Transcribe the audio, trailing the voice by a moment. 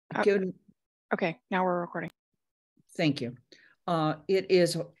Good. Okay, now we're recording. Thank you. It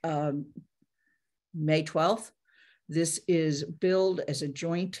is May 12th. This is billed as a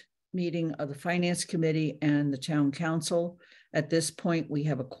joint meeting of the Finance Committee and the Town Council. At this point, we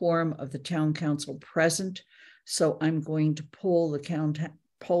have a quorum of the Town Council present. So I'm going to poll the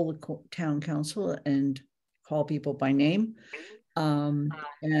Town Council and call people by name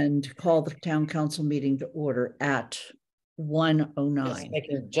and call the Town Council meeting to order at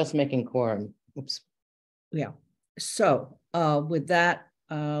 1:09. Just making quorum. Oops. Yeah. So with that,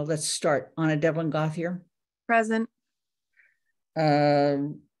 let's start. Anna Devlin Gauthier. Present.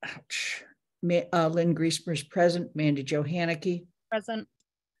 Lynn Griesmer is present. Mandy Jo Haneke. Present.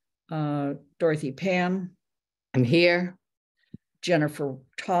 Dorothy Pan. I'm here. Jennifer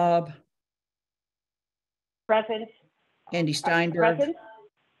Taub. Present. Andy Steinberg. Present.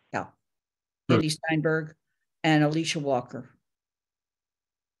 Yeah. Andy Steinberg and Alicia Walker.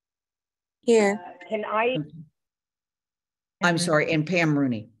 Here. Can I? I'm sorry, and Pam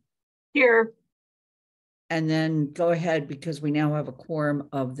Rooney. Here. And then go ahead, because we now have a quorum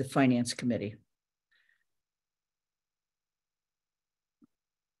of the Finance Committee.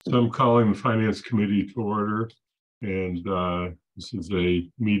 So I'm calling the Finance Committee to order, and this is a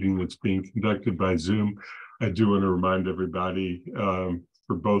meeting that's being conducted by Zoom. I do want to remind everybody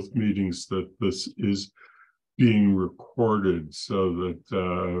for both meetings that this is being recorded, so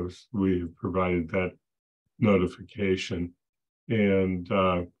that we have provided that notification. And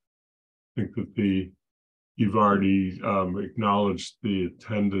I think that you've already acknowledged the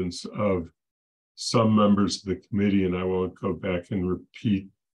attendance of some members of the committee, and I won't go back and repeat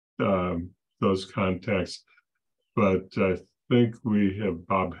those contacts, but I think we have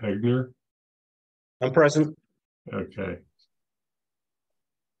Bob Hegner. I'm present. Okay.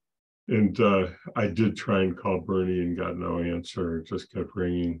 And I did try and call Bernie and got no answer. It just kept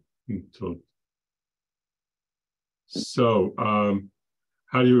ringing until. So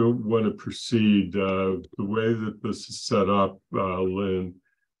how do you want to proceed? The way that this is set up, Lynn,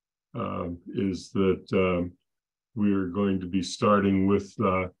 is that we are going to be starting with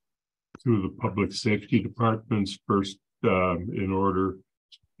two of the public safety departments. First in order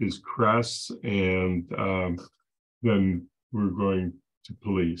is Cress, and then we're going to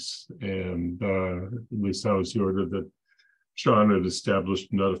police. And at least that was the order that Sean had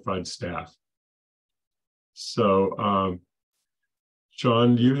established, notified staff. So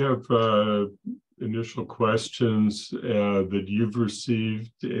Sean, do you have initial questions that you've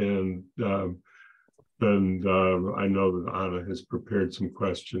received? And then I know that Anna has prepared some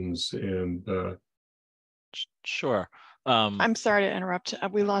questions. And sure. I'm sorry to interrupt.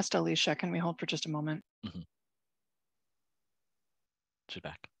 We lost Alicia. Can we hold for just a moment? Mm-hmm. She's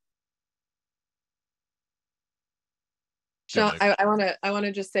back. Sean, I want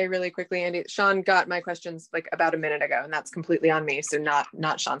to just say really quickly, Andy, Sean got my questions like about a minute ago, and that's completely on me. So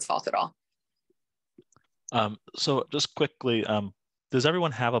not Sean's fault at all. So just quickly, does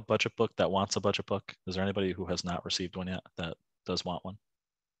everyone have a budget book that wants a budget book? Is there anybody who has not received one yet that does want one?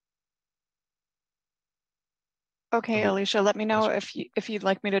 Okay, Alicia, let me know if you'd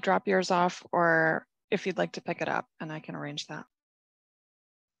like me to drop yours off, or if you'd like to pick it up, and I can arrange that.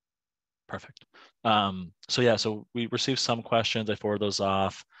 Perfect. So yeah, so we received some questions. I forwarded those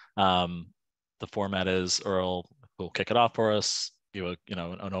off. The format is Earl will kick it off for us, give an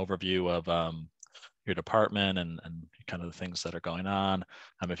overview of your department and kind of the things that are going on.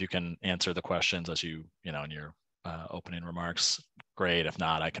 If you can answer the questions as in your opening remarks, great. If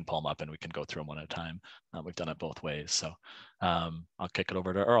not, I can pull them up and we can go through them one at a time. We've done it both ways. So I'll kick it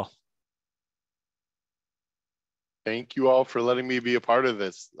over to Earl. Thank you all for letting me be a part of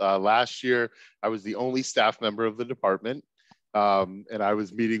this. Last year, I was the only staff member of the department, and I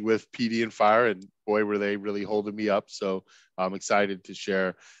was meeting with PD and fire, and boy, were they really holding me up. So I'm excited to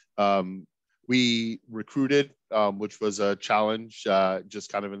share. We recruited, which was a challenge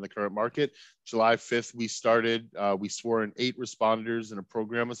just kind of in the current market. July 5th, we started. We swore in 8 responders and a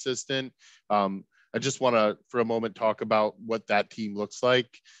program assistant. I just want to, for a moment, talk about what that team looks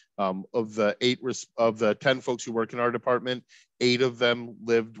like. Of the 10 folks who work in our department, 8 of them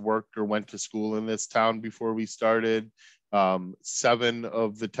lived, worked, or went to school in this town before we started. 7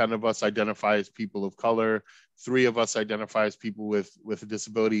 of the 10 of us identify as people of color. 3 of us identify as people with a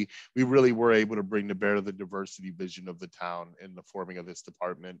disability. We really were able to bring to bear the diversity vision of the town in the forming of this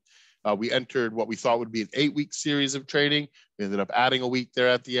department. We entered what we thought would be an 8-week series of training. We ended up adding a week there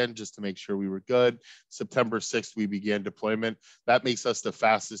at the end just to make sure we were good. September 6th, we began deployment. That makes us the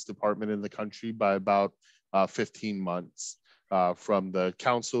fastest department in the country by about 15 months. From the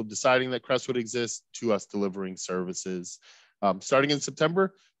council deciding that Crest would exist to us delivering services. Starting in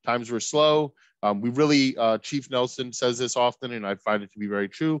September, times were slow. We really, Chief Nelson says this often, and I find it to be very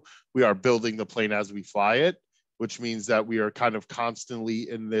true. We are building the plane as we fly it, which means that we are kind of constantly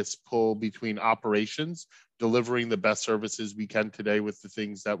in this pull between operations, delivering the best services we can today with the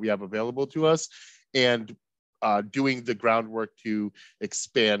things that we have available to us, and doing the groundwork to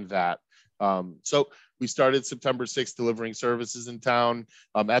expand that. So we started September 6th delivering services in town.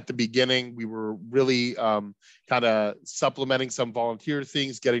 At the beginning, we were really kind of supplementing some volunteer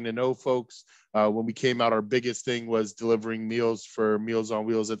things, getting to know folks. When we came out, our biggest thing was delivering meals for Meals on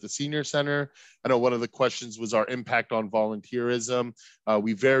Wheels at the Senior Center. I know one of the questions was our impact on volunteerism.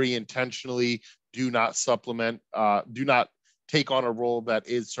 We very intentionally do not supplement, do not take on a role that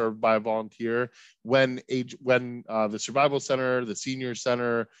is served by a volunteer. When the Survival Center, the Senior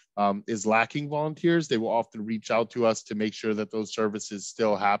Center is lacking volunteers, they will often reach out to us to make sure that those services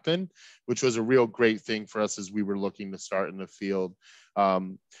still happen, which was a real great thing for us as we were looking to start in the field.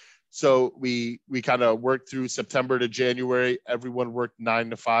 So we kind of worked through September to January. Everyone worked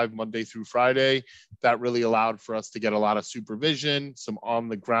 9 to 5, Monday through Friday. That really allowed for us to get a lot of supervision, some on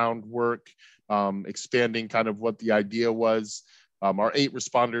the ground work, expanding kind of what the idea was. Our 8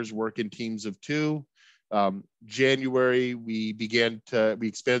 responders work in teams of 2. January, we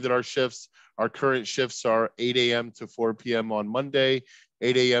expanded our shifts. Our current shifts are 8 a.m. to 4 p.m. on Monday,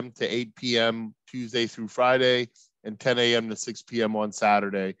 8 a.m. to 8 p.m. Tuesday through Friday, and 10 a.m. to 6 p.m. on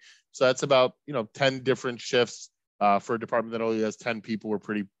Saturday. So that's about 10 different shifts for a department that only has 10 people. We're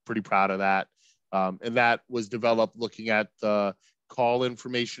pretty proud of that. And that was developed looking at the call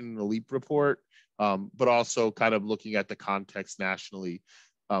information in the LEAP report, but also kind of looking at the context nationally.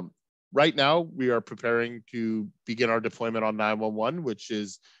 Right now, we are preparing to begin our deployment on 911, which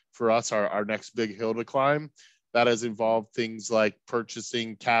is for us our next big hill to climb. That has involved things like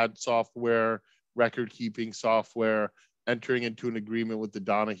purchasing CAD software, record keeping software, entering into an agreement with the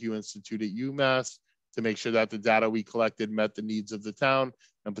Donahue Institute at UMass to make sure that the data we collected met the needs of the town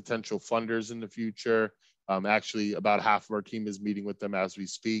and potential funders in the future. Actually, about half of our team is meeting with them as we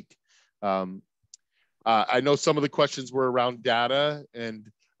speak. I know some of the questions were around data, and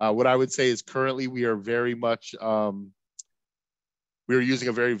what I would say is currently we are very much, we are using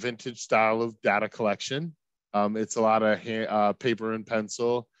a very vintage style of data collection. It's a lot of paper and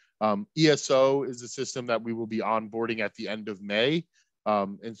pencil. ESO is a system that we will be onboarding at the end of May.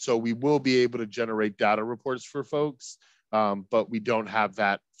 And so we will be able to generate data reports for folks, but we don't have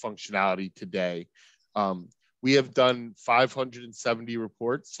that functionality today. We have done 570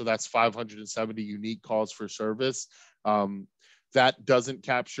 reports, so that's 570 unique calls for service. That doesn't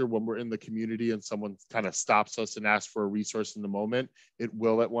capture when we're in the community and someone kind of stops us and asks for a resource in the moment. It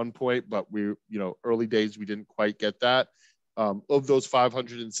will at one point, but early days, we didn't quite get that. Of those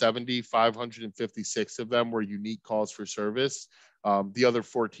 570, 556 of them were unique calls for service. The other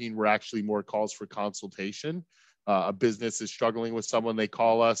 14 were actually more calls for consultation. A business is struggling with someone, they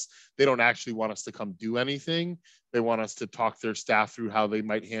call us. They don't actually want us to come do anything. They want us to talk their staff through how they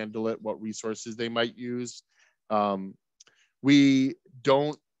might handle it, what resources they might use. We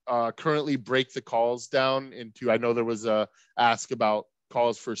don't currently break the calls down into, I know there was a ask about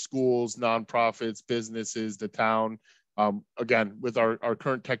calls for schools, nonprofits, businesses, the town. Again, with our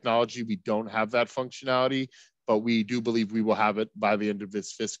current technology, we don't have that functionality, but we do believe we will have it by the end of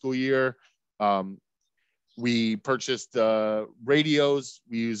this fiscal year. We purchased radios.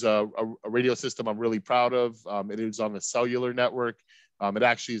 We use a radio system I'm really proud of. It is on the cellular network. It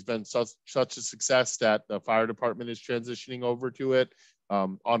actually has been such a success that the fire department is transitioning over to it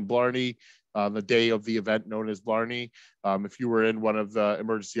on Blarney, on the day of the event known as Blarney. If you were in one of the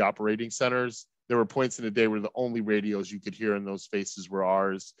emergency operating centers, there were points in the day where the only radios you could hear in those spaces were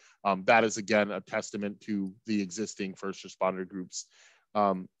ours. That is, again, a testament to the existing first responder groups.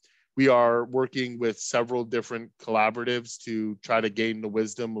 We are working with several different collaboratives to try to gain the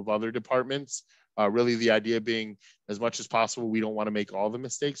wisdom of other departments. Really the idea being, as much as possible, we don't want to make all the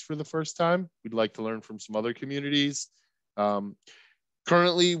mistakes for the first time. We'd like to learn from some other communities.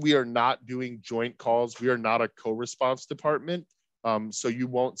 Currently, we are not doing joint calls. We are not a co-response department. So you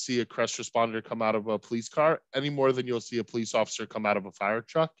won't see a CREST responder come out of a police car any more than you'll see a police officer come out of a fire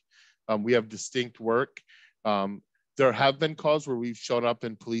truck. We have distinct work. There have been calls where we've shown up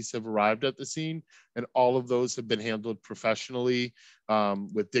and police have arrived at the scene, and all of those have been handled professionally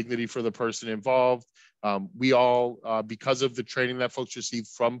with dignity for the person involved. We all, because of the training that folks received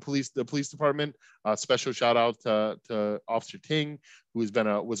from the police department, special shout out to Officer Ting, who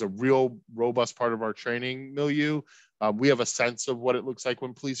was a real robust part of our training milieu. We have a sense of what it looks like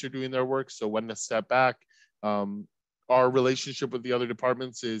when police are doing their work. So when to step back, our relationship with the other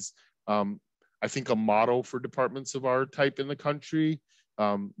departments is, I think, a model for departments of our type in the country.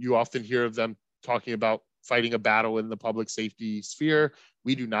 You often hear of them talking about fighting a battle in the public safety sphere.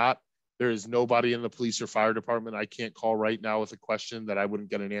 We do not. There is nobody in the police or fire department I can't call right now with a question that I wouldn't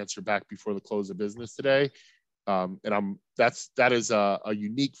get an answer back before the close of business today. That is a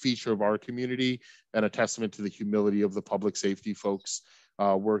unique feature of our community and a testament to the humility of the public safety folks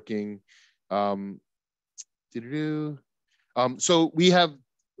working. So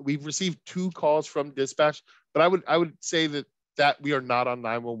we've received 2 calls from dispatch, but I would say that we are not on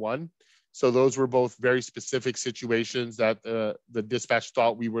 911. So those were both very specific situations that the dispatch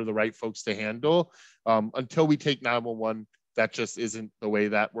thought we were the right folks to handle. Until we take 911, that just isn't the way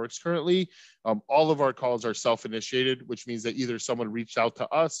that works currently. All of our calls are self-initiated, which means that either someone reached out to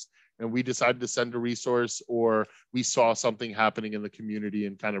us and we decided to send a resource, or we saw something happening in the community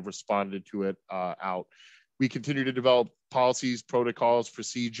and kind of responded to it out. We continue to develop policies, protocols,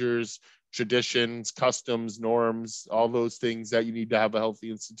 procedures, traditions, customs, norms, all those things that you need to have a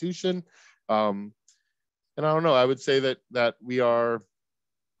healthy institution. And I don't know, I would say that we are,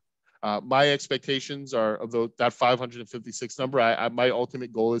 my expectations are of that 556 number. My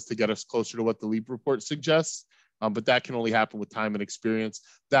ultimate goal is to get us closer to what the LEAP report suggests, but that can only happen with time and experience.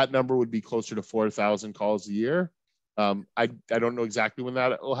 That number would be closer to 4,000 calls a year. I don't know exactly when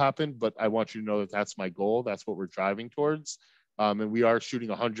that will happen, but I want you to know that that's my goal. That's what we're driving towards. And we are shooting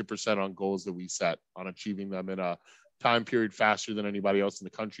 100% on goals that we set on achieving them in a time period faster than anybody else in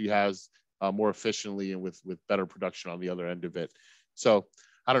the country has, more efficiently and with better production on the other end of it. So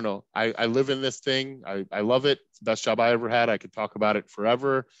I don't know. I live in this thing. I love it. It's the best job I ever had. I could talk about it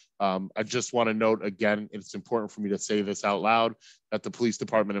forever. I just want to note again, it's important for me to say this out loud, that the police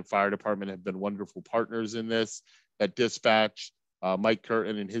department and fire department have been wonderful partners in this. At dispatch, Mike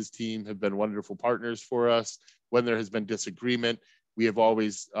Curtin and his team have been wonderful partners for us. When there has been disagreement, we have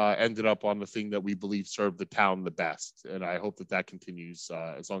always ended up on the thing that we believe served the town the best. And I hope that continues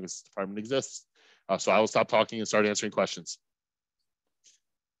as long as this department exists. So I will stop talking and start answering questions.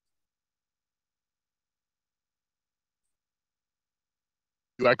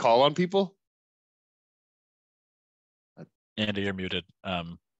 Do I call on people? Andy, you're muted.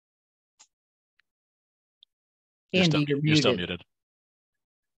 Andy, you're still muted.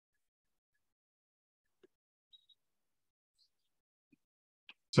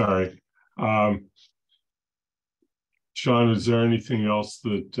 Sorry. Sean, is there anything else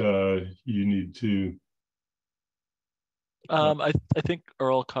that you need to? I think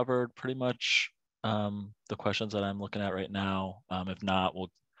Earl covered pretty much the questions that I'm looking at right now. If not,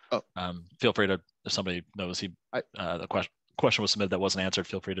 we'll feel free to, if somebody knows the question was submitted that wasn't answered,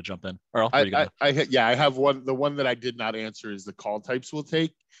 feel free to jump in. Earl, I have one. The one that I did not answer is the call types we'll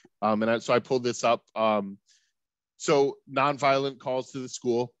take. So I pulled this up. So nonviolent calls to the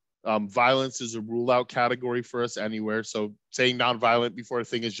school. Violence is a rule out category for us anywhere. So saying nonviolent before a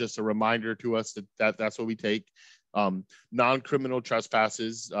thing is just a reminder to us that's what we take. Non-criminal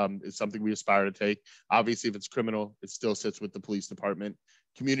trespasses is something we aspire to take. Obviously, if it's criminal, it still sits with the police department.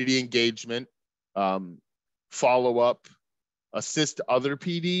 Community engagement, follow-up, assist other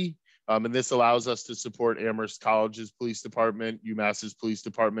PD. And this allows us to support Amherst College's police department, UMass's police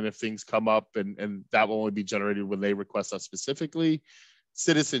department if things come up, and that will only be generated when they request us specifically.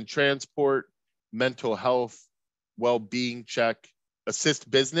 Citizen transport, mental health, well-being check, assist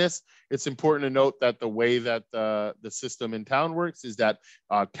business. It's important to note that the way that the system in town works is that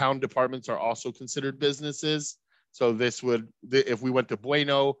town departments are also considered businesses. So this would, if we went to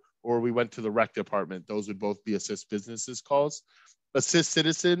Bueno or we went to the rec department, those would both be assist businesses calls. Assist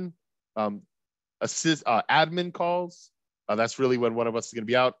citizen, assist admin calls. That's really when one of us is going to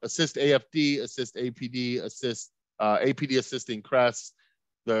be out. Assist AFD, assist APD, assist APD assisting CREST,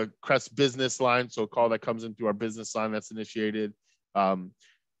 the CREST business line. So a call that comes into our business line that's initiated.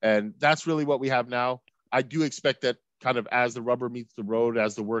 And that's really what we have now. I do expect that kind of as the rubber meets the road,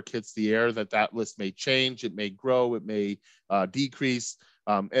 as the work hits the air, that list may change, it may grow, it may decrease.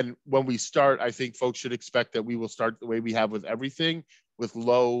 And when we start, I think folks should expect that we will start the way we have with everything, with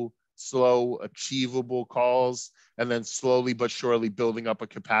low, slow, achievable calls, and then slowly but surely building up a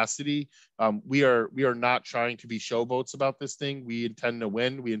capacity. We are not trying to be showboats about this thing. We intend to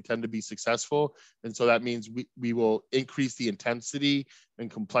win. We intend to be successful. And so that means we will increase the intensity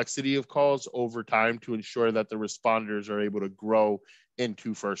and complexity of calls over time to ensure that the responders are able to grow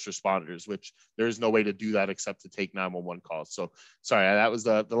into first responders, which there is no way to do that except to take 911 calls. So sorry, that was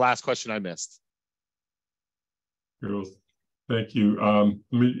the last question I missed. Cool. Thank you.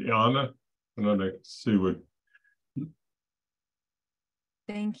 Anna, and then I see what.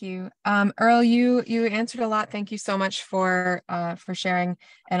 Thank you. Earl, you answered a lot. Thank you so much for sharing.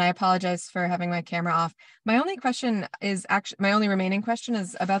 And I apologize for having my camera off. My only question is actually, my only remaining question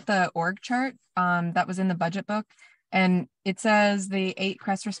is about the org chart that was in the budget book. And it says the 8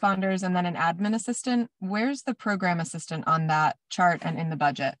 CREST responders and then an admin assistant. Where's the program assistant on that chart and in the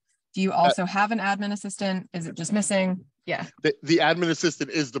budget? Do you also have an admin assistant? Is it just missing? Yeah. The admin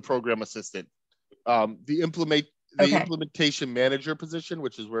assistant is the program assistant. The implementation manager position,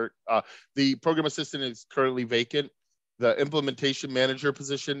 which is where the program assistant is currently vacant. The implementation manager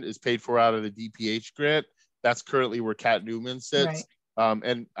position is paid for out of the DPH grant. That's currently where Kat Newman sits. Right.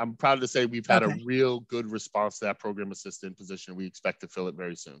 And I'm proud to say we've had a real good response to that program assistant position. We expect to fill it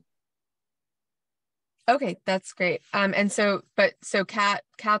very soon. Okay, that's great. And so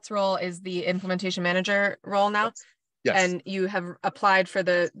Kat's role is the implementation manager role now? Yes. And you have applied for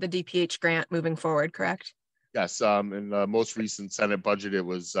the DPH grant moving forward, correct? Yes. In the most recent Senate budget, it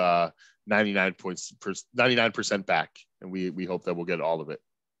was 99% back, and we hope that we'll get all of it.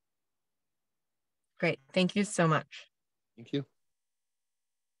 Great. Thank you so much. Thank you.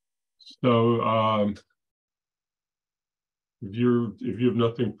 So if you have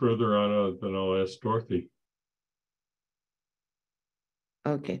nothing further on then I'll ask Dorothy.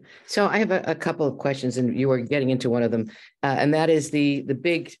 Okay, so I have a couple of questions, and you were getting into one of them, and that is the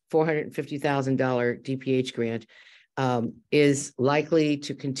big $450,000 DPH grant is likely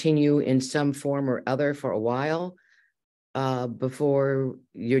to continue in some form or other for a while before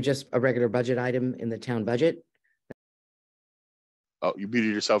you're just a regular budget item in the town budget. Oh, you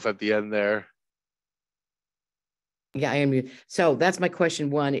muted yourself at the end there. Yeah, I am. So that's my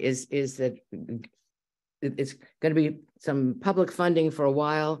question. One is that it's going to be some public funding for a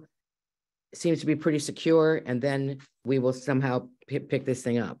while. It seems to be pretty secure, and then we will somehow pick this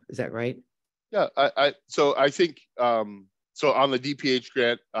thing up. Is that right? Yeah, so I think so on the DPH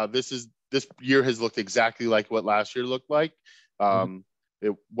grant, this year has looked exactly like what last year looked like.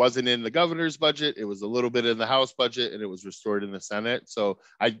 It wasn't in the governor's budget. It was a little bit in the House budget, and it was restored in the Senate. So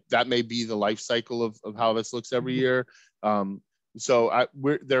that may be the life cycle of how this looks every year. It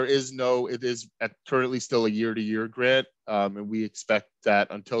is currently still a year-to-year grant, and we expect that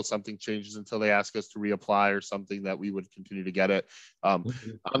until something changes, until they ask us to reapply or something, that we would continue to get it. On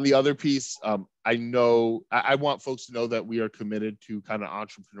the other piece, I want folks to know that we are committed to kind of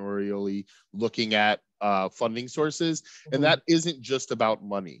entrepreneurially looking at funding sources, and that isn't just about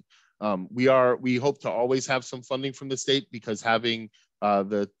money. We hope to always have some funding from the state, because having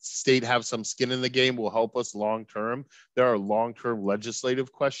the state have some skin in the game will help us long-term. There are long-term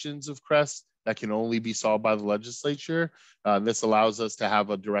legislative questions of CREST that can only be solved by the legislature. This allows us to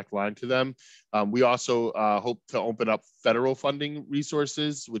have a direct line to them. We also hope to open up federal funding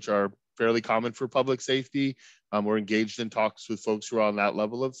resources, which are fairly common for public safety. We're engaged in talks with folks who are on that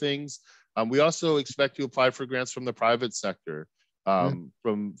level of things. We also expect to apply for grants from the private sector, from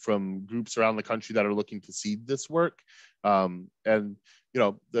groups around the country that are looking to seed this work. And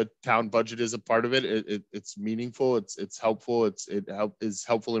the town budget is a part of it. It's meaningful. It's helpful. It is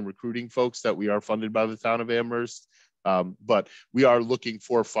helpful in recruiting folks that we are funded by the town of Amherst. But we are looking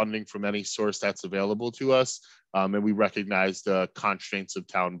for funding from any source that's available to us. And we recognize the constraints of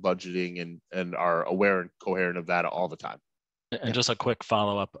town budgeting and are aware and coherent of that all the time. And just a quick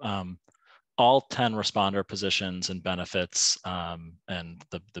follow-up. All 10 responder positions and benefits and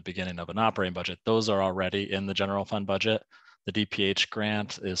the beginning of an operating budget, those are already in the general fund budget. The DPH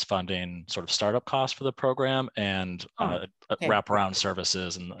grant is funding sort of startup costs for the program and wraparound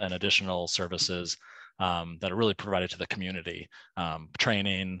services and additional services that are really provided to the community,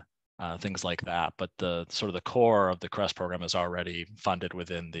 training, things like that. But the sort of the core of the CREST program is already funded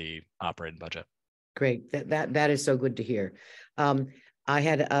within the operating budget. Great. That is so good to hear. I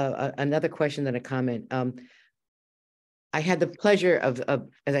had another question, then a comment. I had the pleasure of,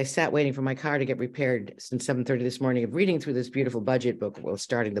 as I sat waiting for my car to get repaired since 7:30 this morning, of reading through this beautiful budget book,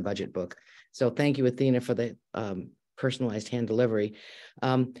 starting the budget book. So thank you, Athena, for the personalized hand delivery.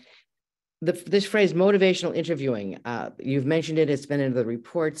 This phrase, motivational interviewing, you've mentioned it, it's been in the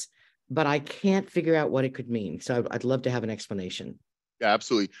reports, but I can't figure out what it could mean. So I'd love to have an explanation. Yeah,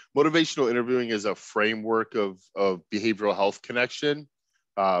 absolutely. Motivational interviewing is a framework of behavioral health connection.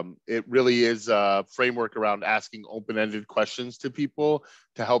 It really is a framework around asking open-ended questions to people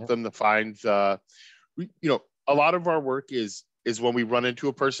to help them to find, a lot of our work is when we run into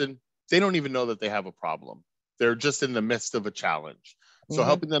a person, they don't even know that they have a problem. They're just in the midst of a challenge. So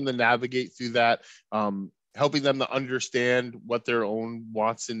helping them to navigate through that, helping them to understand what their own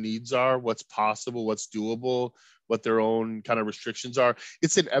wants and needs are, what's possible, what's doable, what their own kind of restrictions are.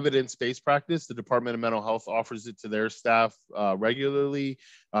 It's an evidence-based practice. The Department of Mental Health offers it to their staff regularly.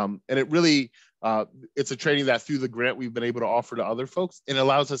 And it really, it's a training that through the grant we've been able to offer to other folks, and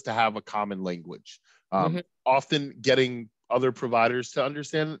allows us to have a common language. Often getting other providers to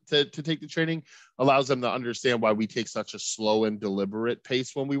understand, to take the training allows them to understand why we take such a slow and deliberate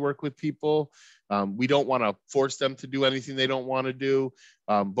pace when we work with people. We don't want to force them to do anything they don't want to do,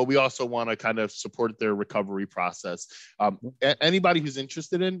 but we also want to kind of support their recovery process. Anybody who's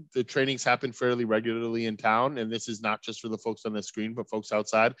interested in the trainings happen fairly regularly in town, and this is not just for the folks on the screen, but folks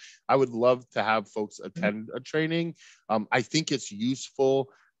outside. I would love to have folks attend a training. I think it's useful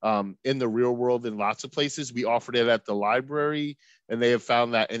in the real world in lots of places. We offered it at the library, and they have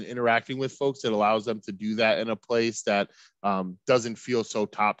found that in interacting with folks, it allows them to do that in a place that doesn't feel so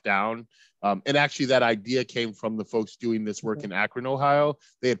top down. And actually that idea came from the folks doing this work in Akron, Ohio.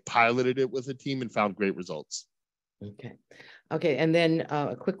 They had piloted it with a team and found great results. Okay. And then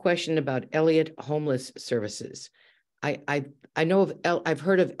a quick question about Elliott Homeless Services. I know of, I've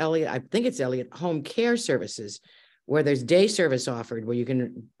heard of Elliott, I think it's Elliott Home Care Services, where there's day service offered where you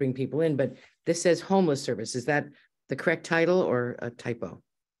can bring people in, but this says homeless service. Is that the correct title or a typo?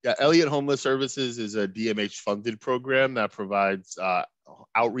 Yeah, Elliott Homeless Services is a DMH funded program that provides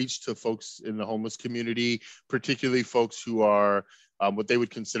outreach to folks in the homeless community, particularly folks who are what they would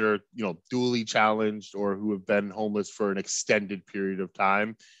consider, dually challenged or who have been homeless for an extended period of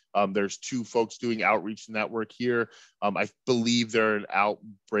time. There's 2 folks doing outreach network here. I believe they're an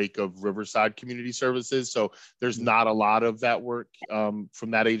outbreak of Riverside Community Services. So there's not a lot of that work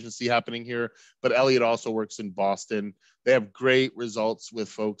from that agency happening here, but Elliott also works in Boston. They have great results with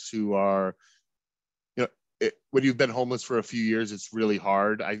folks who are, when you've been homeless for a few years, it's really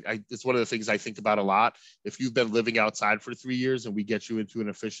hard. It's one of the things I think about a lot. If you've been living outside for 3 years and we get you into an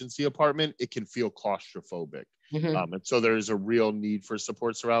efficiency apartment, it can feel claustrophobic. And so there's a real need for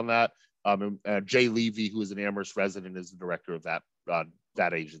supports around that. Jay Levy, who is an Amherst resident, is the director of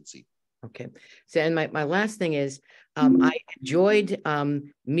that agency. Okay. So, and my last thing is, I enjoyed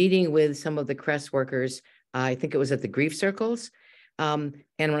meeting with some of the CREST workers. I think it was at the grief circles. And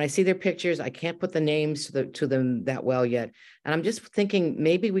when I see their pictures, I can't put the names to them that well yet. And I'm just thinking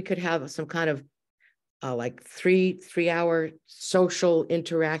maybe we could have some kind of like three-hour social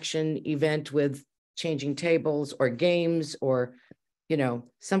interaction event with changing tables or games or,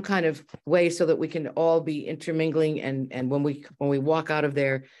 some kind of way so that we can all be intermingling. And when we walk out of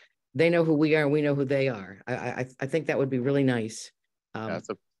there, they know who we are and we know who they are. I think that would be really nice. That's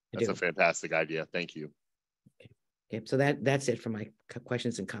a fantastic idea. Thank you. Okay, so that's it for my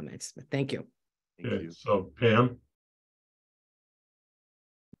questions and comments. Thank you. Okay, so Pam.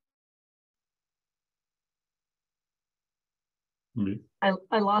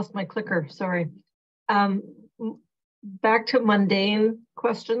 I lost my clicker, sorry. Back to mundane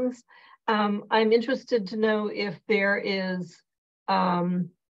questions. I'm interested to know if there is a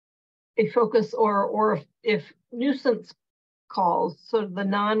focus or if nuisance calls, so the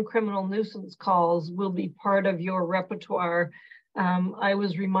non-criminal nuisance calls will be part of your repertoire. I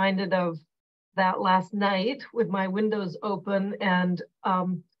was reminded of that last night with my windows open and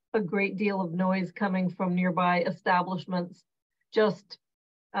a great deal of noise coming from nearby establishments. Just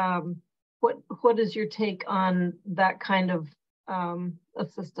what is your take on that kind of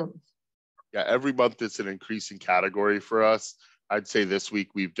assistance? Yeah, every month it's an increasing category for us. I'd say this week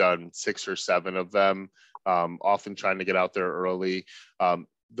we've done 6 or 7 of them. Often trying to get out there early.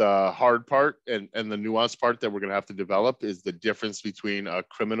 The hard part and the nuanced part that we're going to have to develop is the difference between a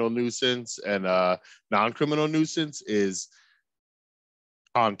criminal nuisance and a non-criminal nuisance is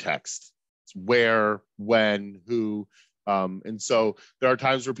context. It's where, when, who. And so there are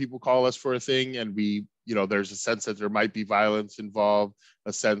times where people call us for a thing and there's a sense that there might be violence involved,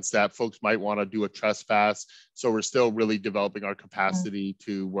 a sense that folks might want to do a trespass. So we're still really developing our capacity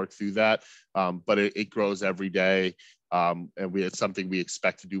to work through that. But it grows every day. And it's something we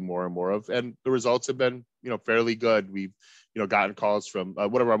expect to do more and more of. And the results have been, fairly good. We've, gotten calls from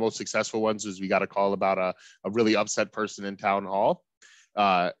one of our most successful ones is we got a call about a really upset person in town hall.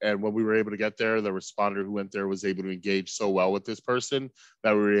 And when we were able to get there, the responder who went there was able to engage so well with this person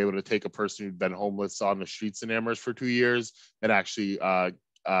that we were able to take a person who'd been homeless on the streets in Amherst for 2 years and actually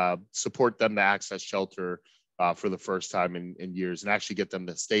support them to access shelter for the first time in years, and actually get them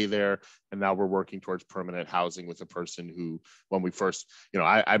to stay there. And now we're working towards permanent housing with a person who, when we first,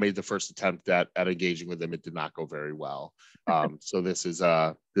 I made the first attempt at engaging with them, it did not go very well. So this is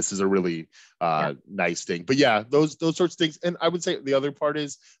a really nice thing. But yeah, those sorts of things. And I would say the other part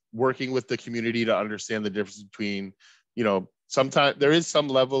is working with the community to understand the difference between, sometimes there is some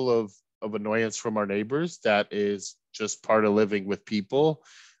level of annoyance from our neighbors that is just part of living with people.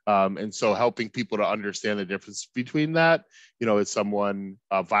 And so helping people to understand the difference between that, is someone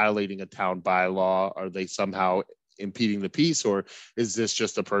violating a town bylaw? Are they somehow impeding the peace, or is this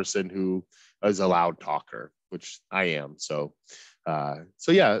just a person who is a loud talker, which I am? So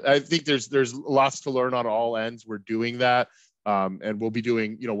yeah, I think there's lots to learn on all ends. We're doing that. And we'll be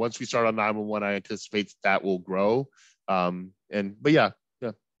doing, once we start on 911, I anticipate that will grow. But yeah,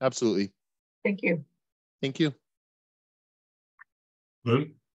 absolutely. Thank you. Thank you.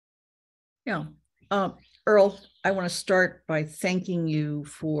 Lynn? Yeah. Earl, I want to start by thanking you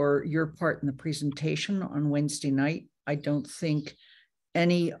for your part in the presentation on Wednesday night. I don't think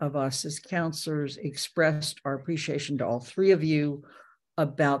any of us as counselors expressed our appreciation to all three of you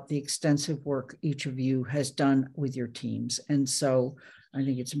about the extensive work each of you has done with your teams. And so I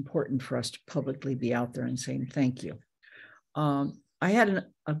think it's important for us to publicly be out there and saying thank you. I had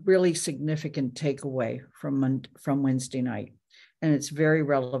a really significant takeaway from Wednesday night, and it's very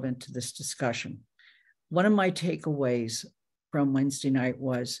relevant to this discussion. One of my takeaways from Wednesday night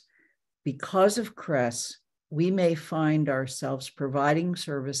was, because of CRESS, we may find ourselves providing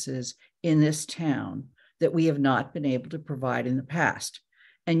services in this town that we have not been able to provide in the past.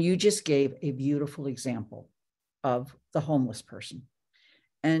 And you just gave a beautiful example of the homeless person.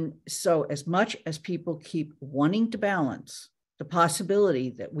 And so as much as people keep wanting to balance the possibility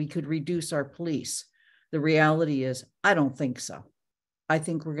that we could reduce our police, the reality is, I don't think so. I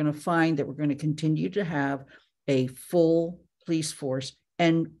think we're going to find that we're going to continue to have a full police force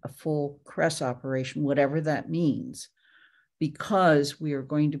and a full CRESS operation, whatever that means, because we are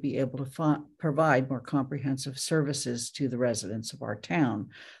going to be able to provide more comprehensive services to the residents of our town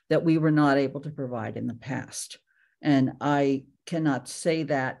that we were not able to provide in the past. And I cannot say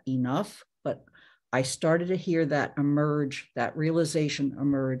that enough, but I started to hear that emerge, that realization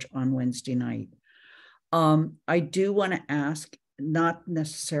emerge on Wednesday night. I do want to ask, not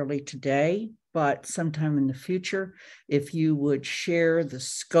necessarily today, but sometime in the future, if you would share the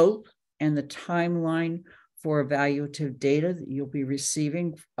scope and the timeline for evaluative data that you'll be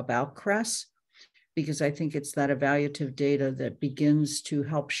receiving about CRESS, because I think it's that evaluative data that begins to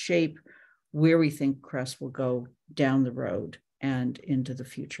help shape where we think CRESS will go down the road and into the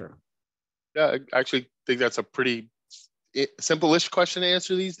future. Yeah, I actually think that's a pretty simple-ish question to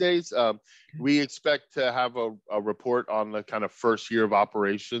answer these days. We expect to have a report on the kind of first year of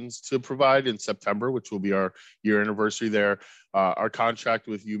operations to provide in September, which will be our year anniversary there. Our contract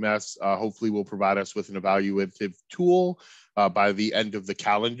with UMass hopefully will provide us with an evaluative tool by the end of the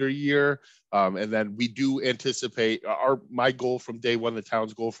calendar year. And then we do anticipate my goal from day one, the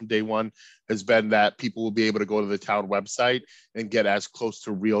town's goal from day one, has been that people will be able to go to the town website and get as close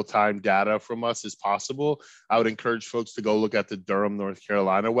to real-time data from us as possible. I would encourage folks to go look at the Durham, North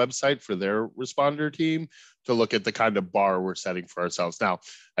Carolina website for their responder team to look at the kind of bar we're setting for ourselves. Now,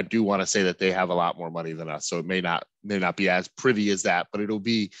 I do want to say that they have a lot more money than us, so it may not be as pretty as that, but it'll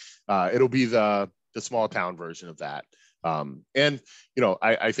be the small town version of that. And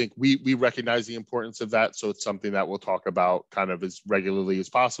I think we recognize the importance of that, so it's something that we'll talk about kind of as regularly as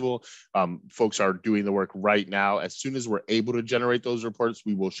possible. Folks are doing the work right now. As soon as we're able to generate those reports,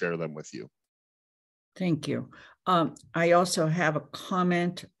 we will share them with you. Thank you. I also have a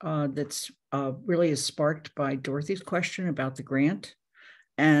comment that's really is sparked by Dorothy's question about the grant,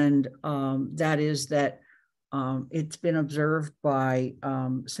 and that is that it's been observed by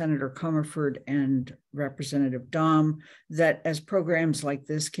Senator Comerford and Representative Dom that as programs like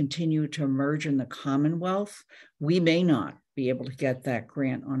this continue to emerge in the Commonwealth, we may not be able to get that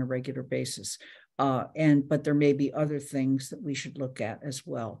grant on a regular basis. But there may be other things that we should look at as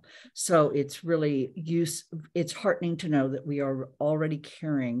well. So it's really it's heartening to know that we are already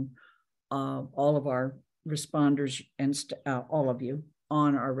carrying all of our responders and all of you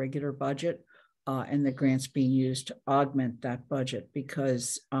on our regular budget. And the grants being used to augment that budget,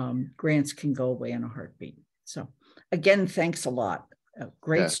 because grants can go away in a heartbeat. So again, thanks a lot. A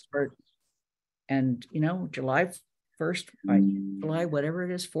great start. And, July 1st, July, whatever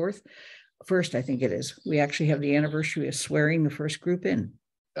it is, 4th, 1st, I think it is. We actually have the anniversary of swearing the first group in.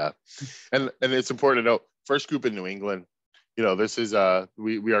 Yeah. And it's important to note, first group in New England, this is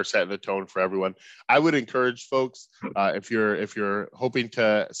we are setting the tone for everyone. I would encourage folks, if you're hoping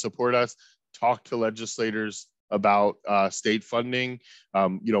to support us, talk to legislators, about state funding.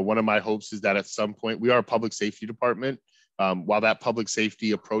 One of my hopes is that at some point, we are a public safety department. While that public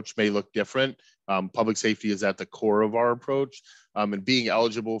safety approach may look different, public safety is at the core of our approach. And being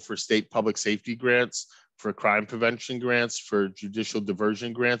eligible for state public safety grants, for crime prevention grants, for judicial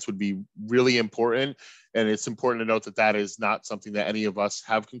diversion grants would be really important. And it's important to note that that is not something that any of us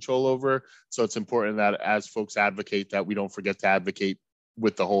have control over. So it's important that as folks advocate, that we don't forget to advocate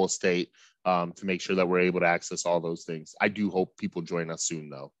with the whole state to make sure that we're able to access all those things. I do hope people join us soon,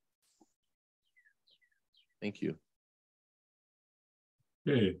 though. Thank you.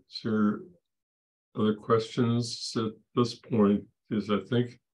 Okay, sir. Other questions at this point? Is I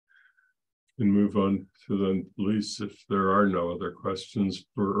think we can move on to the police if there are no other questions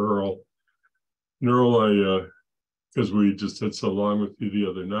for Earl. And Earl, because we just had so long with you the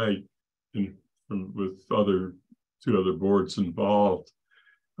other night, and with two other boards involved,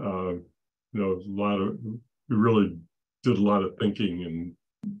 we really did a lot of thinking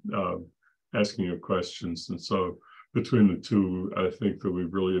and asking of questions, and so between the two, I think that we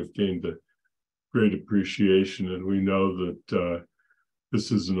really have gained a great appreciation, and we know that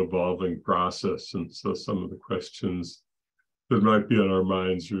this is an evolving process, and so some of the questions that might be on our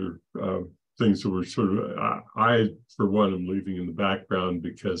minds are things that we're sort of, I for one am leaving in the background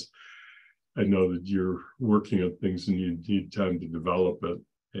because I know that you're working on things and you need time to develop it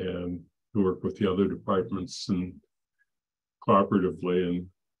and to work with the other departments and cooperatively, and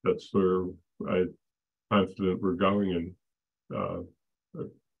that's where I'm confident we're going. And I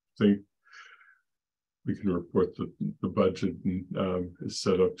think we can report that the budget is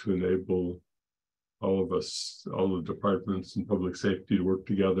set up to enable all of us, all the departments and public safety to work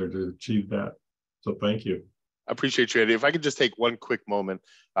together to achieve that. So thank you. I appreciate you, Andy. If I could just take one quick moment,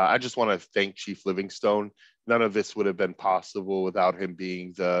 I just want to thank Chief Livingstone. None of this would have been possible without him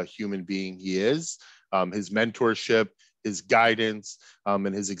being the human being he is. His mentorship, his guidance, and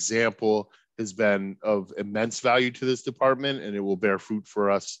his example has been of immense value to this department, and it will bear fruit for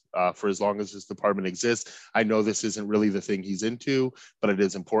us for as long as this department exists. I know this isn't really the thing he's into, but it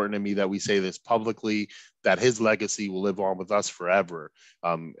is important to me that we say this publicly, that his legacy will live on with us forever.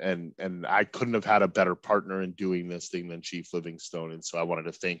 And I couldn't have had a better partner in doing this thing than Chief Livingstone. And so I wanted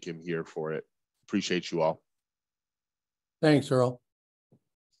to thank him here for it. Appreciate you all. Thanks, Earl.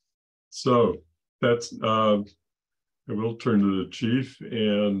 So that's, I will turn to the chief,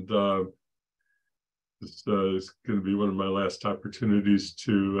 and this is going to be one of my last opportunities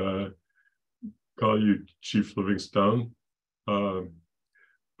to call you Chief Livingstone.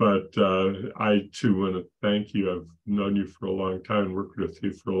 But I too want to thank you. I've known you for a long time and worked with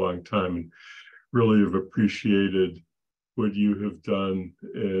you for a long time, and really have appreciated what you have done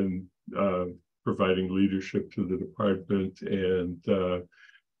in providing leadership to the department, and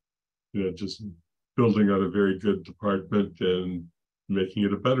just building out a very good department and making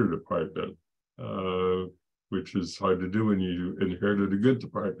it a better department. Which is hard to do when you inherited a good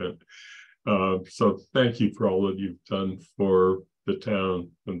department. So thank you for all that you've done for the town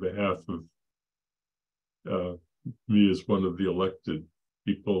on behalf of me as one of the elected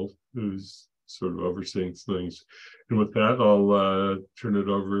people who's sort of overseeing things. And with that, I'll turn it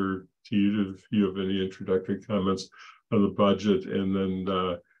over to you if you have any introductory comments on the budget, and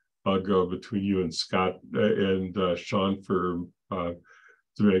then I'll go between you and Scott and Sean for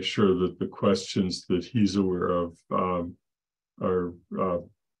to make sure that the questions that he's aware of are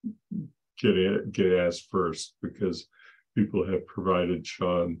get asked first, because people have provided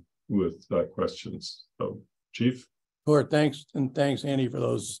Sean with questions. So, Chief. Sure, thanks, and thanks, Andy, for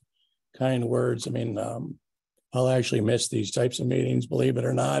those kind words. I mean, I'll actually miss these types of meetings, believe it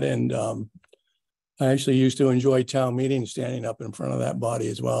or not, and I actually used to enjoy town meetings, standing up in front of that body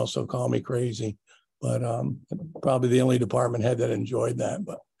as well. So call me crazy. But probably the only department head that enjoyed that.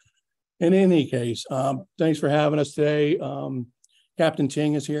 But in any case, thanks for having us today. Captain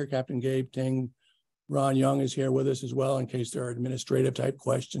Ting is here, Captain Gabe Ting. Ron Young is here with us as well in case there are administrative type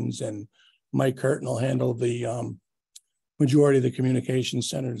questions. And Mike Curtin will handle the majority of the communication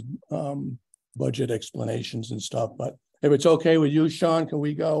center's budget explanations and stuff. But if it's okay with you, Sean, can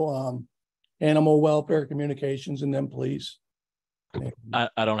we go animal welfare communications and then police?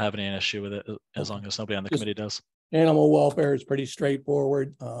 I don't have any issue with it as long as somebody on the committee does. Animal welfare is pretty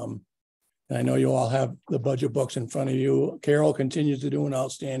straightforward. And I know you all have the budget books in front of you. Carol continues to do an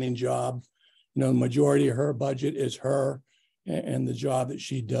outstanding job. The majority of her budget is her and the job that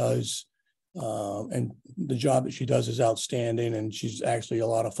she does. And the job that she does is outstanding, and she's actually a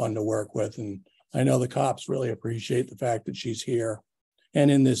lot of fun to work with. And I know the cops really appreciate the fact that she's here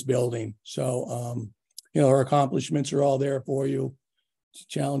and in this building. So, her accomplishments are all there for you.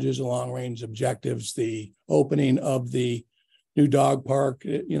 challenges and long-range objectives. The opening of the new dog park,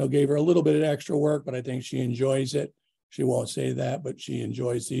 gave her a little bit of extra work, but I think she enjoys it. She won't say that, but she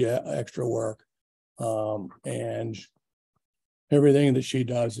enjoys the extra work. And everything that she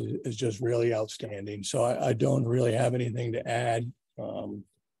does is just really outstanding. So I don't really have anything to add, other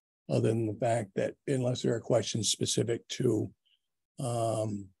than the fact that unless there are questions specific to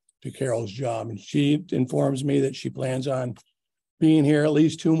Carol's job, and she informs me that she plans on being here at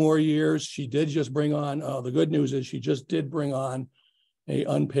least 2 more years. She did just bring on, the good news is she just did bring on a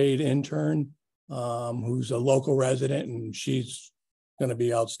unpaid intern who's a local resident, and she's going to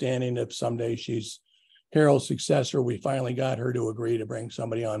be outstanding if someday she's Carol's successor. We finally got her to agree to bring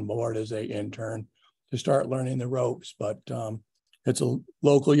somebody on board as an intern to start learning the ropes. But it's a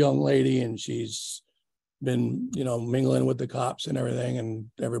local young lady, and she's been, mingling with the cops and everything, and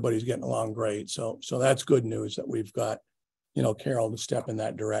everybody's getting along great. So that's good news that we've got, Carol to step in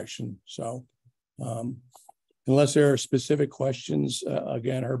that direction. So unless there are specific questions,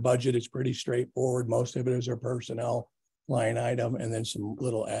 again, her budget is pretty straightforward. Most of it is her personnel line item and then some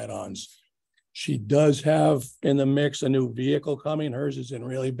little add-ons. She does have in the mix a new vehicle coming. Hers is in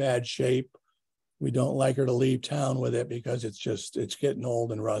really bad shape. We don't like her to leave town with it because it's getting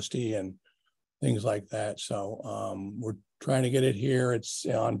old and rusty and things like that. So we're trying to get it here. It's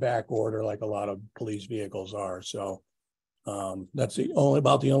on back order like a lot of police vehicles are. So that's the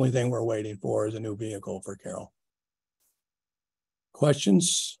only thing we're waiting for is a new vehicle for Carol.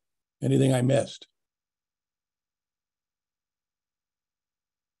 Questions? Anything I missed?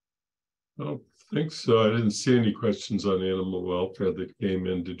 I don't think so. I didn't see any questions on animal welfare that came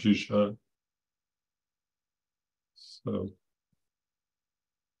in. Did you, Sean? So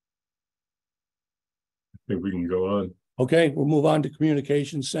I think we can go on. Okay, we'll move on to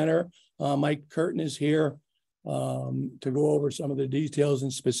Communications Center. Mike Curtin is here to go over some of the details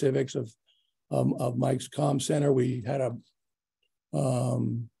and specifics of Mike's comm center. We've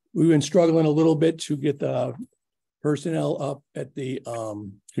been struggling a little bit to get the personnel up at the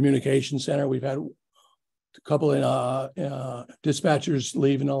communication center. We've had a couple of dispatchers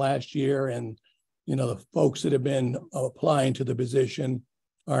leave in the last year, and the folks that have been applying to the position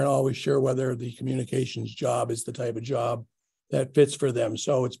aren't always sure whether the communications job is the type of job that fits for them.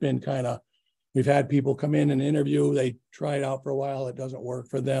 So it's been we've had people come in and interview. They try it out for a while. It doesn't work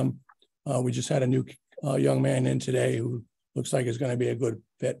for them. We just had a new young man in today who looks like is going to be a good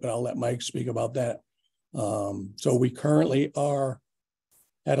fit, but I'll let Mike speak about that. So we currently are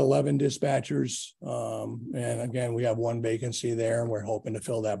at 11 dispatchers. And again, we have 1 vacancy there, and we're hoping to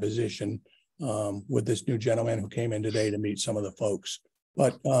fill that position with this new gentleman who came in today to meet some of the folks.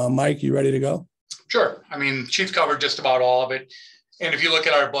 But Mike, you ready to go? Sure. I mean, Chief covered just about all of it. And if you look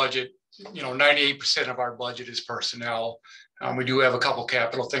at our budget, 98% of our budget is personnel. We do have a couple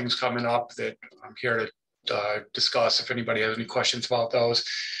capital things coming up that I'm here to discuss if anybody has any questions about those.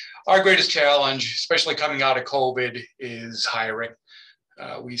 Our greatest challenge, especially coming out of COVID, is hiring.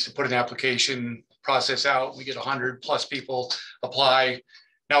 We used to put an application process out. We get 100 plus people apply.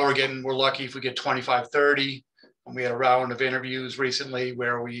 Now we're lucky if we get 25, 30. And we had a round of interviews recently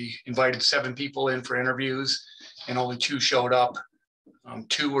where we invited 7 people in for interviews and only 2 showed up.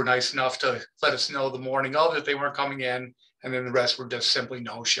 2 were nice enough to let us know the morning of that they weren't coming in, and then the rest were just simply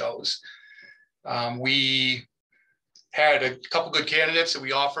no shows. We had a couple good candidates that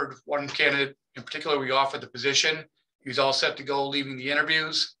we offered. One candidate in particular, we offered the position. He was all set to go leaving the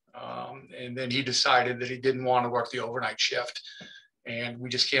interviews. And then he decided that he didn't want to work the overnight shift. And we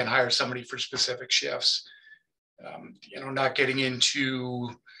just can't hire somebody for specific shifts. Not getting into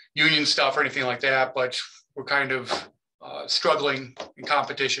union stuff or anything like that, but we're kind of struggling in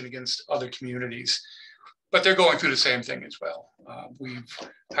competition against other communities. But they're going through the same thing as well. We've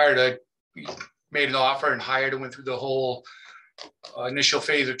made an offer and hired and went through the whole initial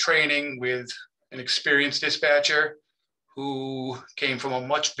phase of training with an experienced dispatcher who came from a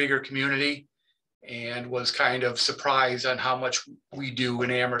much bigger community and was kind of surprised on how much we do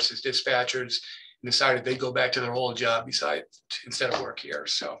in Amherst as dispatchers, and decided they'd go back to their old job instead of work here.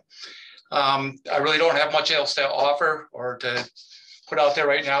 So I really don't have much else to offer or to put out there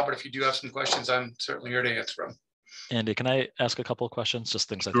right now, but if you do have some questions, I'm certainly here to answer them. Andy, can I ask a couple of questions? Just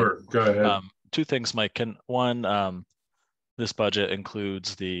things I Sure, go ahead. 2 things, Mike. This budget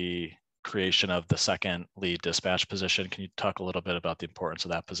includes the creation of the second lead dispatch position. Can you talk a little bit about the importance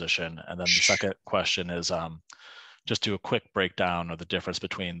of that position? And then the second question is just do a quick breakdown of the difference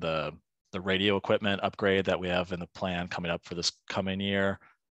between the radio equipment upgrade that we have in the plan coming up for this coming year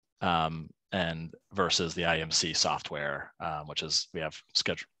and versus the IMC software, which is we have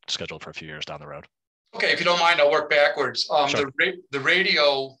scheduled for a few years down the road. Okay, if you don't mind, I'll work backwards. Sure. The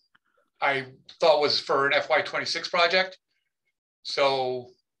radio I thought was for an FY26 project. So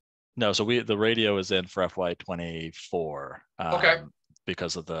No, so the radio is in for FY24. Okay.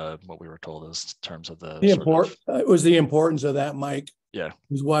 Because of what we were told is terms of the it was the importance of that, Mike. Yeah.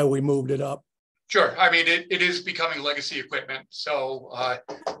 Is why we moved it up. Sure. I mean, it is becoming legacy equipment. So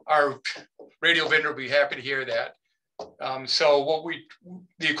our radio vendor will be happy to hear that. So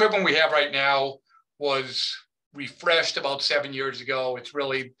the equipment we have right now was refreshed about 7 years ago. It's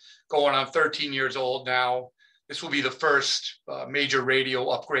really going on 13 years old now. This will be the first major radio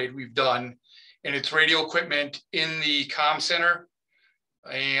upgrade we've done. And it's radio equipment in the comm center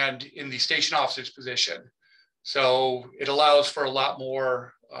and in the station officer's position. So it allows for a lot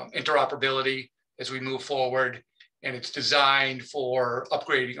more interoperability as we move forward. And it's designed for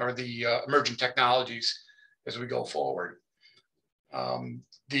upgrading or the emerging technologies as we go forward.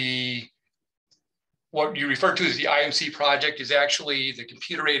 What you refer to as the IMC project is actually the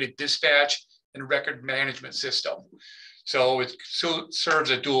computer-aided dispatch and record management system. So it serves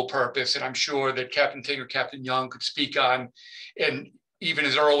a dual purpose, and I'm sure that Captain Ting or Captain Young could speak on. And even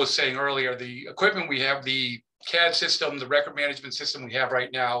as Earl was saying earlier, the equipment we have, the CAD system, the record management system we have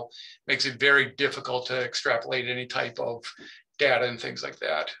right now makes it very difficult to extrapolate any type of data and things like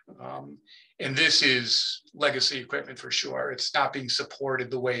that. And this is legacy equipment for sure. It's not being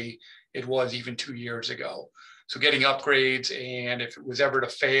supported the way it was even 2 years ago. So getting upgrades, and if it was ever to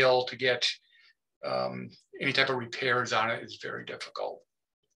fail, to get any type of repairs on it is very difficult.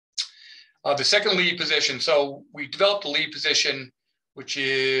 The second lead position. So we developed a lead position, which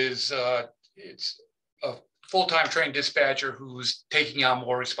is it's a full-time trained dispatcher who's taking on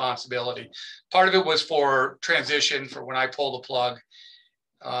more responsibility. Part of it was for transition, for when I pull the plug.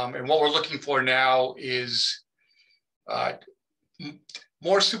 And what we're looking for now is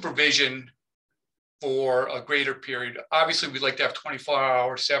more supervision for a greater period. Obviously, we'd like to have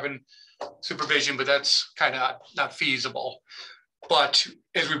 24/7 supervision, but that's kind of not feasible. But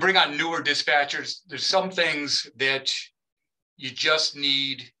as we bring on newer dispatchers, there's some things that you just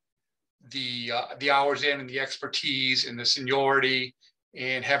need the hours in and the expertise and the seniority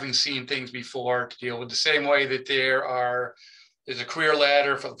and having seen things before to deal with. The same way that there's a career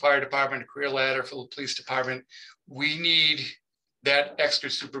ladder for the fire department, a career ladder for the police department. We need that extra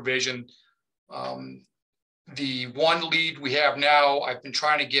supervision. The one lead we have now, I've been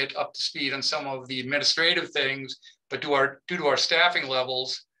trying to get up to speed on some of the administrative things, but due to our staffing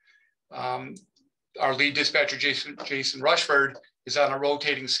levels, our lead dispatcher, Jason Rushford, is on a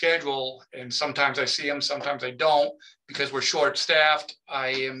rotating schedule. And sometimes I see him, sometimes I don't, because we're short-staffed. I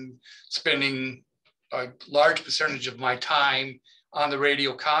am spending a large percentage of my time on the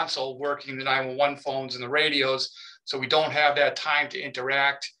radio console, working the 911 phones and the radios. So we don't have that time to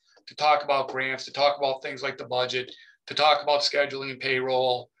interact, to talk about grants, to talk about things like the budget, to talk about scheduling and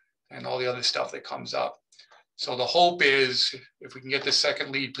payroll and all the other stuff that comes up. So the hope is if we can get the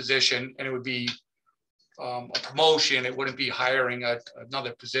second lead position, and it would be a promotion, it wouldn't be hiring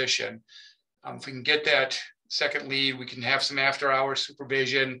another position. If we can get that second lead, we can have some after-hours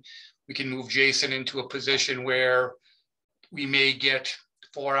supervision. We can move Jason into a position where we may get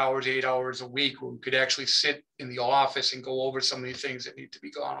 4 hours, 8 hours a week where we could actually sit in the office and go over some of the things that need to be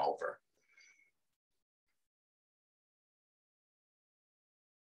gone over.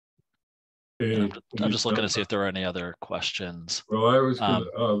 And I'm just looking to see if there are any other questions. Well, I was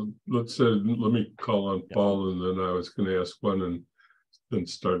going to, let me call on Paul, and then I was going to ask one and then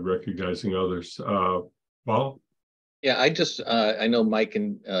start recognizing others. Paul? Yeah, I know Mike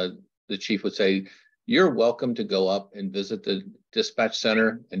and the chief would say, you're welcome to go up and visit the dispatch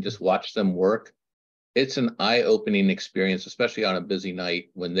center and just watch them work. It's an eye-opening experience, especially on a busy night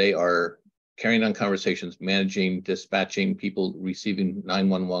when they are carrying on conversations, managing, dispatching, people receiving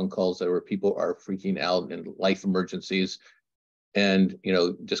 911 calls that where people are freaking out in life emergencies. And,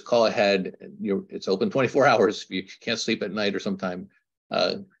 just call ahead. It's open 24 hours. If you can't sleep at night or sometime,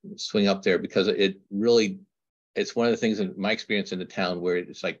 swing up there, because it's one of the things in my experience in the town where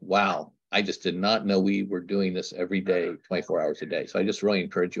it's like, wow, I just did not know we were doing this every day, 24 hours a day. So I just really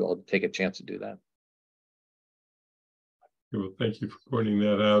encourage you all to take a chance to do that. Well, thank you for pointing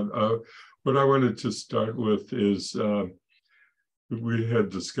that out. What I wanted to start with is we had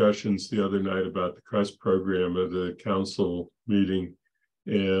discussions the other night about the CREST program at the council meeting.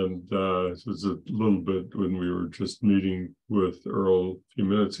 And it was a little bit when we were just meeting with Earl a few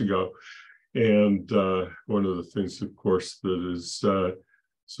minutes ago. And one of the things, of course, that is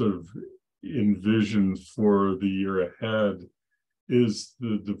sort of envisioned for the year ahead is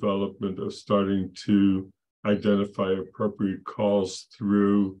the development of starting to identify appropriate calls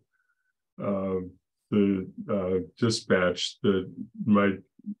through the dispatch that might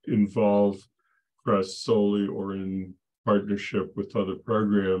involve Crest solely or in partnership with other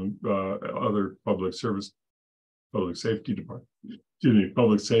other public safety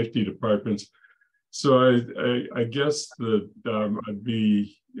departments. So I guess that I'd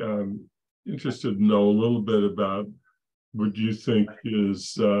be interested to know a little bit about what you think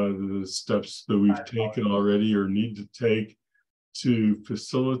is the steps that we've taken already or need to take to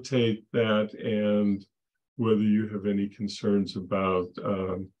facilitate that, and whether you have any concerns about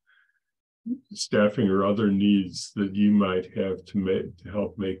staffing or other needs that you might have to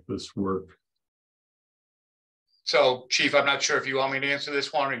help make this work. So, Chief, I'm not sure if you want me to answer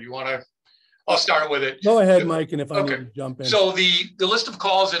this one or you want to. I'll start with it. Go ahead, Mike, and if I Okay. need to jump in. So the list of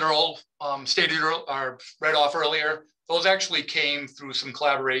calls that are all stated or read off earlier, those actually came through some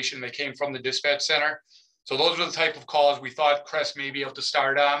collaboration. They came from the dispatch center. So those were the type of calls we thought Crest may be able to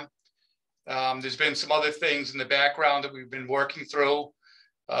start on. There's been some other things in the background that we've been working through.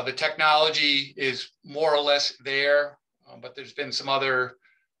 The technology is more or less there, but there's been some other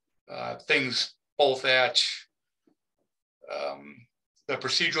things both at the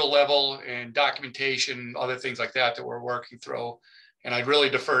procedural level and documentation, other things like that that we're working through. And I'd really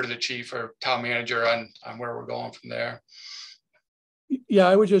defer to the chief or town manager on where we're going from there. Yeah,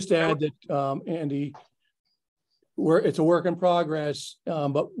 I would just add that, Andy, it's a work in progress,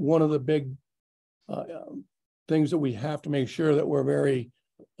 but one of the big things that we have to make sure that we're very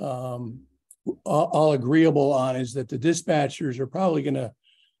all agreeable on is that the dispatchers are probably going to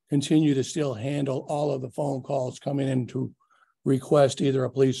continue to still handle all of the phone calls coming in to request either a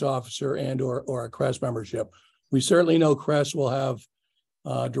police officer and or a Crest membership. We certainly know Crest will have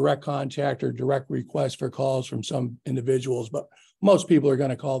direct contact or direct requests for calls from some individuals, but most people are going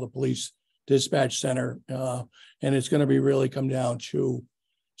to call the police dispatch center, and it's going to be really come down to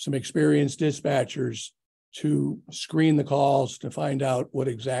some experienced dispatchers to screen the calls to find out what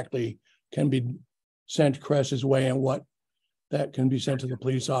exactly can be sent Crest's way and what that can be sent to the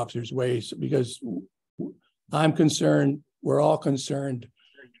police officers' ways, because I'm concerned, we're all concerned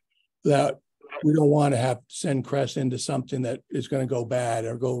that we don't want to have to send Crest into something that is going to go bad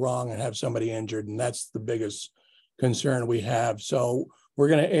or go wrong and have somebody injured. And that's the biggest concern we have. So we're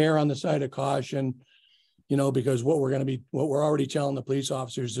going to err on the side of caution, because what we're already telling the police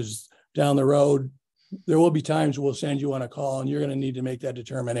officers is down the road, there will be times we'll send you on a call and you're going to need to make that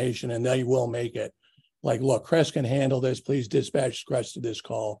determination, and they will make it. Like, look, Crest can handle this. Please dispatch Crest to this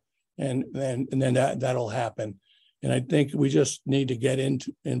call. And then that'll happen. And I think we just need to get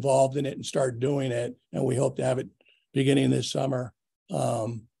involved in it and start doing it. And we hope to have it beginning this summer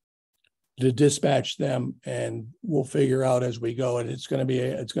to dispatch them, and we'll figure out as we go. And it's going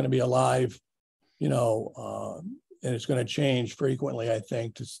to be alive, and it's going to change frequently, I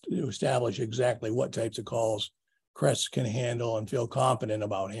think, to establish exactly what types of calls Crest can handle and feel confident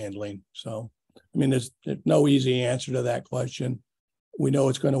about handling. So, I mean, there's no easy answer to that question. We know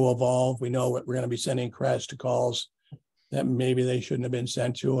it's going to evolve. We know what we're going to be sending Crest to calls that maybe they shouldn't have been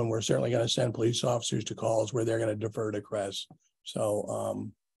sent to. And we're certainly going to send police officers to calls where they're going to defer to Crest.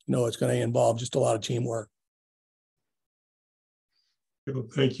 So, it's going to involve just a lot of teamwork.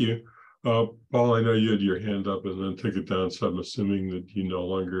 Thank you. Paul, I know you had your hand up and then took it down. So I'm assuming that you no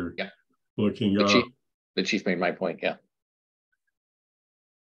longer looking up. The chief made my point. Yeah.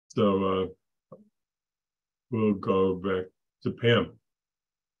 So we'll go back to Pam.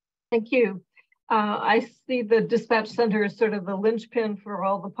 Thank you. I see the dispatch center as sort of the linchpin for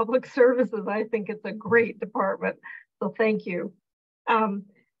all the public services. I think it's a great department. So thank you.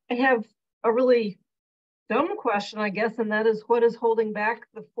 I have a really dumb question, I guess, and that is, what is holding back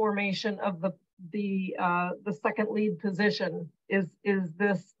the formation of the second lead position? Is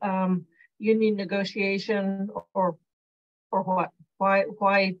this union negotiation or what?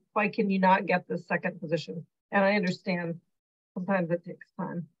 Why can you not get the second position? And I understand sometimes it takes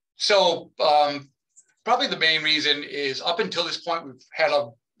time. So probably the main reason is, up until this point, we've had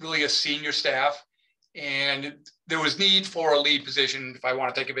really a senior staff, and there was need for a lead position if I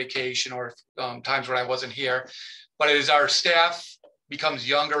want to take a vacation or times when I wasn't here. But as our staff becomes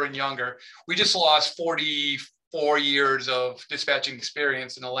younger and younger, we just lost 44 years of dispatching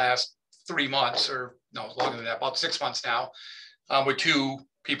experience in the last 3 months, or no, longer than that, about 6 months now, with 2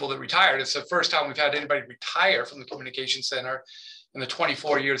 people that retired. It's the first time we've had anybody retire from the communication center in the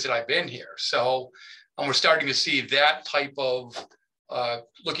 24 years that I've been here. So we're starting to see that type of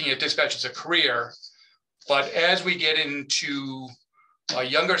looking at dispatch as a career. But as we get into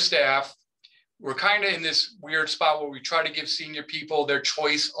younger staff, we're kind of in this weird spot where we try to give senior people their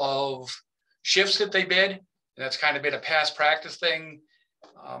choice of shifts that they bid. And that's kind of been a past practice thing.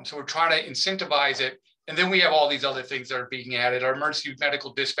 So we're trying to incentivize it. And then we have all these other things that are being added. Our emergency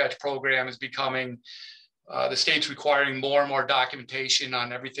medical dispatch program is becoming, the state's requiring more and more documentation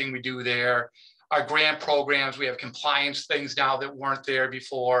on everything we do there. Our grant programs, we have compliance things now that weren't there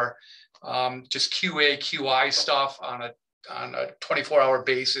before. Just QA, QI stuff on a 24-hour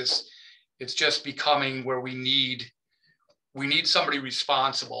basis. It's just becoming where we need somebody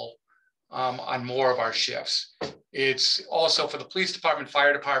responsible on more of our shifts. It's also for the police department,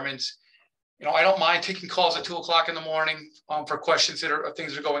 fire departments. You know, I don't mind taking calls at 2 o'clock in the morning for questions that are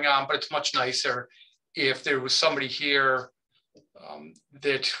things that are going on, but it's much nicer if there was somebody here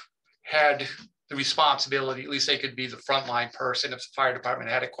that had the responsibility. At least they could be the frontline person if the fire department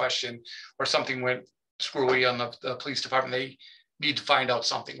had a question or something went screwy on the police department. They need to find out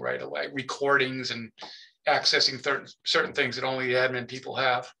something right away. Recordings and accessing certain things that only the admin people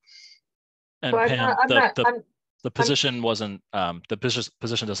have. And So Pam, the I'm- position wasn't, the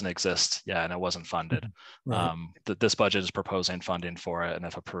position doesn't exist. Yeah, and it wasn't funded. Right. This budget is proposing funding for it, and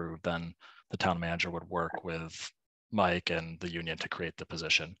if approved, then the town manager would work with Mike and the union to create the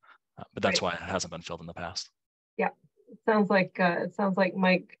position. But that's why it hasn't been filled in the past. Yeah, it sounds like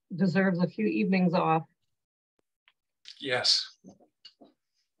Mike deserves a few evenings off. Yes,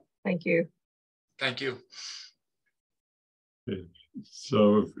 Thank you. thank you.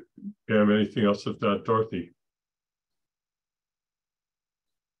 So, Pam, anything else with that, Dorothy?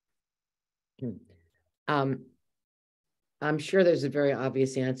 I'm sure there's a very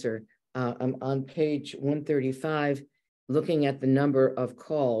obvious answer. I'm on page 135, looking at the number of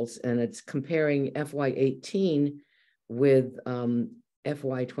calls, and it's comparing FY18 with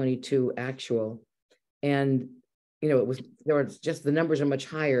FY22 actual. And, you know, the numbers are much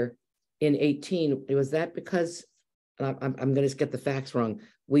higher in 18. Was that because, I'm going to get the facts wrong,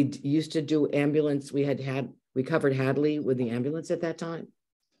 we used to do ambulance, we covered Hadley with the ambulance at that time?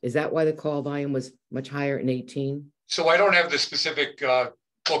 Is that why the call volume was much higher in 18? So I don't have the specific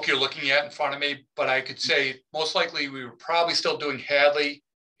book you're looking at in front of me, but I could say most likely we were probably still doing Hadley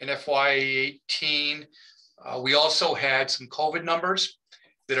in FY18. We also had some COVID numbers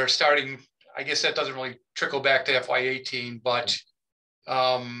that are starting, I guess that doesn't really trickle back to FY18, but,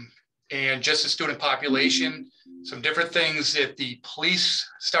 and just the student population, some different things that the police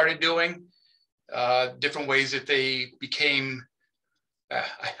started doing, different ways that they became,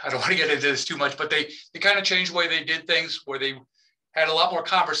 I don't want to get into this too much, but they kind of changed the way they did things, where they had a lot more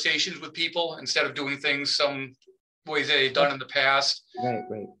conversations with people instead of doing things some ways they had done in the past.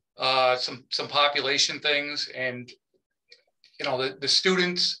 Right. Some population things, and you know, the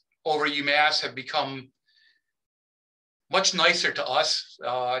students over at UMass have become much nicer to us.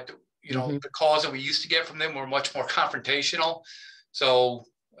 You know, the calls that we used to get from them were much more confrontational. So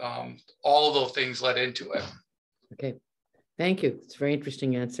all of those things led into it. Okay. Thank you. It's a very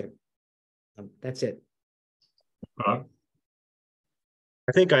interesting answer. That's it. Bob?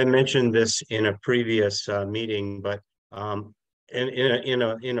 I think I mentioned this in a previous meeting, but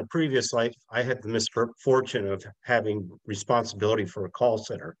in a previous life, I had the misfortune of having responsibility for a call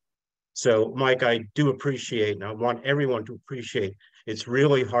center. So, Mike, I do appreciate, and I want everyone to appreciate, it's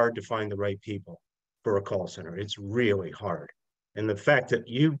really hard to find the right people for a call center. It's really hard, and the fact that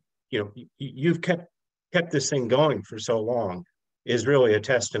you've kept this thing going for so long is really a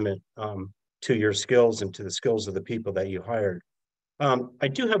testament to your skills and to the skills of the people that you hired. I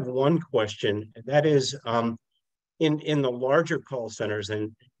do have one question, and that is, in the larger call centers,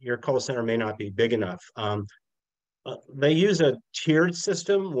 and your call center may not be big enough, they use a tiered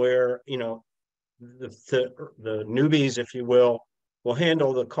system where, you know, the newbies, if you will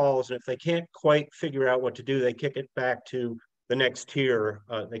handle the calls, and if they can't quite figure out what to do, they kick it back to the next tier.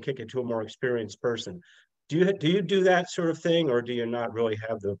 They kick it to a more experienced person. Do you do that sort of thing, or do you not really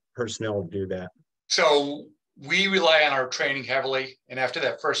have the personnel to do that? So we rely on our training heavily, and after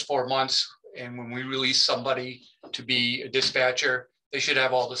that first 4 months, and when we release somebody to be a dispatcher, they should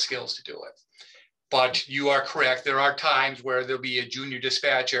have all the skills to do it. But you are correct. There are times where there'll be a junior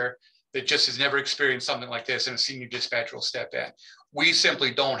dispatcher that just has never experienced something like this, and a senior dispatcher will step in. We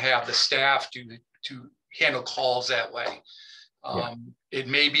simply don't have the staff to handle calls that way. It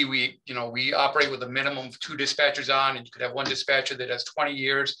may be we operate with a minimum of 2 dispatchers on, and you could have one dispatcher that has 20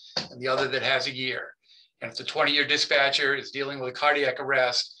 years and the other that has a year. And if the 20-year dispatcher is dealing with a cardiac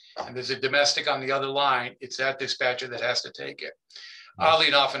arrest and there's a domestic on the other line, it's that dispatcher that has to take it. Oddly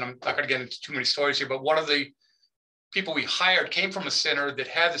enough, and I'm not going to get into too many stories here, but one of the people we hired came from a center that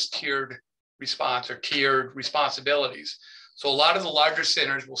had this tiered response or tiered responsibilities. So a lot of the larger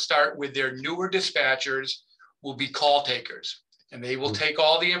centers will start with their newer dispatchers will be call takers, and they will take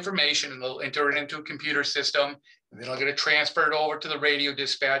all the information and they'll enter it into a computer system, And then I'll get it transferred over to the radio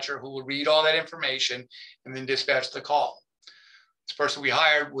dispatcher who will read all that information and then dispatch the call. This person we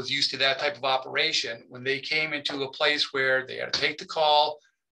hired was used to that type of operation. When they came into a place where they had to take the call,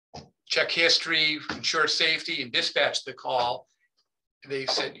 check history, ensure safety, and dispatch the call, they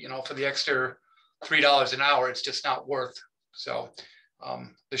said, you know, for the extra $3 an hour, it's just not worth. So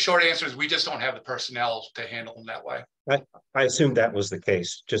the short answer is we just don't have the personnel to handle them that way. I assumed that was the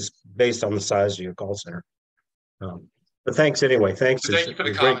case, just based on the size of your call center. But thanks anyway. Thanks. Thank you for the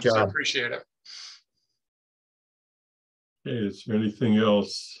Great comments. I job. appreciate it. Okay, is there anything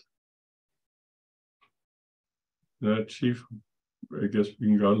else? Chief, I guess we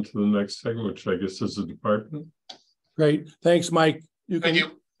can go on to the next segment, which I guess is the department. Great. Thanks, Mike. Thank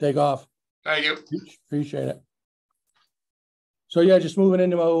you. Take off. Thank you. Appreciate it. So yeah, just moving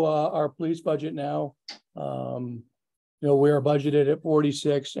into our police budget now. You know, we are budgeted at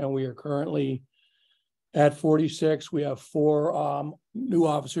 46 and we are currently at 46. We have 4 new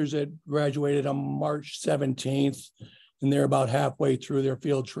officers that graduated on March 17th, and they're about halfway through their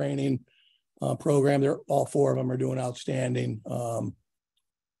field training program. All 4 of them are doing outstanding.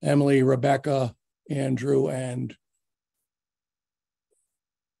 Emily, Rebecca, Andrew, and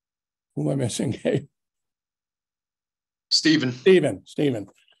who am I missing? Stephen.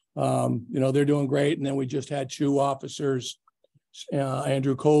 You know, they're doing great. And then we just had 2 officers,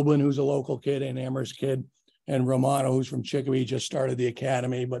 Andrew Coblin, who's a local kid, and Amherst kid, and Romano, who's from Chicopee, just started the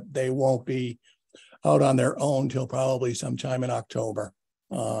academy, but they won't be out on their own till probably sometime in October.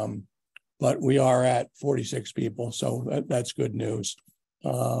 But we are at 46 people, so that's good news.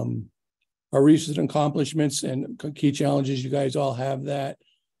 Our recent accomplishments and key challenges, you guys all have that.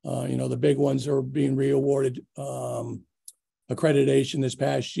 You know, the big ones are being re-awarded accreditation this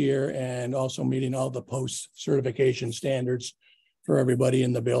past year, and also meeting all the post-certification standards for everybody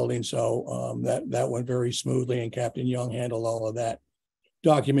in the building. So that went very smoothly, and Captain Young handled all of that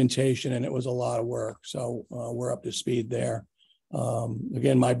documentation, and it was a lot of work. So we're up to speed there.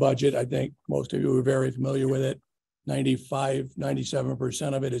 Again, my budget, I think most of you are very familiar with it.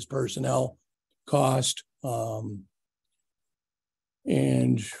 97% of it is personnel cost.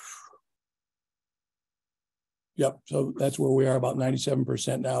 And yep, so that's where we are, about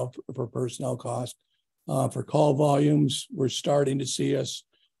 97% now for personnel cost. For call volumes, we're starting to see us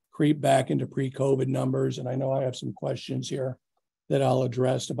creep back into pre-COVID numbers. And I know I have some questions here that I'll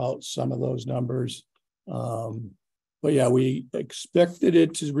address about some of those numbers. But yeah, we expected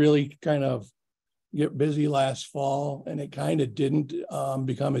it to really kind of get busy last fall, and it kind of didn't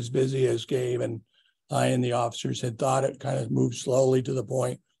become as busy as Gabe and I and the officers had thought. It kind of moved slowly to the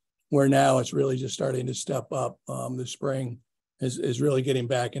point where now it's really just starting to step up. The spring is really getting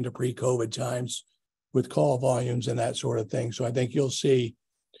back into pre-COVID times with call volumes and that sort of thing. So I think you'll see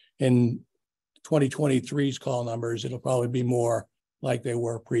in 2023's call numbers, it'll probably be more like they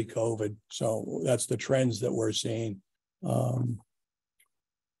were pre-COVID. So that's the trends that we're seeing. You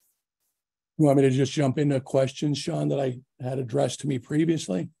want me to just jump into questions, Sean, that I had addressed to me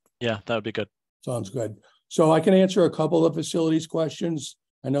previously? Yeah, that would be good. Sounds good. So I can answer a couple of facilities questions.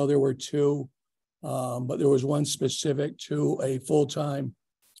 I know there were 2, but there was one specific to a full-time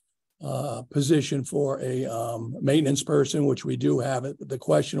position for a maintenance person, which we do have it. The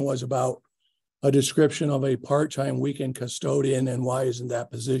question was about a description of a part-time weekend custodian, and why isn't that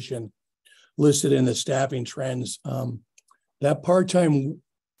position listed in the staffing trends? That part-time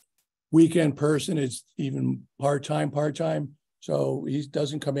weekend person is even part-time. So he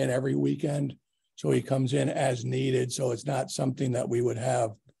doesn't come in every weekend. So he comes in as needed. So it's not something that we would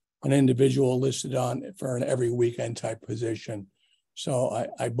have an individual listed on for an every weekend type position. So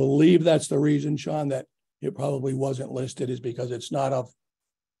I believe that's the reason, Sean, that it probably wasn't listed, is because it's not a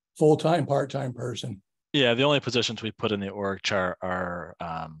full-time, part-time person. Yeah, the only positions we put in the org chart are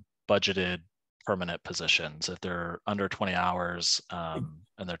budgeted permanent positions. If they're under 20 hours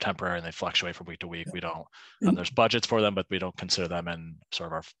and they're temporary and they fluctuate from week to week, we don't, there's budgets for them, but we don't consider them in sort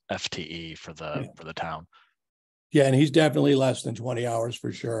of our FTE for the town. Yeah, and he's definitely less than 20 hours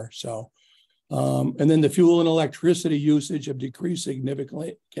for sure. So, and then the fuel and electricity usage have decreased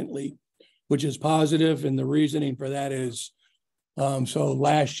significantly, which is positive. And the reasoning for that is, so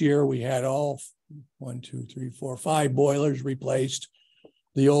last year we had all 5 boilers replaced.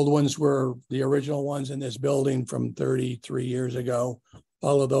 The old ones were the original ones in this building from 33 years ago.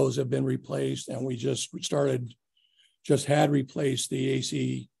 All of those have been replaced, and we just had replaced the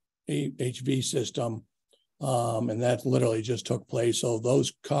AC HV system. And that literally just took place. So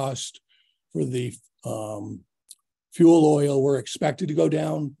those costs for the fuel oil were expected to go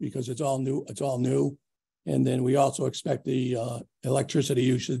down because it's all new. And then we also expect the electricity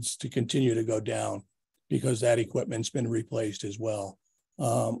usage to continue to go down because that equipment's been replaced as well.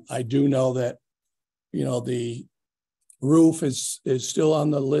 I do know that, you know, the roof is still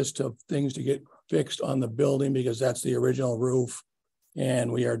on the list of things to get fixed on the building because that's the original roof.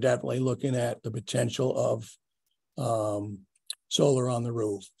 And we are definitely looking at the potential of solar on the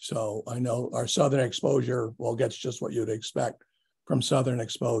roof. So I know our southern exposure, well, gets just what you'd expect from southern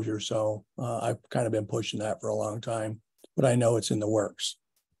exposure. So I've kind of been pushing that for a long time, but I know it's in the works.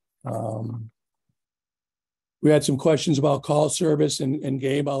 We had some questions about call service, and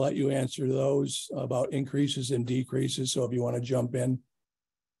Gabe, I'll let you answer those about increases and decreases. So if you want to jump in.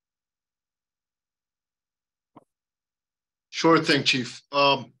 Sure thing, Chief.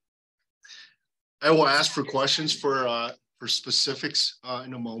 I will ask for questions for specifics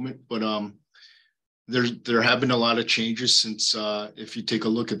in a moment, but there have been a lot of changes since if you take a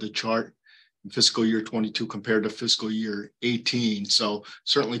look at the chart in fiscal year 22 compared to fiscal year 18. So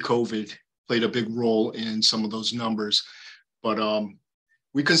certainly COVID played a big role in some of those numbers, but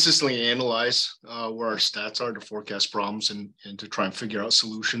we consistently analyze where our stats are to forecast problems and to try and figure out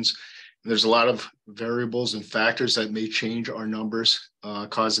solutions. And there's a lot of variables and factors that may change our numbers,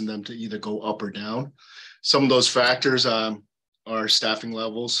 causing them to either go up or down. Some of those factors are staffing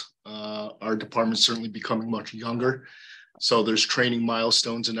levels. Our department's certainly becoming much younger. So there's training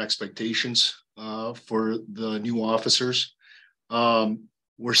milestones and expectations for the new officers.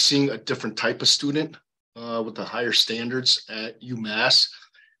 We're seeing a different type of student with the higher standards at UMass.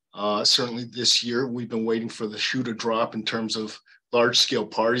 Certainly this year, we've been waiting for the shoe to drop in terms of large scale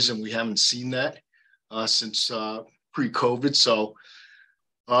parties, and we haven't seen that since pre-COVID. So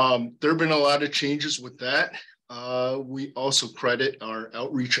there have been a lot of changes with that. We also credit our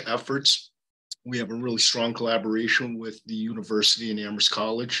outreach efforts. We have a really strong collaboration with the university and Amherst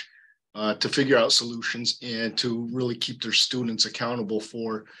College to figure out solutions and to really keep their students accountable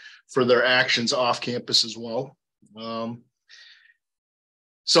for their actions off campus as well.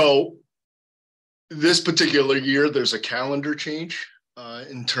 So this particular year, there's a calendar change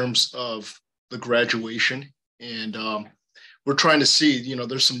in terms of the graduation. And we're trying to see, you know,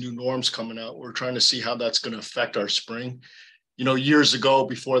 there's some new norms coming out. We're trying to see how that's going to affect our spring. You know, years ago,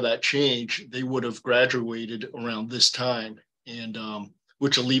 before that change, they would have graduated around this time, and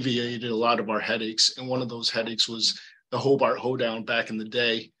which alleviated a lot of our headaches. And one of those headaches was the Hobart Hoedown back in the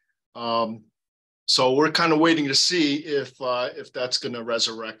day. So we're kind of waiting to see if that's going to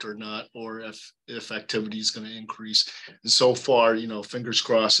resurrect or not, or if activity is going to increase. And so far, you know, fingers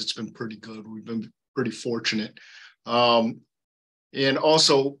crossed, it's been pretty good. We've been pretty fortunate. And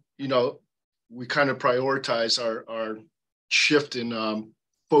also, you know, we kind of prioritize our shift in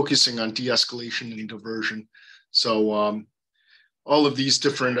focusing on de-escalation and diversion. So all of these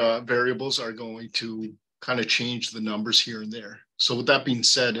different variables are going to kind of change the numbers here and there. So with that being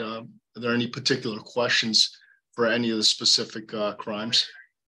said, are there any particular questions for any of the specific crimes?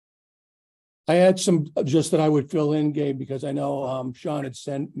 I had some just that I would fill in, Gabe, because I know Sean had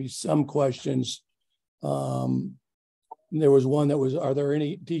sent me some questions. There was one that was, are there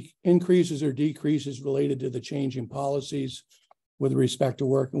any increases or decreases related to the changing policies with respect to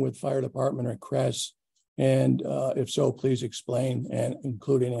working with fire department or CRES? And if so, please explain, and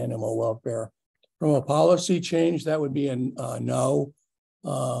including animal welfare. From a policy change, that would be a no.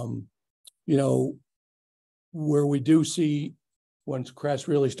 You know, where we do see once CRES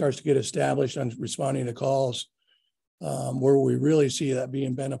really starts to get established on responding to calls, where we really see that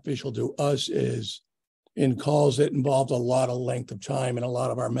being beneficial to us is in calls that involve a lot of length of time, and a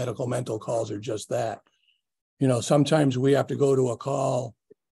lot of our medical mental calls are just that. You know, sometimes we have to go to a call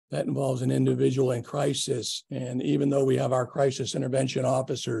that involves an individual in crisis, and even though we have our crisis intervention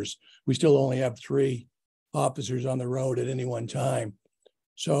officers, we still only have 3 officers on the road at any one time.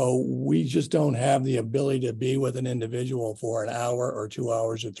 So we just don't have the ability to be with an individual for an hour or 2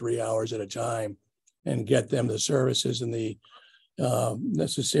 hours or 3 hours at a time and get them the services and the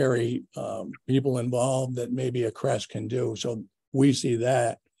necessary people involved that maybe a CRES can do. So we see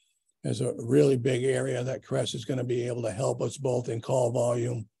that as a really big area that CRES is going to be able to help us both in call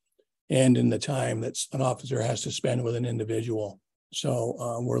volume and in the time that an officer has to spend with an individual.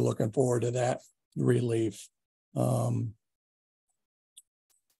 So we're looking forward to that relief.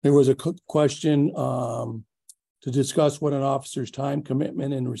 There was a question to discuss what an officer's time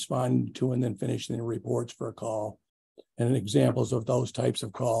commitment in responding to and then finishing the reports for a call, and examples of those types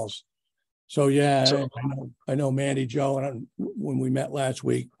of calls. So yeah, I know Mandy, Joe, and when we met last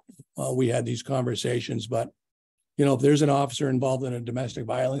week, we had these conversations, but you know, if there's an officer involved in a domestic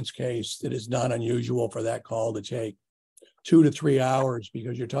violence case, it is not unusual for that call to take 2 to 3 hours,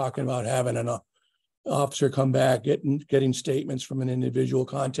 because you're talking about having an officer come back, getting statements from an individual,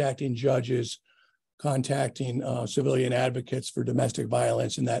 contacting judges, contacting civilian advocates for domestic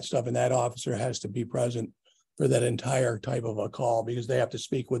violence and that stuff. And that officer has to be present for that entire type of a call because they have to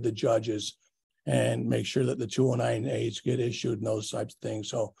speak with the judges and make sure that the 209As get issued and those types of things.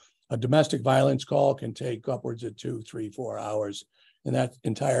 So a domestic violence call can take upwards of 2, 3, 4 hours. And that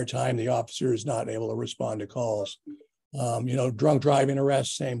entire time, the officer is not able to respond to calls. You know, drunk driving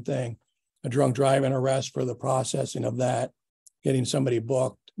arrest, same thing. A drunk driving arrest for the processing of that, getting somebody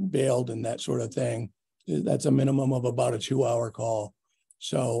booked, bailed, and that sort of thing. That's a minimum of about a 2-hour call.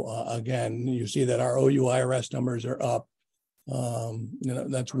 So again, you see that our OUI arrest numbers are up. You know,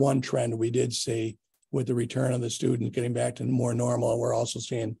 that's one trend we did see with the return of the students getting back to more normal. We're also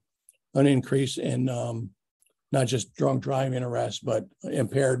seeing an increase in not just drunk driving arrests, but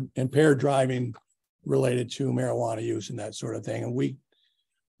impaired driving related to marijuana use and that sort of thing. And we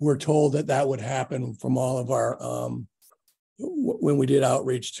were told that that would happen from all of our, when we did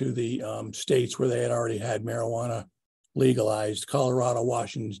outreach to the states where they had already had marijuana legalized. Colorado,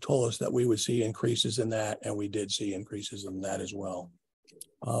 Washington told us that we would see increases in that, and we did see increases in that as well.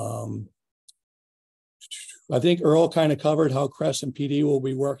 I think Earl kind of covered how Crest and PD will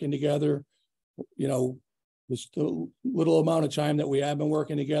be working together. You know, this little amount of time that we have been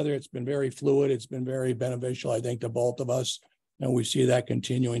working together, it's been very fluid. It's been very beneficial, I think, to both of us. And we see that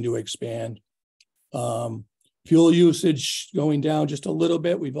continuing to expand. Fuel usage going down just a little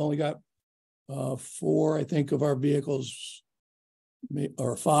bit. We've only got 4, I think, of our vehicles,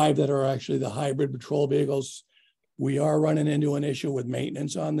 or 5 that are actually the hybrid patrol vehicles. We are running into an issue with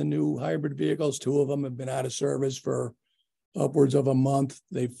maintenance on the new hybrid vehicles. 2 of them have been out of service for upwards of a month.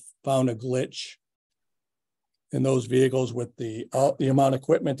 They've found a glitch in those vehicles with the amount of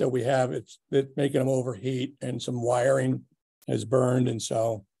equipment that we have. It's making them overheat, and some wiring has burned. And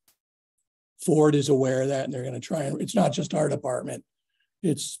so Ford is aware of that, and they're going to try, and it's not just our department,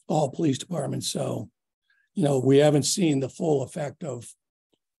 it's all police departments. So, you know, we haven't seen the full effect of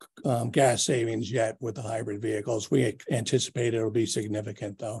gas savings yet with the hybrid vehicles. We anticipate it'll be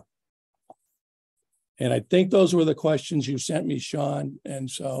significant though. And I think those were the questions you sent me, Sean. And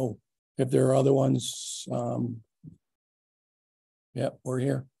so if there are other ones, yep, we're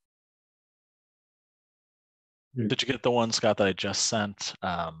here. Did you get the one, Scott, that I just sent?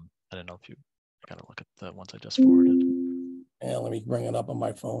 I don't know if you got to look at the ones I just forwarded. Yeah, let me bring it up on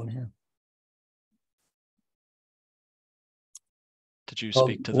my phone here. Did you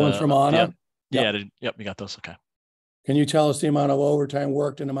speak to the one from Anna? Yeah, yep, you got those. Okay. Can you tell us the amount of overtime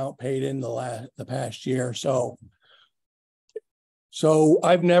worked and amount paid in the past year? So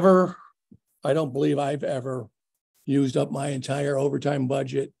I don't believe I've ever used up my entire overtime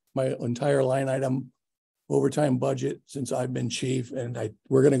budget, my entire line item overtime budget since I've been chief, and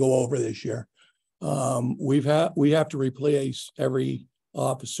we're going to go over this year. We have to replace every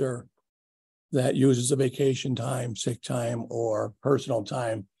officer that uses a vacation time, sick time, or personal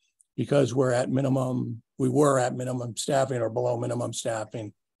time, because we were at minimum staffing or below minimum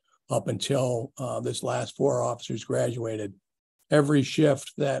staffing up until this last 4 officers graduated. Every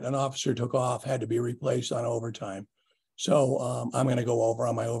shift that an officer took off had to be replaced on overtime. So I'm going to go over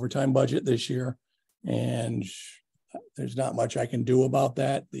on my overtime budget this year, and there's not much I can do about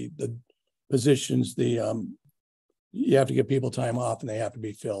that. The positions, you have to give people time off and they have to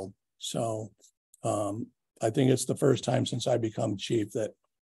be filled. So I think it's the first time since I become chief that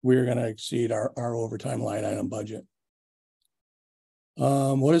we're going to exceed our overtime line item budget.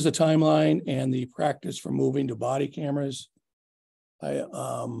 What is the timeline and the practice for moving to body cameras? I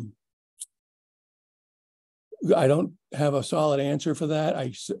don't have a solid answer for that.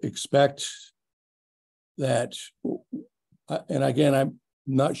 I expect that, and again, I'm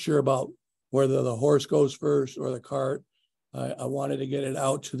not sure about whether the horse goes first or the cart. I wanted to get it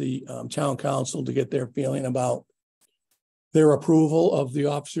out to the town council to get their feeling about their approval of the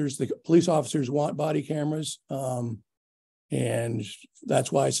officers. The police officers want body cameras, and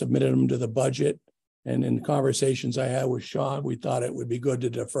that's why I submitted them to the budget. And in conversations I had with Sean, we thought it would be good to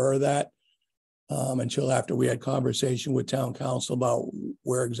defer that until after we had conversation with town council about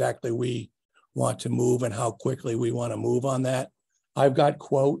where exactly we want to move and how quickly we want to move on that. I've got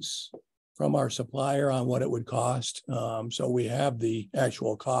quotes from our supplier on what it would cost. So we have the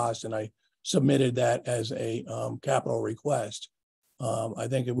actual cost, and I submitted that as a capital request. I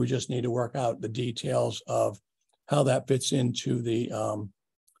think we just need to work out the details of how that fits into the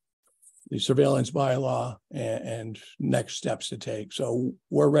surveillance bylaw and next steps to take. So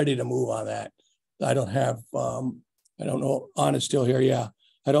we're ready to move on that. I don't know, Anna's still here. Yeah.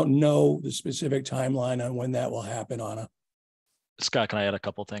 I don't know the specific timeline on when that will happen, Anna. Scott, can I add a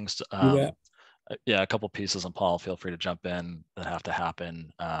couple things? Yeah, a couple pieces, and Paul, feel free to jump in, that have to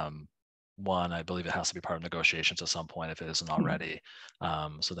happen. one, I believe it has to be part of negotiations at some point if it isn't already.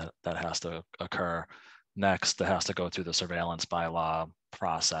 So that has to occur. Next, it has to go through the surveillance bylaw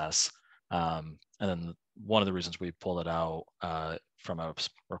process. And then one of the reasons we pulled it out from a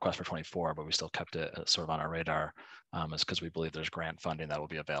request for 24, but we still kept it sort of on our radar, is because we believe there's grant funding that will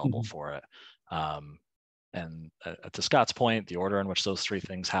be available for it. And to Scott's point, the order in which those three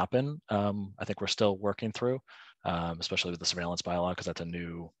things happen, I think we're still working through, especially with the surveillance bylaw, because that's a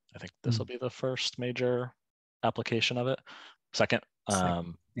new, I think this will be the first major application of it. Second.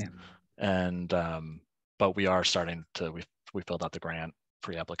 But we are starting to, we filled out the grant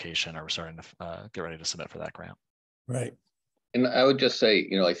pre-application, or we're starting to get ready to submit for that grant. Right. And I would just say,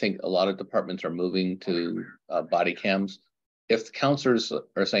 I think a lot of departments are moving to body cams. If the counselors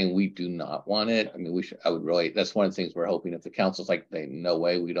are saying we do not want it, I mean, I would really, that's one of the things we're hoping. If the council's like, no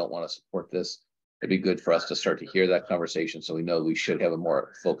way, we don't want to support this, it'd be good for us to start to hear that conversation, so we know we should have a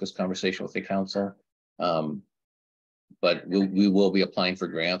more focused conversation with the council. But we will be applying for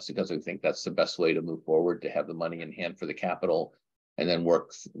grants because we think that's the best way to move forward, to have the money in hand for the capital, and then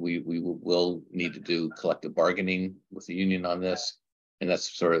work. We will need to do collective bargaining with the union on this. And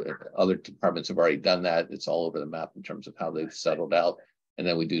that's sort of, other departments have already done that. It's all over the map in terms of how they've settled out. And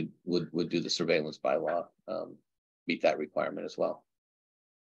then we would do the surveillance bylaw, meet that requirement as well.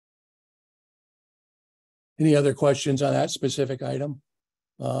 Any other questions on that specific item?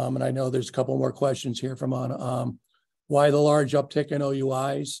 And I know there's a couple more questions here from on why the large uptick in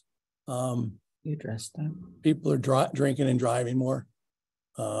OUIs. You addressed that. People are drinking and driving more,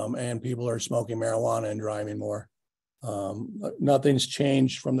 and people are smoking marijuana and driving more. Nothing's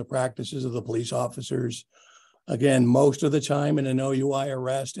changed from the practices of the police officers. Again, most of the time in an OUI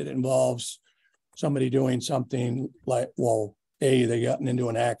arrest, it involves somebody doing something like, well, they got into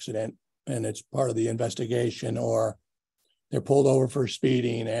an accident and it's part of the investigation, or they're pulled over for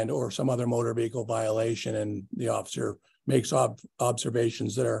speeding and or some other motor vehicle violation, and the officer makes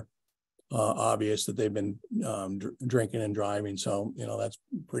observations that are obvious that they've been drinking and driving. So, that's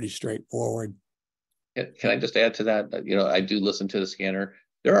pretty straightforward. Can I just add to that? I do listen to the scanner.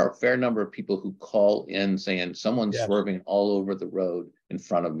 There are a fair number of people who call in saying someone's swerving all over the road in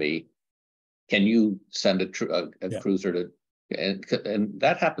front of me. Can you send a cruiser to, and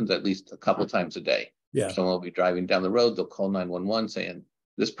that happens at least a couple times a day. Yeah. Someone will be driving down the road. They'll call 911 saying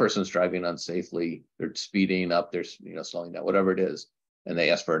this person's driving unsafely. They're speeding up. They're slowing down, whatever it is. And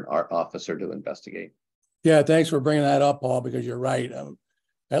they ask for an officer to investigate. Yeah. Thanks for bringing that up, Paul, because you're right.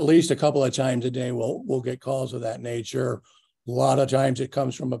 At least a couple of times a day, we'll get calls of that nature. A lot of times it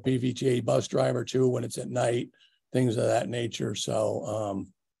comes from a PVTA bus driver too, when it's at night, things of that nature. So,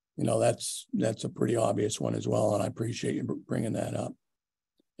 that's a pretty obvious one as well. And I appreciate you bringing that up.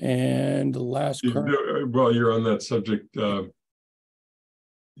 And the last, while you're on that subject,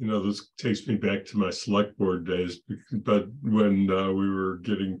 this takes me back to my select board days, but when we were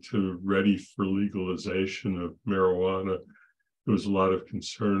getting ready for legalization of marijuana, there was a lot of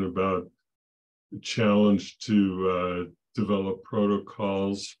concern about the challenge to develop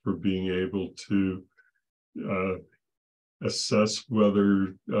protocols for being able to assess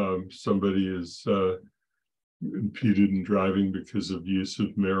whether somebody is impeded in driving because of use of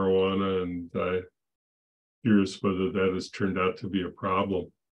marijuana, and curious whether that has turned out to be a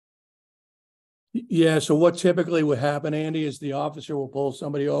problem. Yeah, so what typically would happen, Andy, is the officer will pull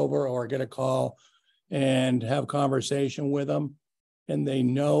somebody over or get a call and have a conversation with them, and they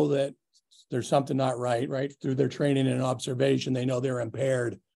know that there's something not right through their training and observation. They know they're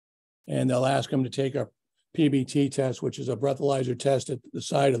impaired, and they'll ask them to take a PBT test, which is a breathalyzer test at the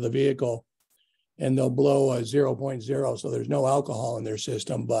side of the vehicle, and they'll blow a 0.0. So there's no alcohol in their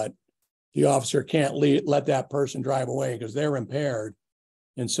system, but the officer can't let that person drive away because they're impaired.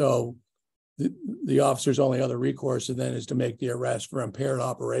 And so the officer's only other recourse then is to make the arrest for impaired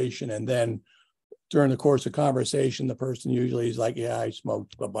operation. And then during the course of conversation, the person usually is like, yeah, I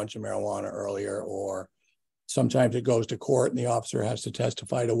smoked a bunch of marijuana earlier, or sometimes it goes to court and the officer has to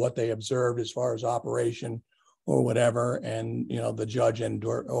testify to what they observed as far as operation or whatever. And, the judge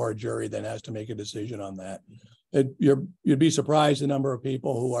or a jury then has to make a decision on that. You'd be surprised the number of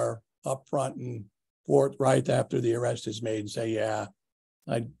people who are upfront and forthright after the arrest is made and say, yeah,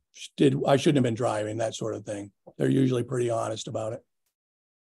 I shouldn't have been driving, that sort of thing. They're usually pretty honest about it.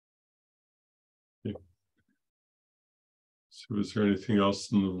 So is there anything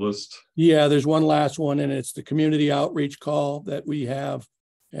else on the list? Yeah, there's one last one, and it's the community outreach call that we have.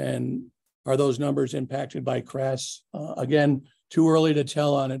 And are those numbers impacted by CRESS? Again, too early to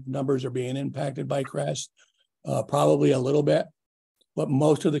tell on if numbers are being impacted by CRESS. Probably a little bit, but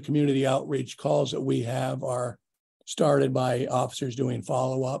most of the community outreach calls that we have are started by officers doing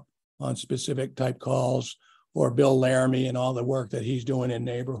follow-up on specific type calls, or Bill Laramie and all the work that he's doing in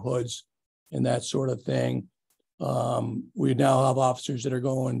neighborhoods and that sort of thing. We now have officers that are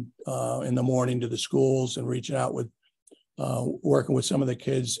going in the morning to the schools and reaching out with, working with some of the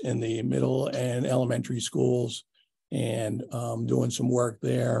kids in the middle and elementary schools and doing some work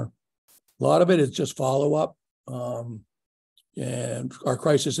there. A lot of it is just follow-up. And our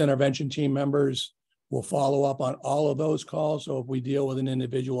crisis intervention team members will follow up on all of those calls. So if we deal with an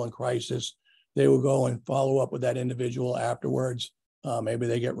individual in crisis, they will go and follow up with that individual afterwards. Maybe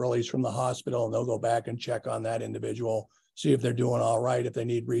they get released from the hospital and they'll go back and check on that individual, see if they're doing all right, if they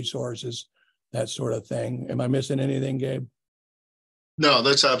need resources, that sort of thing. Am I missing anything, Gabe? No,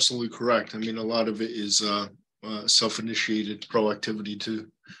 that's absolutely correct. I mean, a lot of it is self-initiated proactivity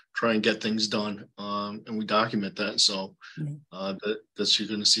to try and get things done, and we document that. So that's you're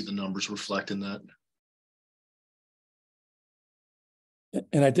going to see the numbers reflecting that.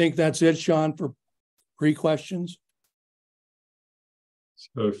 And I think that's it, Sean, for pre-questions.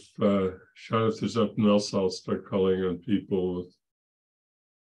 So if Sean, if there's nothing else, I'll start calling on people.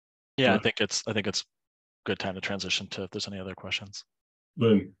 Yeah, I think it's good time to transition to if there's any other questions.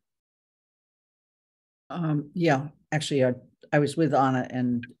 Lynn. Yeah, actually, I was with Anna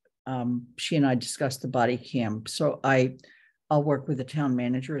and she and I discussed the body cam. So I'll work with the town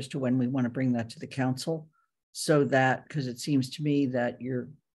manager as to when we want to bring that to the council, so that, because it seems to me that your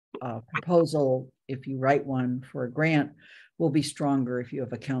proposal, if you write one for a grant, will be stronger if you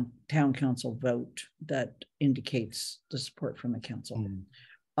have a town council vote that indicates the support from the council.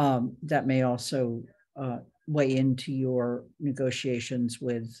 That may also weigh into your negotiations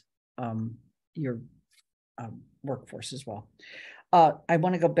with your workforce as well. I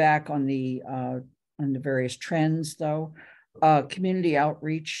want to go back on the various trends, though. Community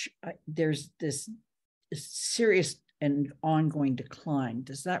outreach, there's this serious and ongoing decline.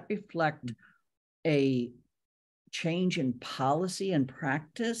 Does that reflect a change in policy and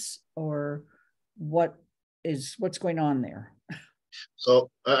practice, or what's going on there? So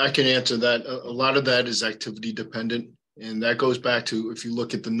I can answer that. A lot of that is activity dependent, and that goes back to, if you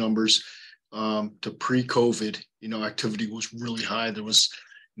look at the numbers to pre-COVID, activity was really high. There was,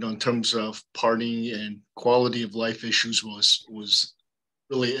 in terms of partying and quality of life issues was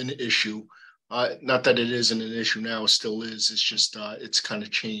really an issue. Not that it isn't an issue now, it still is. It's just it's kind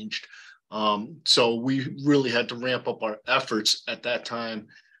of changed. So we really had to ramp up our efforts at that time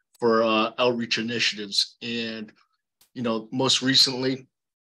for outreach initiatives. And, most recently,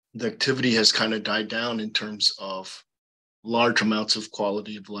 the activity has kind of died down in terms of large amounts of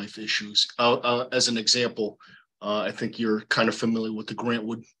quality of life issues. As an example, I think you're kind of familiar with the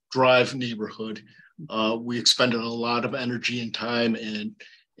Grantwood Drive neighborhood. We expended a lot of energy and time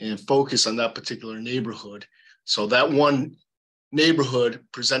and focus on that particular neighborhood. So that one neighborhood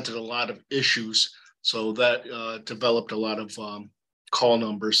presented a lot of issues. So that developed a lot of call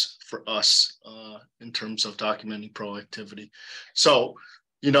numbers for us in terms of documenting proactivity. So,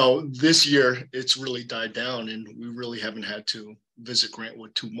 this year it's really died down and we really haven't had to visit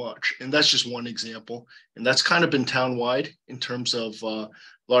Grantwood too much. And that's just one example. And that's kind of been townwide in terms of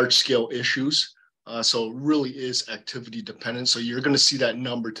large scale issues. So it really is activity dependent. So you're going to see that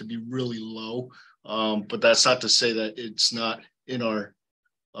number to be really low. But that's not to say that it's not in our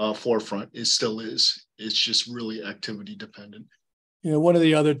forefront. It still is. It's just really activity dependent. One of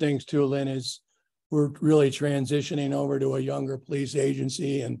the other things too, Lynn, is we're really transitioning over to a younger police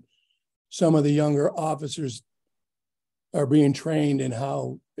agency, and some of the younger officers are being trained in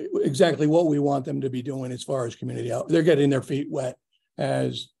how exactly what we want them to be doing as far as community out. They're getting their feet wet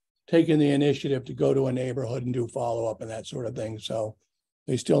as taking the initiative to go to a neighborhood and do follow-up and that sort of thing. So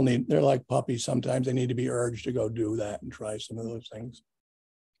they still they're like puppies. Sometimes they need to be urged to go do that and try some of those things.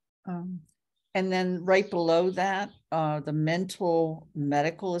 And then right below that, the mental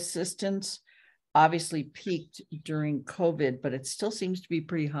medical assistance obviously peaked during COVID, but it still seems to be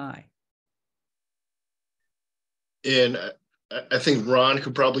pretty high. And I think Ron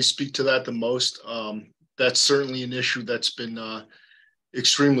could probably speak to that the most. That's certainly an issue that's been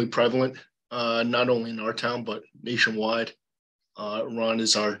extremely prevalent, not only in our town, but nationwide. Ron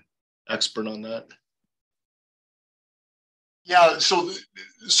is our expert on that. Yeah, so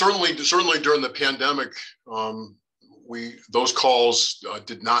certainly during the pandemic, those calls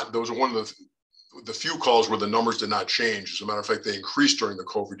did not. Those are one of the few calls where the numbers did not change. As a matter of fact, they increased during the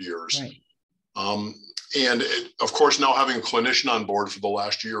COVID years. Right. And of course, now having a clinician on board for the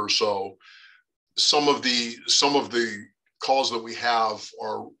last year or so, some of the calls that we have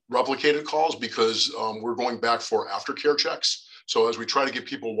are replicated calls because we're going back for aftercare checks. So as we try to get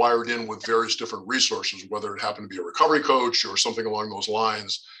people wired in with various different resources, whether it happened to be a recovery coach or something along those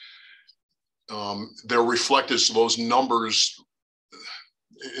lines, they're reflected. So those numbers,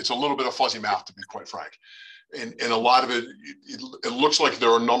 it's a little bit of fuzzy math, to be quite frank. And a lot of it looks like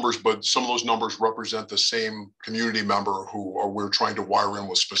there are numbers, but some of those numbers represent the same community member we're trying to wire in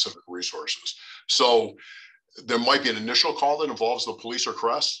with specific resources. So there might be an initial call that involves the police or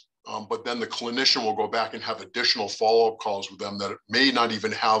CRES, but then the clinician will go back and have additional follow-up calls with them that may not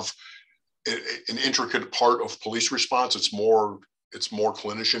even have an intricate part of police response. It's more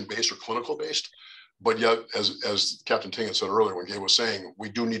clinician-based or clinical-based. But yet, as Captain Ting had said earlier, when Gabe was saying, we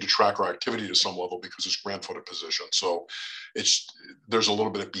do need to track our activity to some level because it's grant-funded position. So there's a little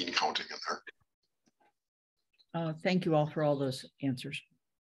bit of bean counting in there. Thank you all for all those answers.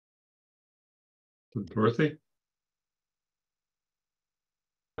 Dorothy?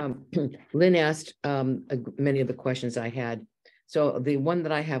 Lynn asked many of the questions I had. So the one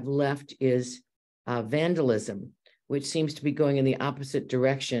that I have left is vandalism, which seems to be going in the opposite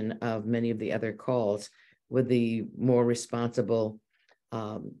direction of many of the other calls with the more responsible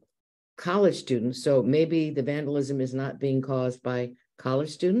college students. So maybe the vandalism is not being caused by college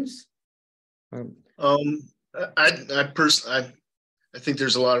students? I think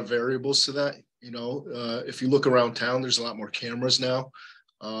there's a lot of variables to that. You know, if you look around town, there's a lot more cameras now,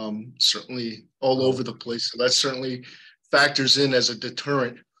 certainly all over the place. So that certainly factors in as a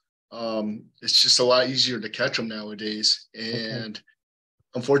deterrent. It's just a lot easier to catch them nowadays. And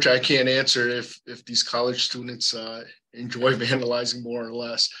unfortunately, I can't answer if these college students enjoy vandalizing more or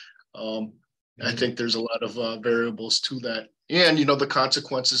less. I think there's a lot of variables to that. And, you know, the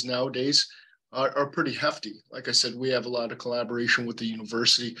consequences nowadays are pretty hefty. Like I said, we have a lot of collaboration with the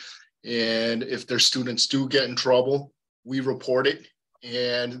university. And if their students do get in trouble, we report it,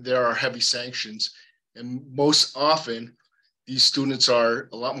 and there are heavy sanctions. And most often, these students are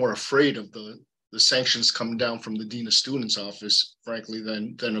a lot more afraid of the sanctions coming down from the Dean of Students office, frankly,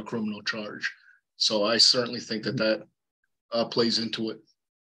 than a criminal charge. So I certainly think that plays into it.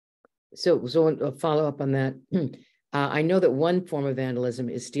 So a follow up on that. I know that one form of vandalism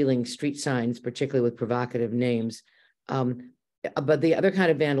is stealing street signs, particularly with provocative names. But the other kind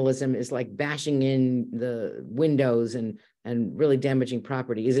of vandalism is like bashing in the windows and really damaging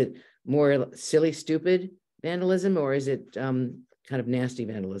property. Is it more silly, stupid vandalism, or is it kind of nasty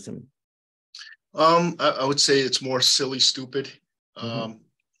vandalism? I would say it's more silly, stupid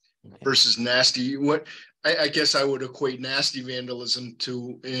versus nasty. What I guess I would equate nasty vandalism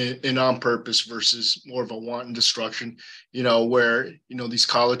to an on purpose versus more of a wanton destruction, you know, where, you know, these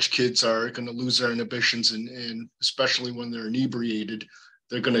college kids are going to lose their inhibitions, and especially when they're inebriated,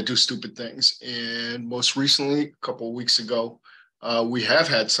 they're going to do stupid things. And most recently, a couple of weeks ago, we have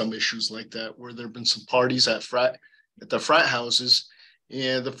had some issues like that where there have been some parties at the frat houses,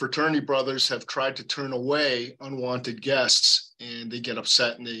 and the fraternity brothers have tried to turn away unwanted guests, and they get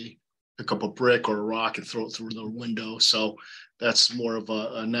upset and they pick up a brick or a rock and throw it through the window. So that's more of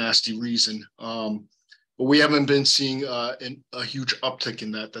a nasty reason. But we haven't been seeing a huge uptick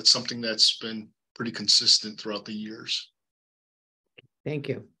in that. That's something that's been pretty consistent throughout the years. Thank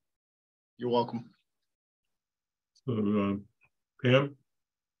you. You're welcome. So, Pam?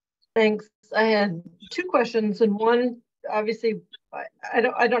 Thanks. I had two questions, and one, obviously,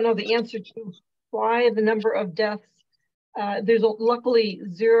 I don't know the answer to why the number of deaths. There's luckily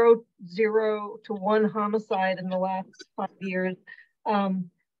 0 to 1 homicide in the last 5 years.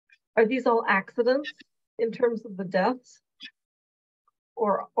 Are these all accidents in terms of the deaths,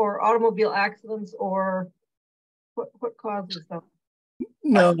 or automobile accidents, or what causes them?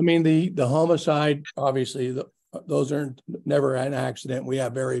 No, I mean, the homicide, obviously, those are never an accident. We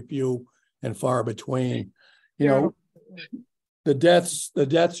have very few and far between. You know, the deaths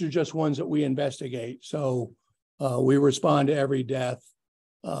are just ones that we investigate. So we respond to every death.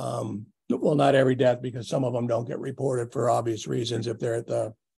 Well, not every death, because some of them don't get reported for obvious reasons if they're at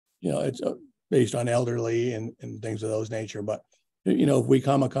the, you know, it's based on elderly and things of those nature. But, you know, if we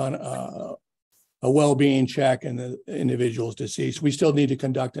come upon a well-being check and the individual's deceased, we still need to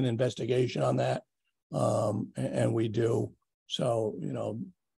conduct an investigation on that. And we do. So, you know,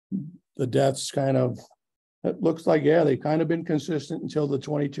 the deaths kind of, it looks like, yeah, they've kind of been consistent until the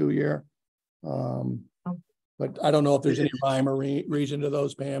 22 year. But I don't know if there's any rhyme or reason to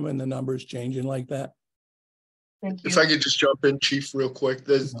those, Pam, and the numbers changing like that. Thank you. If I could just jump in, Chief, real quick.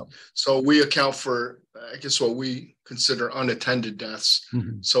 So we account for, I guess, what we consider unattended deaths.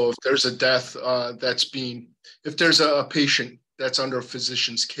 So if there's a death if there's a patient that's under a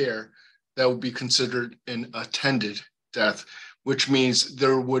physician's care, that would be considered an attended death, which means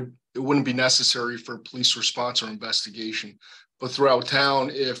it wouldn't be necessary for police response or investigation. But throughout town,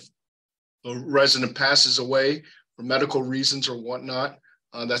 if a resident passes away for medical reasons or whatnot,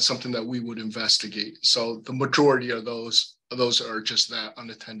 that's something that we would investigate. So the majority of those are just that,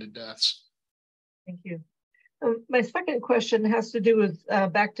 unattended deaths. Thank you. My second question has to do with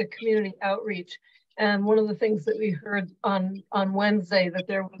back to community outreach. And one of the things that we heard on Wednesday, that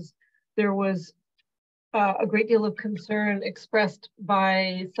there was a great deal of concern expressed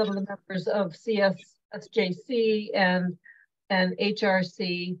by some of the members of CSSJC and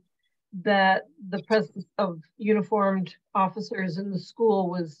HRC that the presence of uniformed officers in the school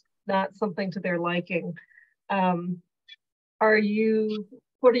was not something to their liking. What are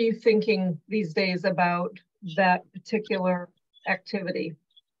you thinking these days about that particular activity?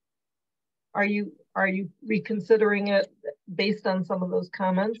 Are you reconsidering it based on some of those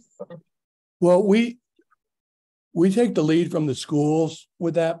comments? Well, we take the lead from the schools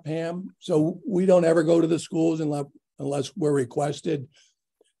with that, Pam. So we don't ever go to the schools unless we're requested.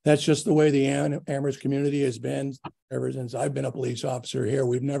 That's just the way the Amherst community has been ever since I've been a police officer here.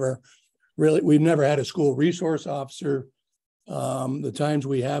 We've never had a school resource officer. The times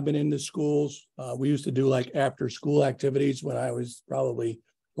we have been in the schools, we used to do like after school activities when I was probably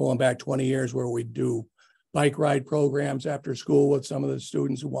going back 20 years, where we do bike ride programs after school with some of the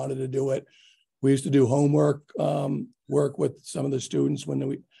students who wanted to do it. We used to do homework work with some of the students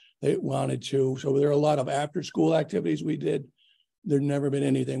when they wanted to. So there are a lot of after school activities we did. There's never been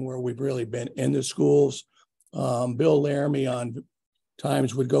anything where we've really been in the schools. Bill Laramie on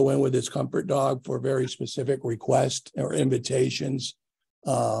times would go in with his comfort dog for very specific requests or invitations.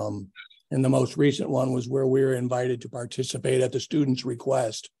 And the most recent one was where we were invited to participate at the students'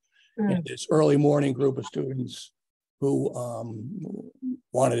 request. And this early morning group of students who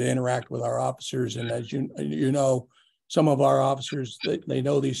wanted to interact with our officers. And as you know, some of our officers, they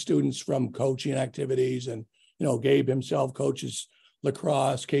know these students from coaching activities. And, you know, Gabe himself coaches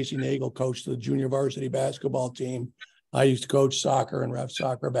lacrosse. Casey Nagel coached the junior varsity basketball team. I used to coach soccer and ref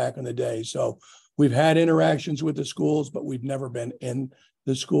soccer back in the day. So we've had interactions with the schools, but we've never been in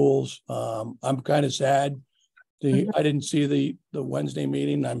the schools. I'm kind of sad. I didn't see the Wednesday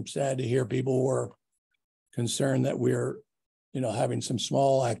meeting. I'm sad to hear people were concerned that we're, you know, having some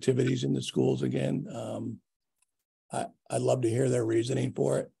small activities in the schools again. I'd love to hear their reasoning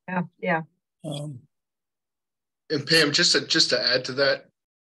for it. Yeah. And Pam, just to add to that,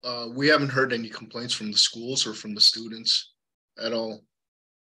 we haven't heard any complaints from the schools or from the students at all.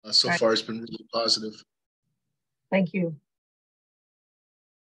 So far, it's been really positive. Thank you.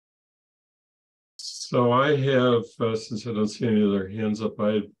 So I have, since I don't see any other hands up,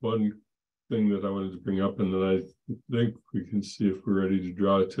 I have one thing that I wanted to bring up, and then I think we can see if we're ready to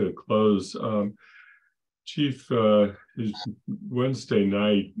draw it to a close. Chief, Wednesday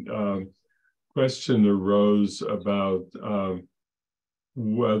night, question arose about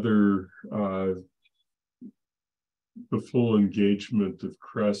whether the full engagement of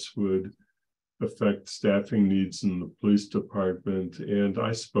CRESS would affect staffing needs in the police department. And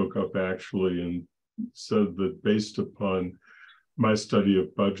I spoke up actually and said that based upon my study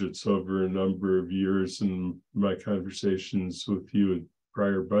of budgets over a number of years and my conversations with you at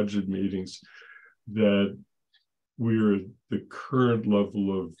prior budget meetings, that we're at the current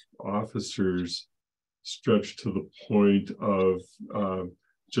level of officers stretched to the point of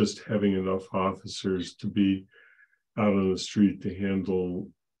just having enough officers to be out on the street to handle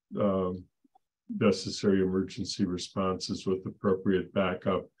necessary emergency responses with appropriate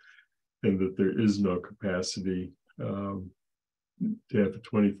backup, and that there is no capacity to have a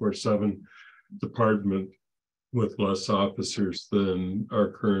 24/7 department with less officers than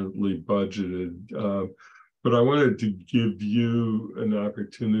are currently budgeted. But I wanted to give you an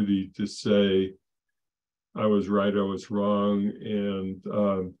opportunity to say, I was right, I was wrong, and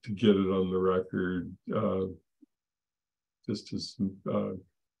to get it on the record, just to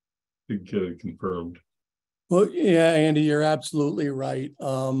get it confirmed. Well, yeah, Andy, you're absolutely right.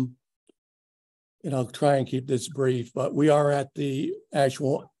 And I'll try and keep this brief, but we are at the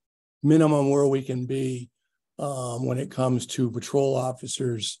actual minimum where we can be when it comes to patrol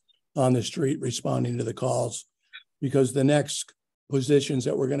officers on the street responding to the calls, because the next positions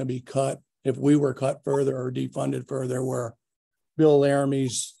that were going to be cut, if we were cut further or defunded further, were Bill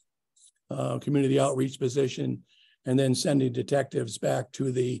Laramie's community outreach position, and then sending detectives back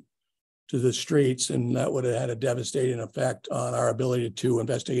to the streets, and that would have had a devastating effect on our ability to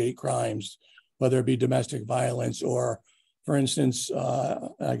investigate crimes, whether it be domestic violence or, for instance,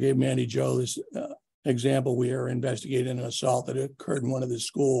 I gave Mandy Joe this example. We are investigating an assault that occurred in one of the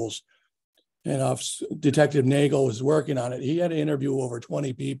schools, and Detective Nagel was working on it. He had to interview over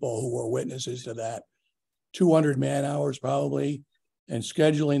 20 people who were witnesses to that, 200 man hours probably, and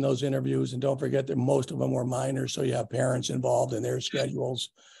scheduling those interviews. And don't forget that most of them were minors, so you have parents involved in their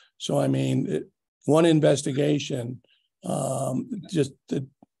schedules. So I mean, one investigation, just to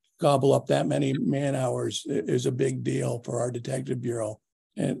gobble up that many man hours is a big deal for our detective bureau.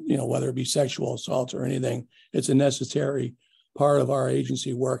 And, you know, whether it be sexual assaults or anything, it's a necessary part of our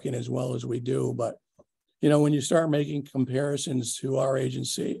agency working as well as we do. But, you know, when you start making comparisons to our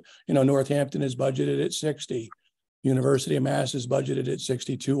agency, you know, Northampton is budgeted at 60. University of Mass is budgeted at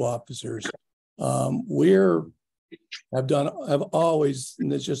 62 officers. Have always,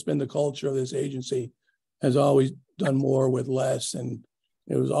 and it's just been the culture of this agency, has always done more with less. And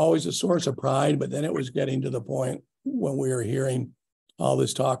it was always a source of pride, but then it was getting to the point when we were hearing all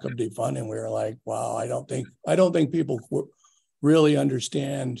this talk of defunding, we were like, wow, I don't think people really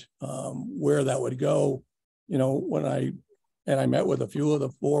understand where that would go. You know, when I met with a few of the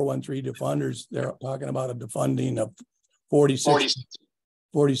 413 defunders, they're talking about a defunding of 46%.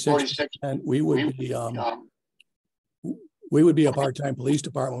 We would be a part-time police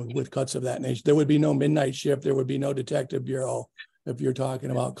department with cuts of that nature. There would be no midnight shift. There would be no detective bureau if you're talking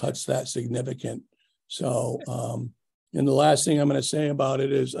about cuts that significant. So, and the last thing I'm going to say about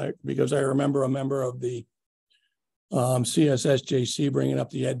it is because I remember a member of the CSSJC bringing up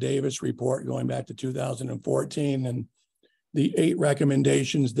the Ed Davis report going back to 2014 and the 8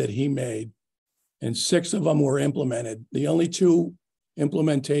 recommendations that he made, and 6 of them were implemented. The only 2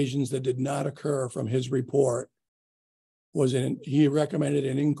 implementations that did not occur from his report was he recommended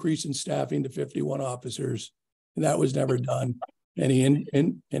an increase in staffing to 51 officers, and that was never done. And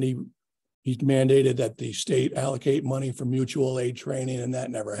he mandated that the state allocate money for mutual aid training, and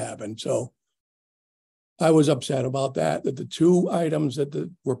that never happened. So I was upset about that the 2 items that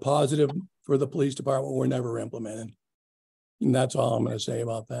were positive for the police department were never implemented. And that's all I'm going to say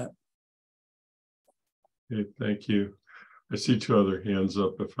about that. Okay, thank you. I see 2 other hands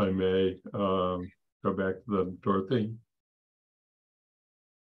up, if I may. Go back to them, Dorothy.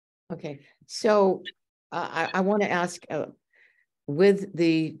 Okay, so I want to ask, with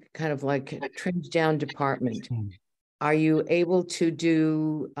the kind of like trimmed down department, are you able to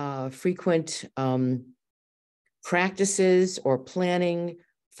do frequent practices or planning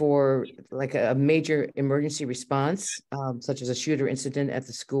for like a major emergency response, such as a shooter incident at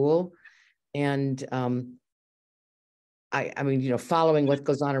the school? And I mean, you know, following what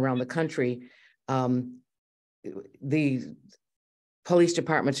goes on around the country, the police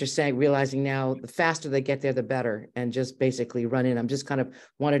departments are realizing now the faster they get there, the better, and just basically run in. I'm just kind of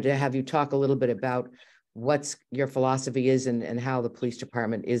wanted to have you talk a little bit about what's your philosophy is and how the police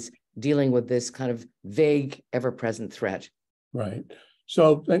department is dealing with this kind of vague, ever-present threat. Right.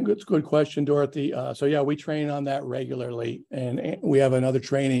 So that's a good question, Dorothy. So yeah, we train on that regularly, and we have another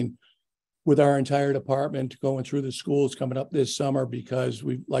training with our entire department going through the schools coming up this summer, because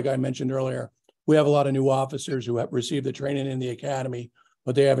like I mentioned earlier, we have a lot of new officers who have received the training in the academy,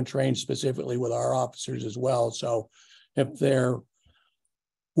 but they haven't trained specifically with our officers as well. So if they're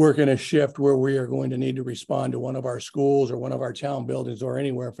working a shift where we are going to need to respond to one of our schools or one of our town buildings or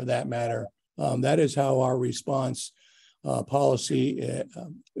anywhere for that matter, that is how our response policy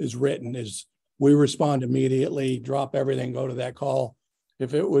is written, is we respond immediately, drop everything, go to that call.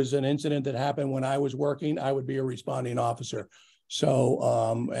 If it was an incident that happened when I was working, I would be a responding officer.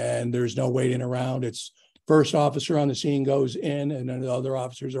 So, and there's no waiting around. It's first officer on the scene goes in, and then the other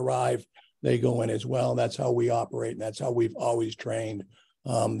officers arrive, they go in as well. That's how we operate, and that's how we've always trained.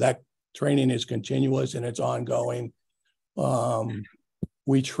 That training is continuous and it's ongoing.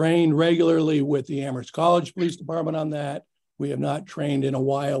 We train regularly with the Amherst College Police Department on that. We have not trained in a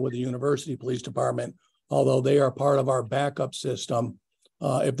while with the University Police Department, although they are part of our backup system.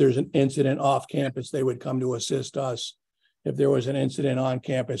 If there's an incident off campus, they would come to assist us. If there was an incident on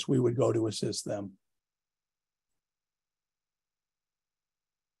campus, we would go to assist them.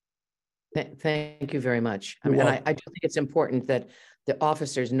 Thank you very much. I mean, I do think it's important that the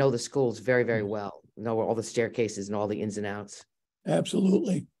officers know the schools very, very well, know all the staircases and all the ins and outs.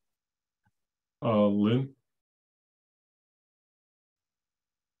 Absolutely. Lynn?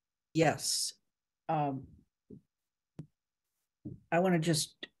 Yes. I want to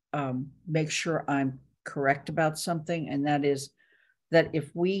just make sure I'm correct about something, and that is that if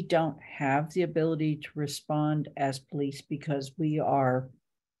we don't have the ability to respond as police because we've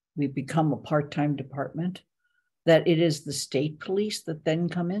become a part-time department, that it is the state police that then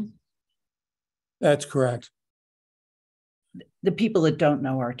come in? That's correct. The people that don't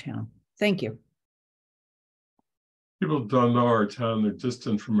know our town. Thank you. People don't know our town, they're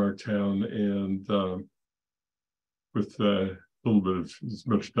distant from our town, and with a little bit of as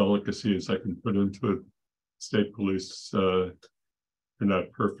much delicacy as I can put into it, state police they're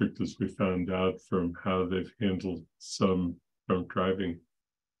not perfect, as we found out from how they've handled some drunk driving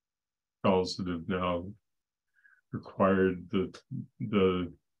calls that have now required that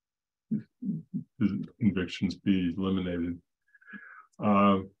the convictions be eliminated.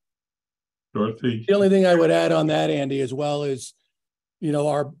 Dorothy? The only thing I would add on that, Andy, as well is, you know,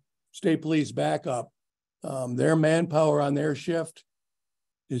 our state police backup, their manpower on their shift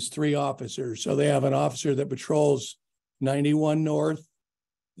is 3 officers. So they have an officer that patrols 91 North.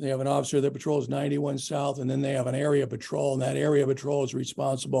 They have an officer that patrols 91 South, and then they have an area patrol, and that area patrol is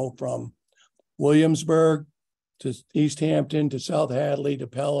responsible from Williamsburg to East Hampton to South Hadley to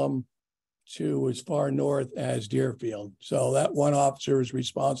Pelham to as far north as Deerfield. So that one officer is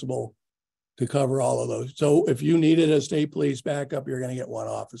responsible to cover all of those. So if you needed a state police backup, you're going to get one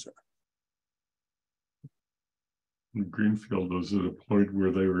officer. Greenfield was at a point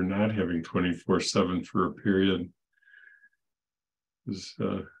where they were not having 24/7 for a period.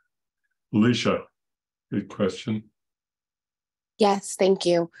 Alicia, good question. Yes, thank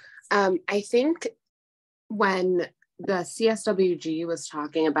you. I think when the CSWG was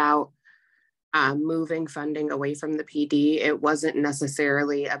talking about moving funding away from the PD, it wasn't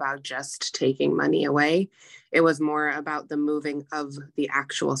necessarily about just taking money away. It was more about the moving of the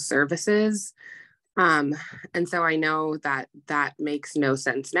actual services. And so I know that that makes no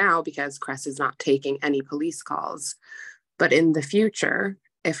sense now because Crest is not taking any police calls. But in the future,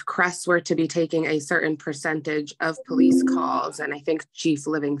 if Crest were to be taking a certain percentage of police calls, and I think Chief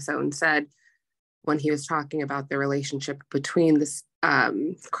Livingstone said when he was talking about the relationship between this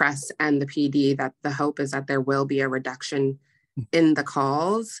Crest and the PD, that the hope is that there will be a reduction in the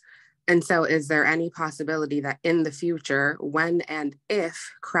calls. And so is there any possibility that in the future, when and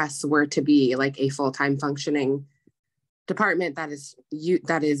if Crest were to be like a full-time functioning department that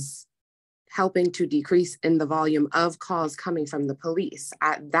is helping to decrease in the volume of calls coming from the police,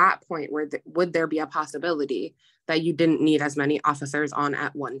 at that point, would there be a possibility that you didn't need as many officers on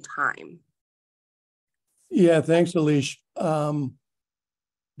at one time? Yeah, thanks, Alicia.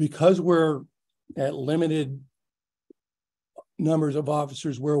 Because we're at limited numbers of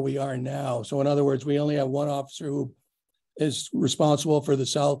officers where we are now. So in other words, we only have one officer who is responsible for the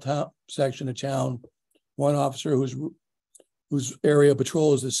south section of town, one officer whose area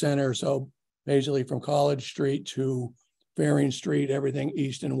patrol is the center. So basically from College Street to Fairing Street, everything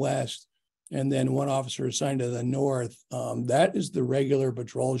east and west. And then one officer assigned to the north. That is the regular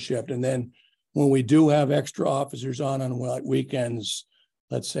patrol shift. And then when we do have extra officers on like weekends,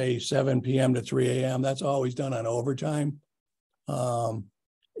 let's say 7 p.m. to 3 a.m., that's always done on overtime.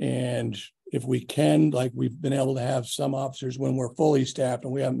 And if we can, like we've been able to have some officers when we're fully staffed,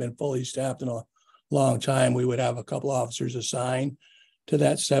 and we haven't been fully staffed in a long time, we would have a couple officers assigned to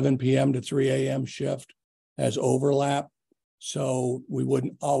that 7 p.m. to 3 a.m. shift as overlap. So we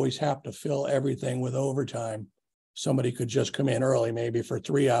wouldn't always have to fill everything with overtime. Somebody could just come in early, maybe for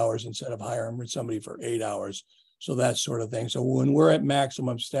 3 hours instead of hiring somebody for 8 hours. So that sort of thing. So when we're at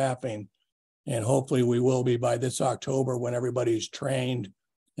maximum staffing, and hopefully we will be by this October when everybody's trained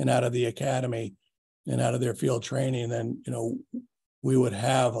and out of the academy and out of their field training, then, you know, we would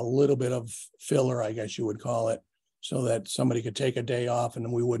have a little bit of filler, I guess you would call it, so that somebody could take a day off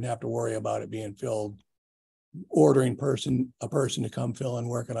and we wouldn't have to worry about it being filled, ordering a person to come fill in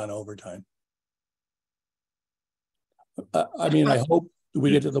working on overtime. I mean, I hope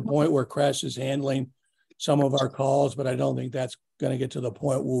we get to the point where Crest is handling some of our calls, but I don't think that's going to get to the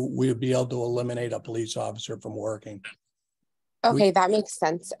point where we would be able to eliminate a police officer from working. Okay, that makes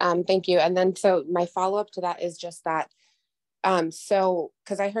sense. Thank you. And then, so my follow-up to that is just that, so,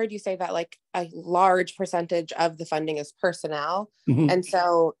 because I heard you say that like a large percentage of the funding is personnel. Mm-hmm. And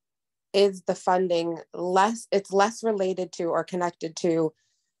so is the funding less related to or connected to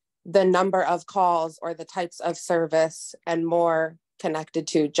the number of calls or the types of service, and more connected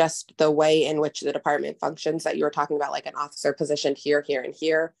to just the way in which the department functions that you were talking about, like an officer positioned here, here, and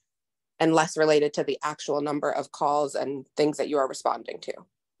here, and less related to the actual number of calls and things that you are responding to?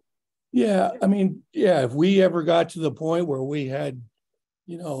 Yeah, I mean, yeah, if we ever got to the point where we had,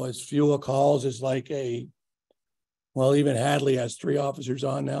 you know, as few calls as like well, even Hadley has 3 officers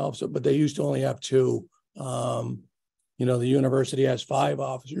on now, so, but they used to only have 2. You know, the university has 5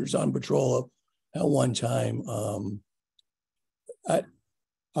 officers on patrol at one time. It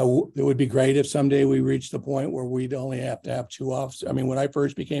would be great if someday we reached the point where we'd only have to have 2 officers. I mean, when I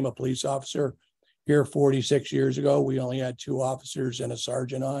first became a police officer here 46 years ago, we only had 2 officers and a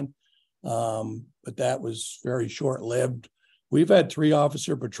sergeant on, but that was very short-lived. We've had 3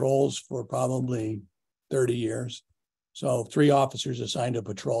 officer patrols for probably 30 years. So 3 officers assigned to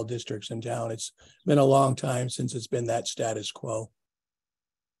patrol districts in town. It's been a long time since it's been that status quo.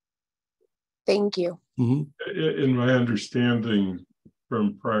 Thank you. In my understanding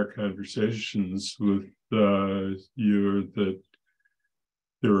from prior conversations with you, that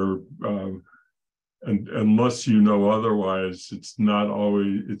there are, and unless you know otherwise, it's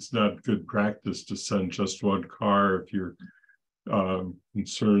not good practice to send just one car if you're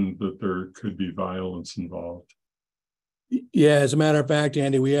concerned that there could be violence involved. Yeah, as a matter of fact,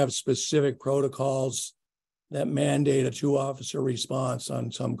 Andy, we have specific protocols that mandate a 2-officer response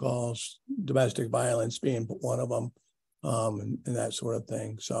on some calls, domestic violence being one of them, and that sort of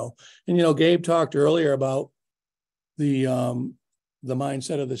thing. So, and you know, Gabe talked earlier about the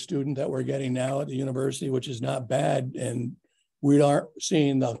mindset of the student that we're getting now at the university, which is not bad, and we aren't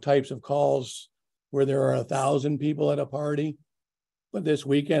seeing the types of calls where there are 1,000 people at a party. But this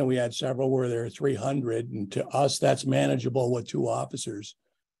weekend we had several where there are 300, and to us that's manageable with 2 officers.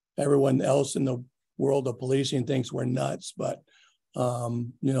 Everyone else in the world of policing thinks we're nuts, but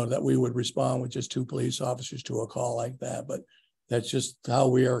you know, that we would respond with just 2 police officers to a call like that. But that's just how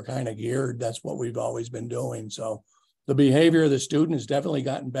we are kind of geared. That's what we've always been doing. So the behavior of the student has definitely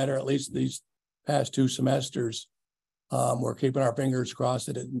gotten better, at least these past 2 semesters. We're keeping our fingers crossed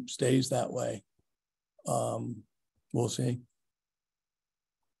that it stays that way. We'll see.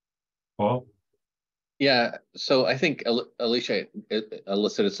 Paul? Yeah, so I think Alicia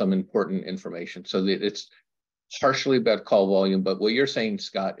elicited some important information. So that it's partially about call volume, but what you're saying,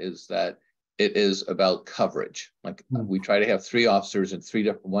 Scott, is that it is about coverage. Like we try to have 3 officers and 3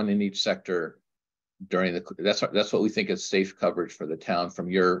 different, 1 in each sector during the, that's what we think is safe coverage for the town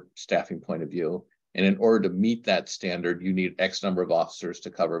from your staffing point of view. And in order to meet that standard, you need X number of officers to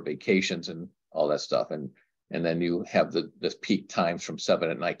cover vacations and all that stuff. And then you have this peak times from 7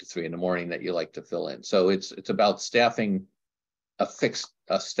 at night to 3 in the morning that you like to fill in. So it's about staffing a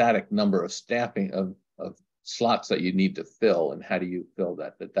static number of staffing of slots that you need to fill, and how do you fill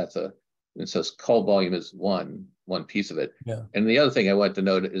that? It says call volume is one piece of it. Yeah. And the other thing I want to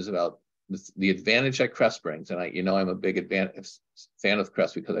note is about the advantage that Crest brings. And I'm a big fan of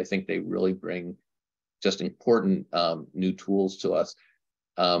Crest because I think they really bring just important new tools to us.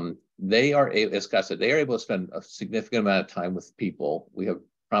 They are, as Scott said, they are able to spend a significant amount of time with people. We have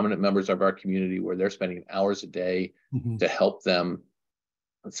prominent members of our community where they're spending hours a day to help them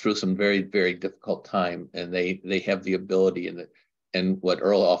through some very, very difficult time. And they have the ability, and what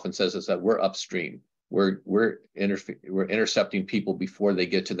Earl often says is that we're upstream. We're intercepting people before they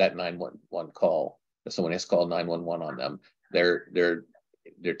get to that 911 call. If someone has called 911 on them,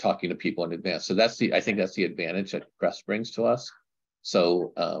 they're talking to people in advance. So I think that's the advantage that Crest brings to us.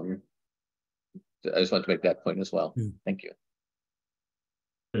 So I just want to make that point as well. Thank you.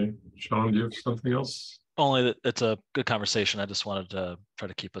 Okay, Sean, do you have something else? Only that it's a good conversation. I just wanted to try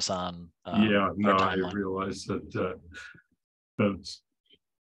to keep us on. Yeah, no, I realize that. That's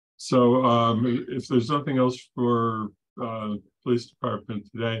so. If there's nothing else for police department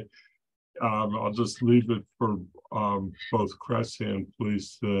today, I'll just leave it for both Crest and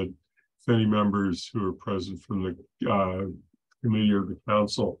police that if any members who are present from the committee or the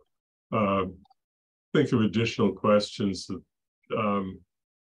council think of additional questions that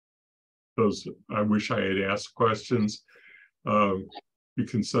those I wish I had asked questions, you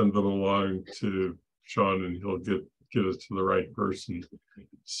can send them along to Sean and he'll get it to the right person.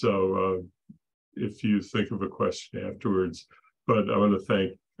 So if you think of a question afterwards, but I want to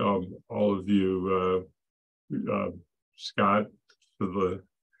thank all of you, Scott, for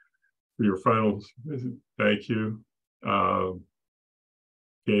your final thank you,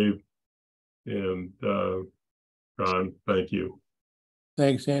 Gabe, and John, thank you.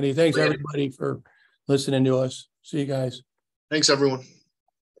 Thanks, Andy. Thanks everybody for listening to us. See you guys. Thanks, everyone.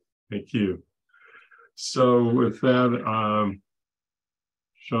 Thank you. So with that,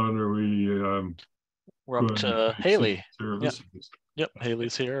 Sean, are we? We're up to Haley. Yep. Yep,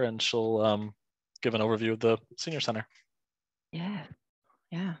 Haley's here, and she'll give an overview of the senior center. Yeah.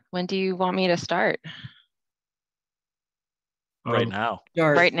 When do you want me to start? Right now.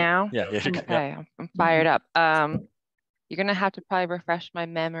 Right now? Yeah. Okay, yeah. I'm fired up. You're gonna have to probably refresh my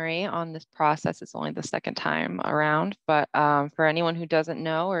memory on this process. It's only the second time around, but for anyone who doesn't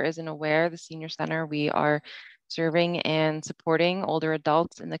know or isn't aware, the Senior Center, we are serving and supporting older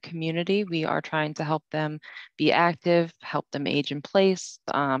adults in the community. We are trying to help them be active, help them age in place,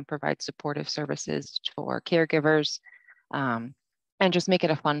 provide supportive services for caregivers, and just make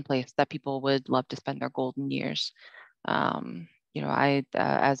it a fun place that people would love to spend their golden years. I,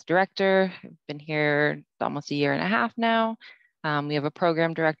 as director, have been here almost a year and a half now. We have a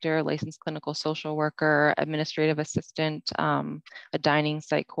program director, licensed clinical social worker, administrative assistant, a dining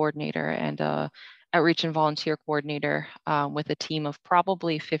site coordinator, and a outreach and volunteer coordinator with a team of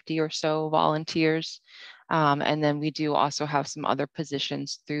probably 50 or so volunteers. And then we do also have some other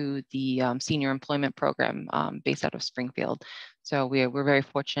positions through the senior employment program based out of Springfield. So we're very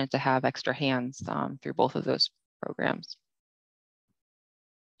fortunate to have extra hands through both of those programs.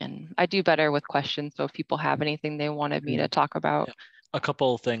 And I do better with questions. So if people have anything they wanted me to talk about. Yeah. A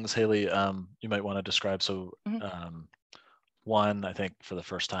couple of things, Haley, you might want to describe. So one, I think for the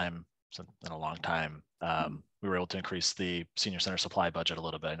first time in a long time, we were able to increase the senior center supply budget a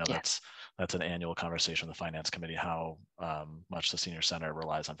little bit. I know that's an annual conversation with the finance committee, how much the senior center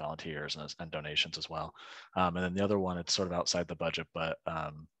relies on volunteers and donations as well. And then the other one, it's sort of outside the budget, but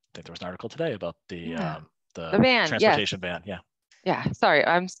I think there was an article today about the van, transportation ban. Yeah. Yeah, sorry,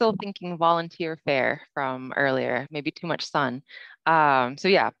 I'm still thinking volunteer fare from earlier, maybe too much sun. So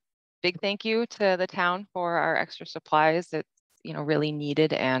yeah, big thank you to the town for our extra supplies. It's, you know, really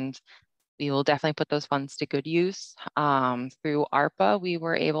needed, and we will definitely put those funds to good use. Through ARPA, we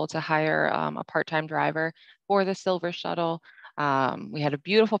were able to hire a part-time driver for the Silver Shuttle. We had a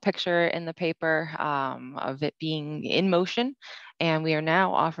beautiful picture in the paper of it being in motion, and we are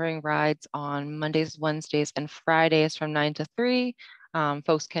now offering rides on Mondays, Wednesdays, and Fridays from 9 to 3.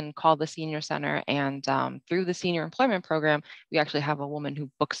 Folks can call the senior center, and through the senior employment program, we actually have a woman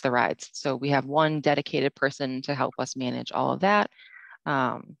who books the rides. So we have one dedicated person to help us manage all of that.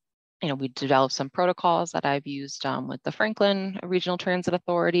 You know, we developed some protocols that I've used with the Franklin Regional Transit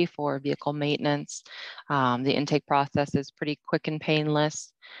Authority for vehicle maintenance. The intake process is pretty quick and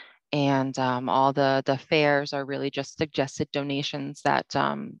painless. And all the fares are really just suggested donations that,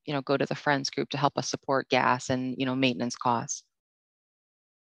 you know, go to the Friends group to help us support gas and, you know, maintenance costs.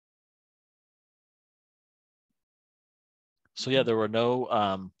 So yeah, there were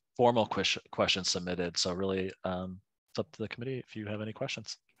no formal questions submitted. So really, it's up to the committee if you have any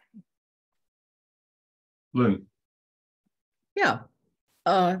questions. Lynn. Yeah.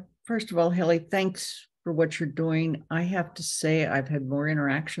 First of all, Haley, thanks for what you're doing. I have to say I've had more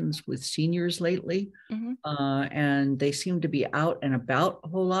interactions with seniors lately, and they seem to be out and about a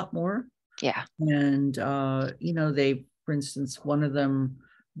whole lot more. Yeah. And, you know, they, for instance, one of them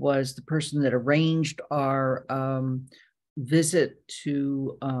was the person that arranged our visit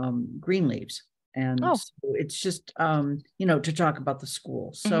to Greenleaves. And so it's just, you know, to talk about the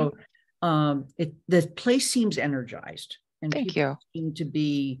school. So the place seems energized, and people seem to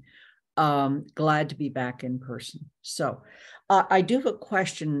be glad to be back in person. So I do have a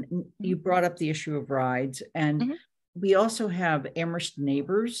question. You brought up the issue of rides, and we also have Amherst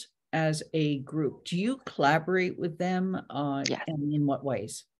Neighbors as a group. Do you collaborate with them? Yes. And in what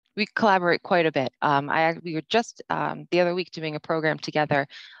ways? We collaborate quite a bit. We were just the other week doing a program together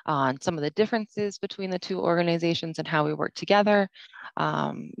on some of the differences between the two organizations and how we work together.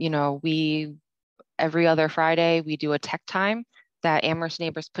 You know, every other Friday, we do a tech time that Amherst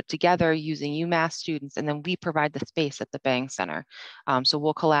Neighbors put together using UMass students, and then we provide the space at the Bang Center. So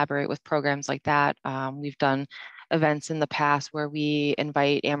we'll collaborate with programs like that. We've done events in the past where we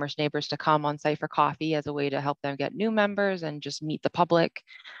invite Amherst Neighbors to come on site for coffee as a way to help them get new members and just meet the public.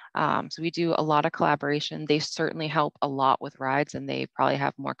 So we do a lot of collaboration. They certainly help a lot with rides, and they probably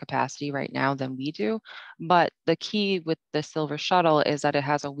have more capacity right now than we do. But the key with the Silver Shuttle is that it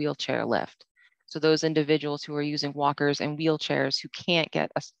has a wheelchair lift. So those individuals who are using walkers and wheelchairs who can't get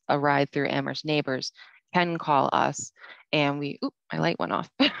a ride through Amherst Neighbors can call us, and my light went off.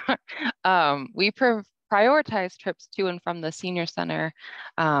 We prioritize trips to and from the senior center,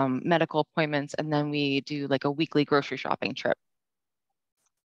 medical appointments, and then we do like a weekly grocery shopping trip.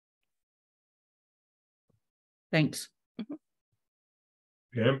 Thanks.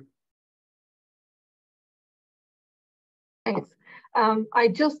 Pam? Thanks.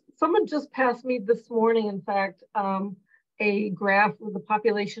 Someone just passed me this morning, in fact, a graph with the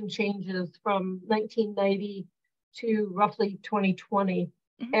population changes from 1990 to roughly 2020.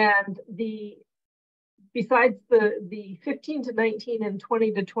 And besides the 15 to 19 and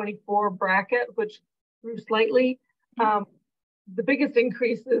 20 to 24 bracket, which grew slightly, the biggest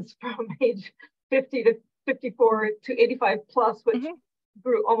increase is from age 50 to 54 to 85 plus, which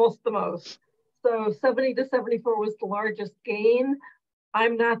grew almost the most. So 70 to 74 was the largest gain.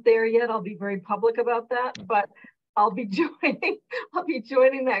 I'm not there yet. I'll be very public about that, but I'll be joining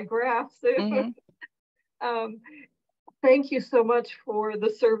that graph soon. Thank you so much for the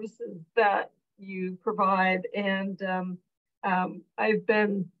services that you provide, and I've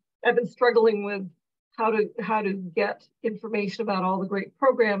been struggling with how to get information about all the great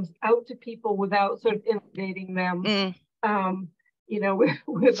programs out to people without sort of inundating them. You know,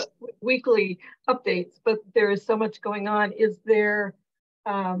 with weekly updates, but there is so much going on. Is there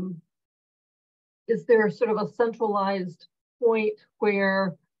is there sort of a centralized point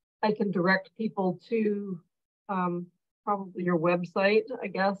where I can direct people to probably your website, I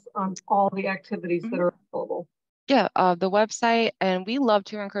guess, on all the activities that are available? Yeah, the website, and we love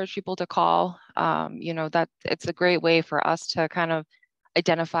to encourage people to call. You know, that it's a great way for us to kind of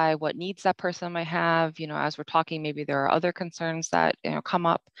identify what needs that person might have. You know, as we're talking, maybe there are other concerns that, you know, come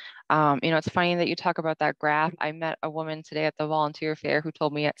up. You know, it's funny that you talk about that graph. I met a woman today at the volunteer fair who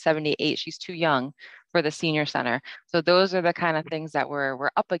told me at 78, she's too young for the senior center. So those are the kind of things that we're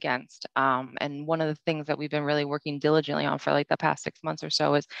up against. And one of the things that we've been really working diligently on for like the past 6 months or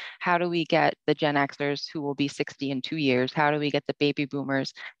so is how do we get the Gen Xers who will be 60 in 2 years? How do we get the baby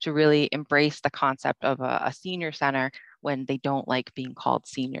boomers to really embrace the concept of a senior center when they don't like being called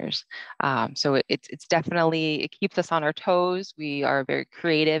seniors? So it's definitely, it keeps us on our toes. We are a very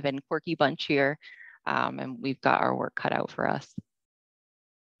creative and quirky bunch here, and we've got our work cut out for us.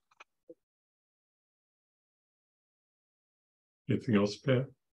 Anything else, Pat?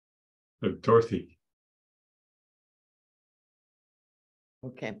 Dorothy.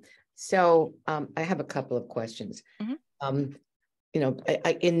 Okay, so I have a couple of questions. You know,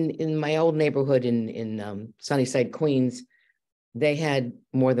 in my old neighborhood in Sunnyside, Queens, they had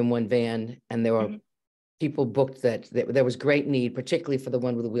more than one van, and there were people booked that there was great need, particularly for the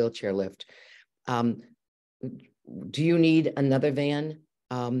one with a wheelchair lift. Do you need another van?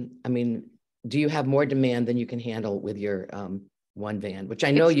 I mean, do you have more demand than you can handle with your one van, which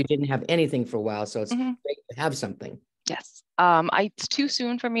I know you didn't have anything for a while, so it's great to have something. Yes. It's too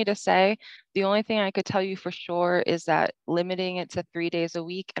soon for me to say. The only thing I could tell you for sure is that limiting it to 3 days a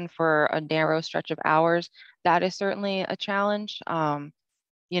week and for a narrow stretch of hours, that is certainly a challenge.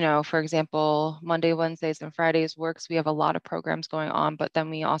 You know, for example, Monday, Wednesdays, and Fridays works. We have a lot of programs going on, but then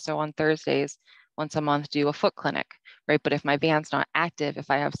we also on Thursdays, once a month, do a foot clinic, right? But if my van's not active, if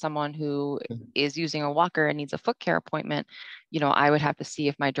I have someone who is using a walker and needs a foot care appointment, you know, I would have to see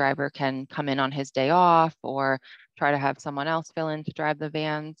if my driver can come in on his day off or try to have someone else fill in to drive the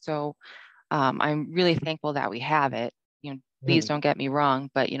van. So I'm really thankful that we have it. You know, please don't get me wrong,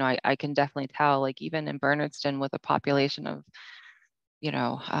 but, you know, I can definitely tell, like even in Bernardston with a population of, you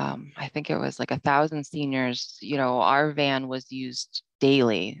know, I think it was like 1,000 seniors, you know, our van was used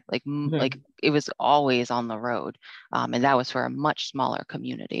daily, like, like it was always on the road. And that was for a much smaller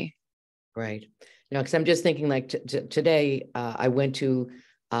community. Right. You know, because I'm just thinking like today, I went to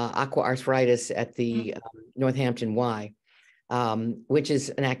aqua arthritis at the Northampton Y, which is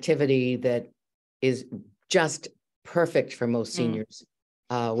an activity that is just perfect for most seniors.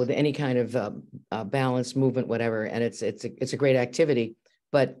 With any kind of balance, movement, whatever, and it's a great activity.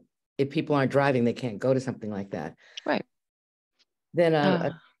 But if people aren't driving, they can't go to something like that. Right. Then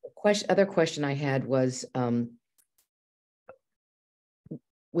other question I had was,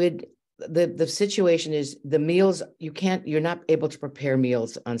 with the situation is the meals you're not able to prepare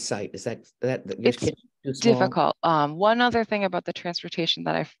meals on site. Is that your kitchen too small? Difficult. One other thing about the transportation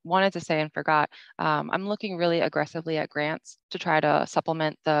that I wanted to say and forgot, I'm looking really aggressively at grants to try to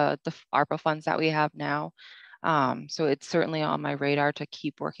supplement the ARPA funds that we have now. So it's certainly on my radar to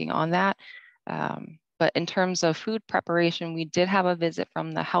keep working on that. But in terms of food preparation, we did have a visit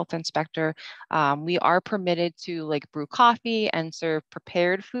from the health inspector. We are permitted to like brew coffee and serve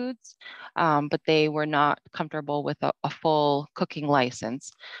prepared foods, but they were not comfortable with a full cooking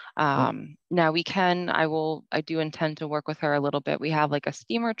license. Now we can, I do intend to work with her a little bit. We have like a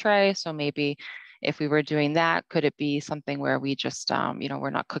steamer tray, so maybe if we were doing that, could it be something where we just, you know, we're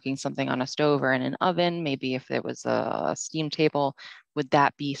not cooking something on a stove or in an oven? Maybe if there was a steam table, would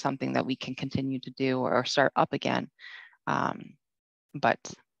that be something that we can continue to do or start up again? But,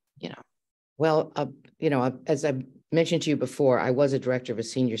 you know. Well, you know, as I mentioned to you before, I was a director of a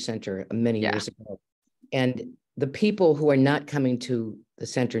senior center many years ago. And the people who are not coming to the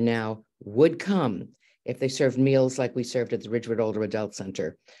center now would come if they served meals like we served at the Ridgewood Older Adult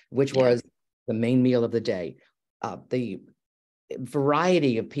Center, which was the main meal of the day. The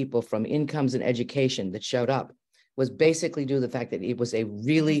variety of people from incomes and education that showed up was basically due to the fact that it was a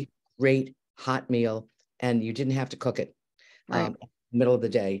really great hot meal and you didn't have to cook it middle of the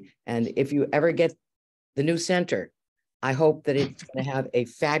day. And if you ever get the new center, I hope that it's going to have a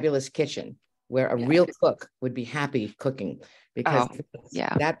fabulous kitchen where a real cook would be happy cooking, because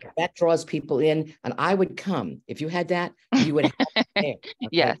that draws people in. And I would come if you had that. You would have it there, okay?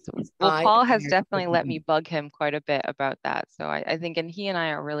 Yes. Well, Paul has definitely let me bug him quite a bit about that. So I think, and he and I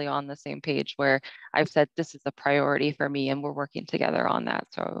are really on the same page where I've said this is a priority for me, and we're working together on that.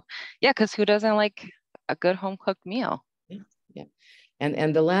 So yeah, because who doesn't like a good home cooked meal? Yeah.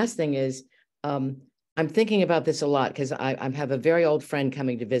 And the last thing is, I'm thinking about this a lot because I have a very old friend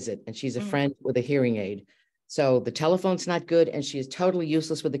coming to visit, and she's a friend with a hearing aid. So the telephone's not good, and she is totally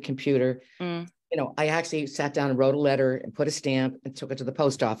useless with the computer. You know, I actually sat down and wrote a letter and put a stamp and took it to the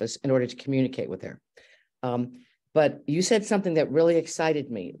post office in order to communicate with her. But you said something that really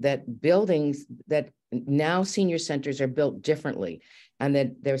excited me, that buildings, that now senior centers are built differently, and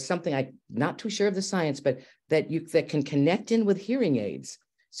that there's something I'm not too sure of the science, but that can connect in with hearing aids,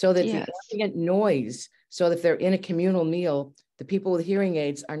 so that the ambient noise, so that if they're in a communal meal, the people with hearing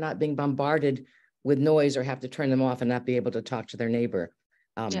aids are not being bombarded with noise or have to turn them off and not be able to talk to their neighbor.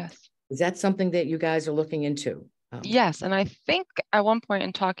 Is that something that you guys are looking into? Yes, and I think at one point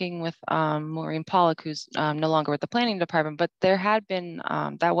in talking with Maureen Pollock, who's no longer with the planning department, but there had been,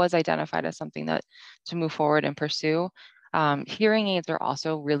 that was identified as something that to move forward and pursue. Hearing aids are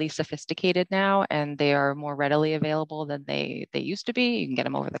also really sophisticated now, and they are more readily available than they used to be. You can get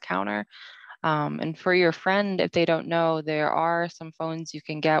them over the counter. And for your friend, if they don't know, there are some phones you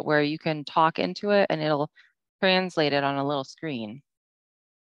can get where you can talk into it and it'll translate it on a little screen.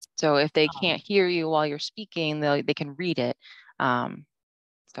 So if they can't hear you while you're speaking, they can read it.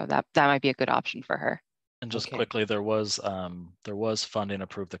 So that might be a good option for her. And just quickly, there was funding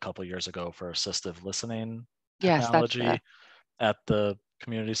approved a couple of years ago for assistive listening technology at the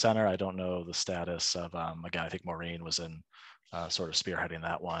community center. I don't know the status of, again, I think Maureen was in sort of spearheading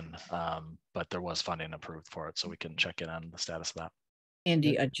that one, but there was funding approved for it, so we can check in on the status of that.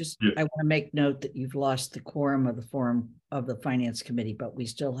 Andy, I want to make note that you've lost the quorum of the finance committee, but we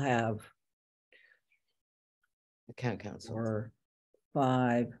still have the council 4,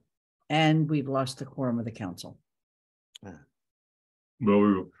 5, and we've lost the quorum of the council. Well,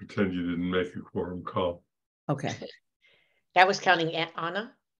 we will pretend you didn't make a quorum call. Okay. That was counting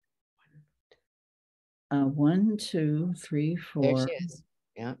Anna. 1, 2, 3, 4. There she is.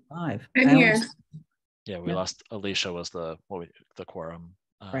 Yeah. 5. I'm here. Yeah, we lost. Alicia was the quorum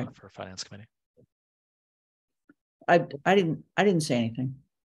for finance committee. I didn't say anything.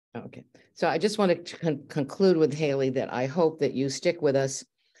 Okay, so I just want to conclude with Haley that I hope that you stick with us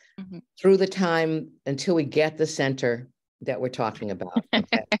through the time until we get the center that we're talking about.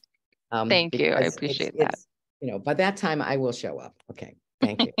 Okay? Thank you. I appreciate that. You know, by that time I will show up. Okay,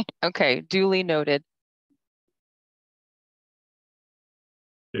 thank you. Okay, duly noted.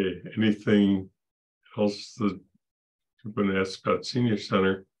 Okay, anything else that you're going to ask about senior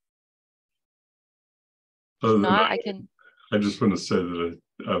center? Not, I can. I just want to say that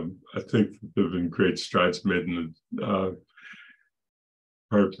I think there have been great strides made in the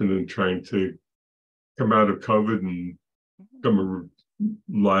department in trying to come out of COVID and become a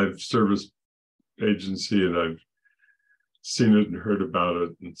live service agency, and I've seen it and heard about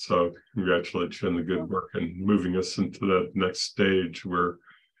it, and so congratulate you on the good work and moving us into that next stage where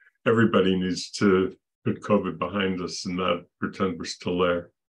everybody needs to put COVID behind us and not pretend we're still there.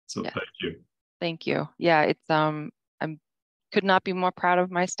 So thank you. Thank you. Yeah, it's I could not be more proud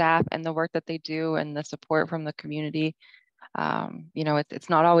of my staff and the work that they do and the support from the community. You know, it's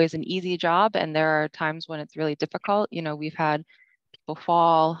not always an easy job, and there are times when it's really difficult. You know, we've had people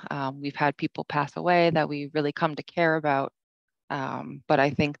fall, we've had people pass away that we really come to care about. But I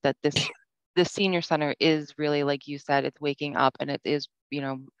think that this senior center is really, like you said, it's waking up, and it is, you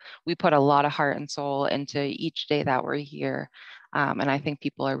know, we put a lot of heart and soul into each day that we're here. And I think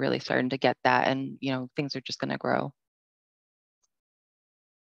people are really starting to get that, and, you know, things are just going to grow.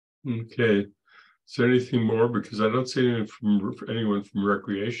 Okay. Is there anything more? Because I don't see anyone from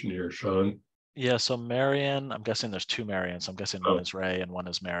recreation here, Sean. Yeah, so Marion, I'm guessing there's 2 Marions. I'm guessing one is Ray and one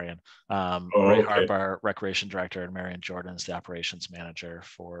is Marion. Ray okay. Harp, our recreation director, and Marion Jordan is the operations manager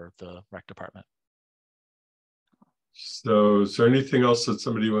for the rec department. So is there anything else that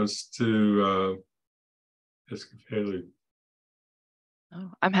somebody wants to ask Haley?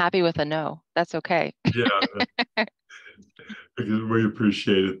 Oh, I'm happy with a no. That's okay. Yeah, because we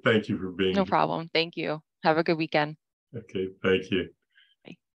appreciate it. Thank you for being No here. problem. Thank you. Have a good weekend. Okay, thank you.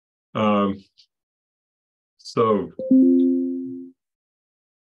 Bye. So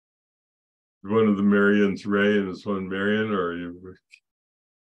one of the Marions Ray and is one Marion, or are you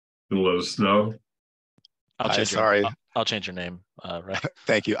gonna let us know? I'll change your name, right?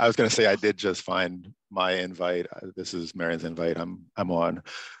 Thank you. I was going to say I did just find my invite. This is Marion's invite. I'm on.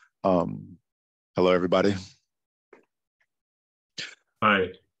 Hello, everybody. Hi.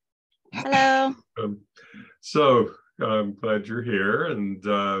 Hello. So I'm glad you're here, and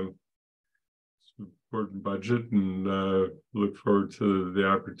important budget, and look forward to the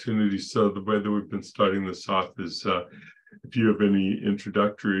opportunity. So the way that we've been starting this off is if you have any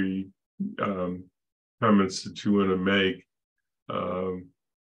introductory comments that you want to make,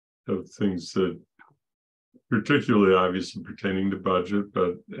 of things that particularly obviously pertaining to budget,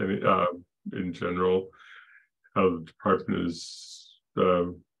 but in general, how the department is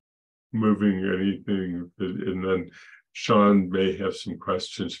moving anything. And then Sean may have some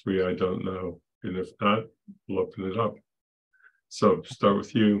questions for you. I don't know. And if not, we'll open it up. So start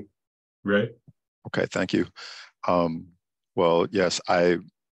with you, Ray. Okay, thank you. Well, yes,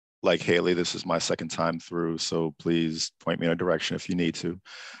 like Haley, this is my second time through, so please point me in a direction if you need to.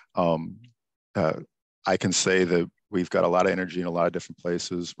 I can say that we've got a lot of energy in a lot of different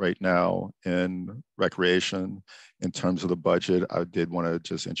places right now in recreation. In terms of the budget, I did want to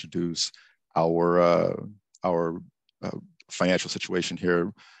just introduce our financial situation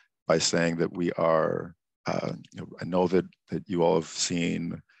here by saying that we are, I know that you all have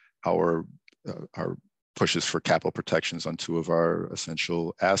seen our pushes for capital protections on two of our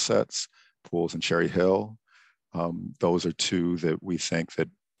essential assets, pools and Cherry Hill. Those are two that we think that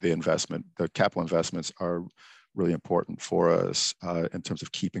the capital investments are really important for us in terms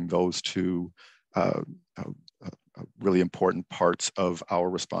of keeping those two really important parts of our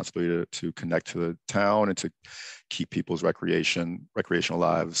responsibility to connect to the town and to keep people's recreational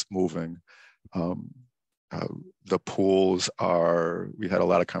lives moving. The pools we had a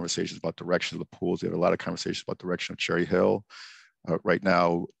lot of conversations about direction of the pools. We had a lot of conversations about direction of Cherry Hill. Right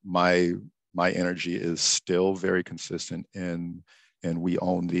now, my energy is still very consistent and we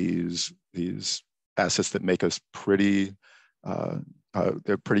own these assets that make us pretty,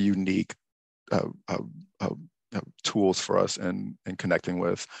 they're pretty unique tools for us in connecting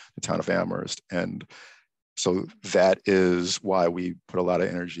with the town of Amherst. And so that is why we put a lot of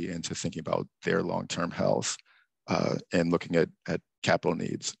energy into thinking about their long-term health and looking at capital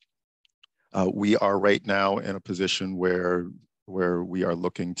needs. We are right now in a position where we are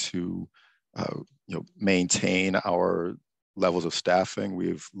looking to maintain our levels of staffing.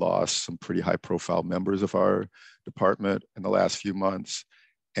 We've lost some pretty high-profile members of our department in the last few months,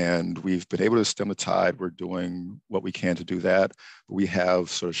 and we've been able to stem the tide. We're doing what we can to do that, but we have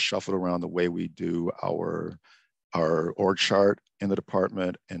sort of shuffled around the way we do our org chart in the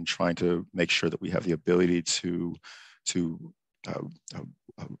department and trying to make sure that we have the ability to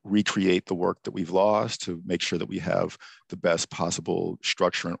recreate the work that we've lost, to make sure that we have the best possible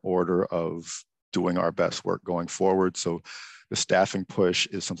structure and order of doing our best work going forward. So the staffing push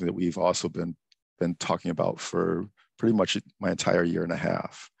is something that we've also been talking about for pretty much my entire year and a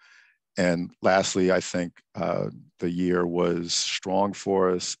half. And lastly, I think the year was strong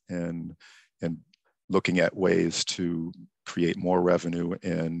for us in looking at ways to create more revenue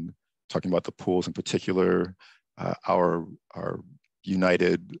in talking about the pools in particular. Our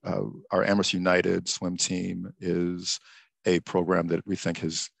Amherst United swim team is a program that we think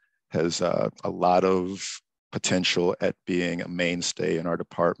has a lot of potential at being a mainstay in our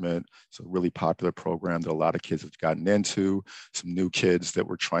department. It's a really popular program that a lot of kids have gotten into, some new kids that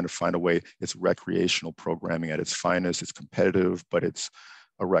we're trying to find a way. It's recreational programming at its finest. It's competitive, but it's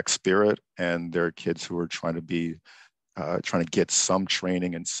a rec spirit. And there are kids who are trying to get some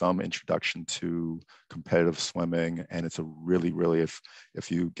training and some introduction to competitive swimming. And it's a really, really,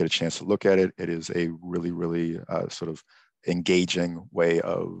 if you get a chance to look at it, it is a really, really sort of engaging way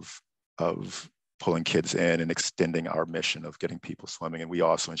of pulling kids in and extending our mission of getting people swimming. And we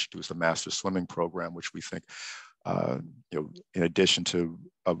also introduced a master swimming program, which we think, in addition to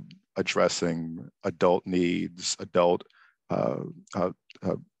addressing adult needs, adult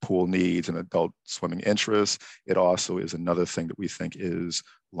pool needs and adult swimming interests, it also is another thing that we think is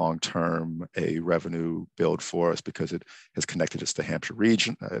long-term a revenue build for us because it has connected us to Hampshire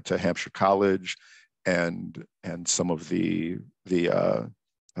region, to Hampshire College, and some of the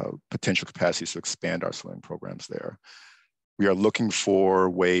potential capacities to expand our swimming programs there. We are looking for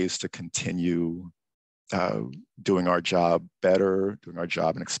ways to continue doing our job better, doing our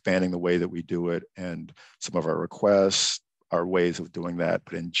job and expanding the way that we do it. And some of our requests are ways of doing that.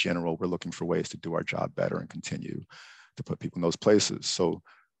 But in general, we're looking for ways to do our job better and continue to put people in those places. So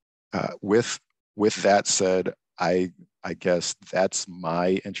with that said, I guess that's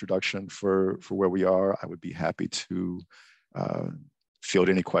my introduction for where we are. I would be happy to field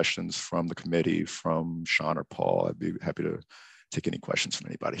any questions from the committee, from Sean or Paul. I'd be happy to take any questions from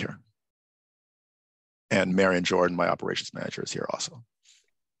anybody here. And Marion Jordan, my operations manager, is here also.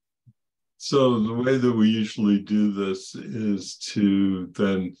 So the way that we usually do this is to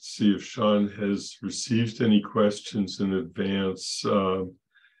then see if Sean has received any questions in advance.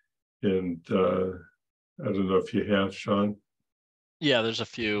 And I don't know if you have, Sean. Yeah, there's a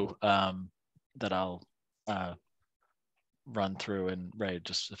few that I'll run through, and Ray,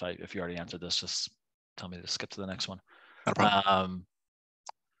 just if you already answered this, just tell me to skip to the next one. No problem.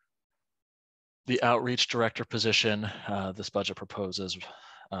 The outreach director position, this budget proposes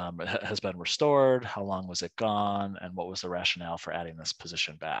has been restored. How long was it gone? And what was the rationale for adding this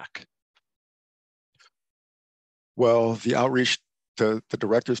position back? Well, the outreach, the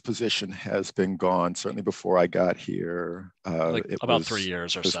director's position has been gone certainly before I got here. Like it about was 3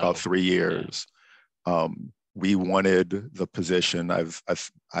 years or it was so. about 3 years. Yeah. We wanted the position. I've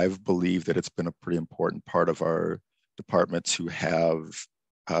believed that it's been a pretty important part of our department to have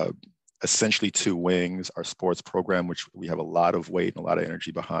essentially 2 wings. Our sports program, which we have a lot of weight and a lot of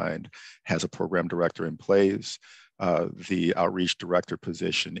energy behind, has a program director in place. The outreach director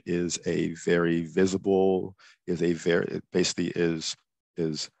position is a very visible, it basically is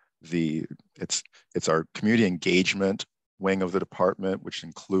it's our community engagement wing of the department, which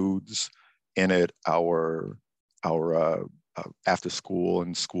includes in it our after school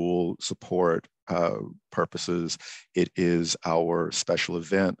and school support purposes. It is our special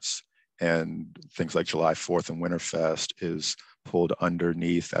events, and things like July 4th and Winterfest is pulled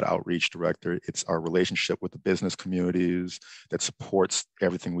underneath that outreach director. It's our relationship with the business communities that supports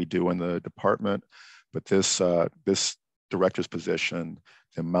everything we do in the department. But this director's position,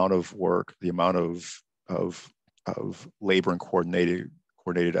 the amount of work, the amount of labor and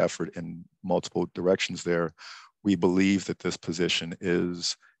coordinated effort in multiple directions there, we believe that this position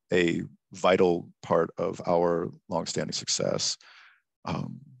is a vital part of our longstanding success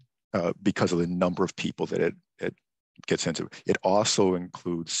because of the number of people that it gets into. It also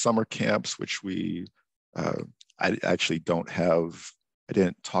includes summer camps, which I actually don't have. I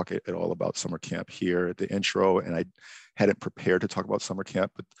didn't talk at all about summer camp here at the intro, and I hadn't prepared to talk about summer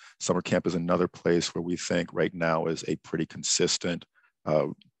camp, but summer camp is another place where we think right now is a pretty consistent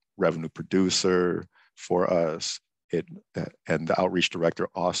revenue producer for us. And the outreach director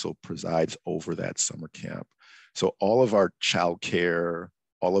also presides over that summer camp. So all of our childcare,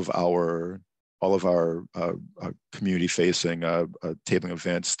 all of our community-facing tabling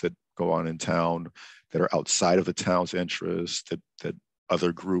events that go on in town that are outside of the town's interests, that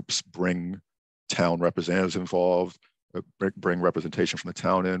other groups bring town representatives involved, bring representation from the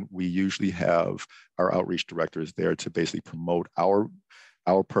town in. We usually have our outreach directors there to basically promote our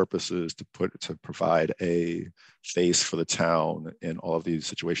purposes, to provide a face for the town in all of these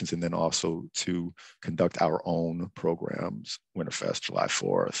situations, and then also to conduct our own programs, Winterfest, July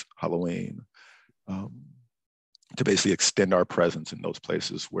 4th, Halloween, to basically extend our presence in those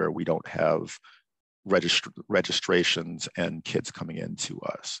places where we don't have registrations and kids coming into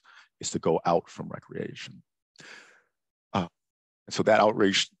us. Is to go out from recreation. So that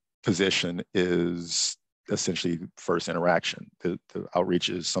outreach position is essentially first interaction. The outreach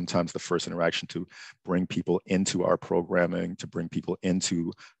is sometimes the first interaction to bring people into our programming, to bring people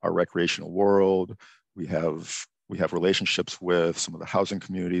into our recreational world. We have relationships with some of the housing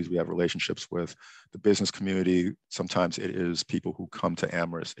communities. We have relationships with the business community. Sometimes it is people who come to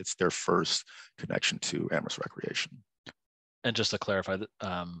Amherst. It's their first connection to Amherst Recreation. And just to clarify,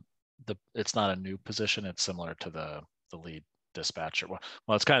 it's not a new position. It's similar to the lead dispatcher. Well,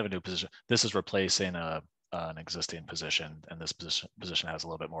 it's kind of a new position. This is replacing an existing position, and this position has a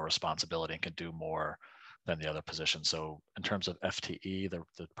little bit more responsibility and can do more than the other position. So in terms of FTE, the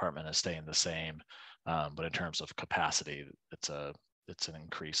department is staying the same, but in terms of capacity, it's an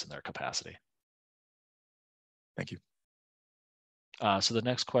increase in their capacity. Thank you. So the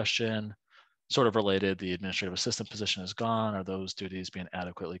next question, sort of related, the administrative assistant position is gone. Are those duties being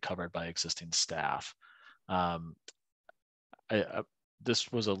adequately covered by existing staff?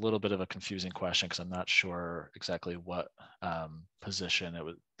 This was a little bit of a confusing question because I'm not sure exactly what position it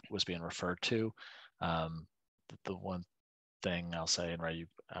was being referred to. The one thing I'll say, and Ray, you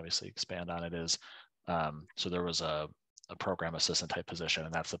obviously expand on it, is so there was a program assistant type position,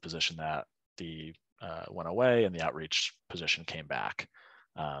 and that's the position that went away, and the outreach position came back.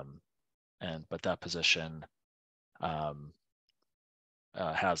 But that position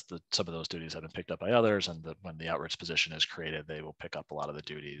has some of those duties have been picked up by others, and when the outreach position is created, they will pick up a lot of the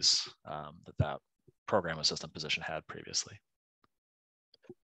duties that program assistant position had previously.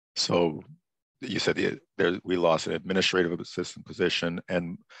 So you said we lost an administrative assistant position,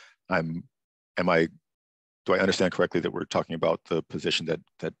 and do I understand correctly that we're talking about the position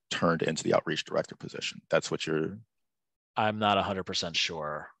that turned into the outreach director position? That's what you're. I'm not 100%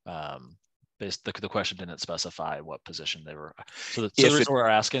 sure. The question didn't specify what position they were. So the reason we're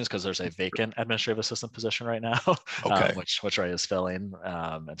asking is because there's a vacant administrative assistant position right now, okay. which Ray is filling.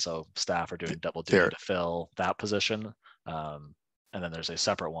 And so staff are doing double duty to fill that position. And then there's a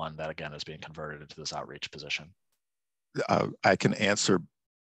separate one that, again, is being converted into this outreach position. I can answer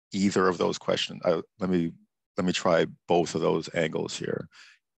either of those questions. Let me try both of those angles here.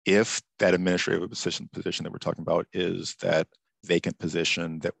 If that administrative position that we're talking about is that vacant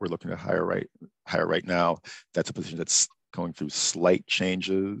position that we're looking to hire right now, that's a position that's going through slight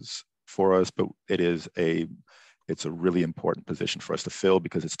changes for us, but it's a really important position for us to fill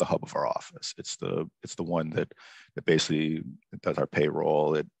because it's the hub of our office. It's the one that basically does our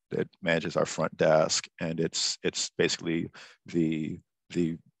payroll, it manages our front desk, and it's basically the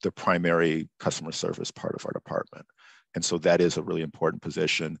primary customer service part of our department. And so that is a really important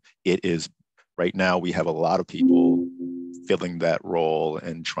position. It is, right now we have a lot of people filling that role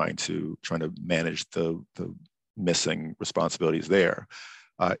and trying to manage the missing responsibilities there.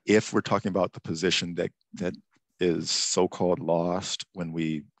 If we're talking about the position that is so-called lost when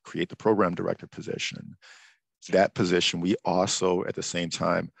we create the program director position, that position, we also at the same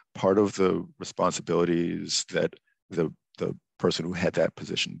time, part of the responsibilities that the person who had that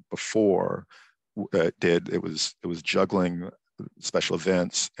position before did, it was juggling special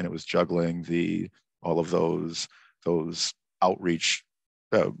events, and it was juggling all of those outreach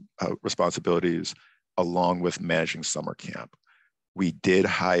responsibilities along with managing summer camp. We did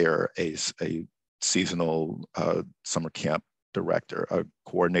hire a seasonal summer camp director, a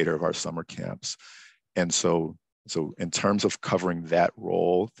coordinator of our summer camps. And so in terms of covering that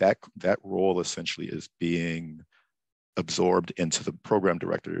role, that role essentially is being absorbed into the program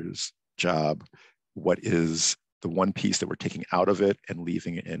director's job. What is the one piece that we're taking out of it and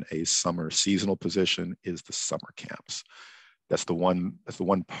leaving it in a summer seasonal position is the summer camps. That's the one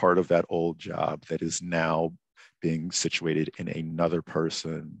part of that old job that is now being situated in another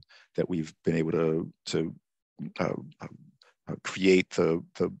person that we've been able to create the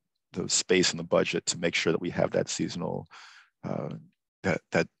space in the budget to make sure that we have that seasonal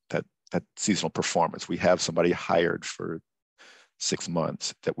that seasonal performance. We have somebody hired for 6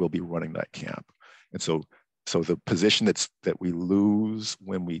 months that will be running that camp. And so the position that we lose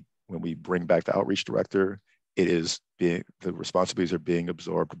when we bring back the outreach director, the responsibilities are being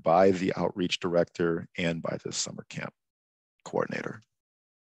absorbed by the outreach director and by the summer camp coordinator.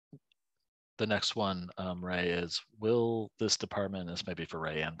 The next one, Ray, is will this department, this may be for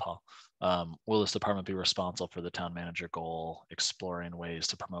Ray and Paul, will this department be responsible for the town manager goal, exploring ways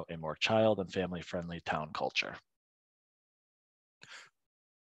to promote a more child and family-friendly town culture?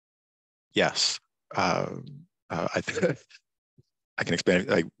 Yes. I think I can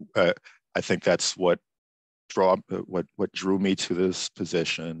expand. I think that's what drew me to this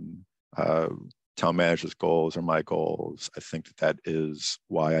position. Town manager's goals are my goals. I think that is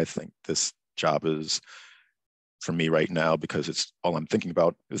why I think this job is for me right now, because it's all I'm thinking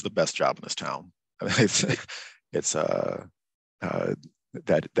about is the best job in this town. That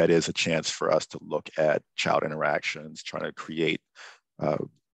is a chance for us to look at child interactions, trying to create a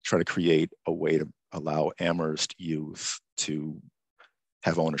way to allow Amherst youth to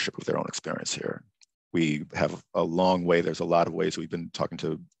have ownership of their own experience here. We have a long way. There's a lot of ways we've been talking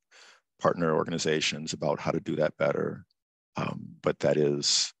to partner organizations about how to do that better. But that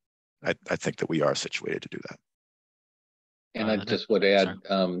is, I think that we are situated to do that. And I just would add,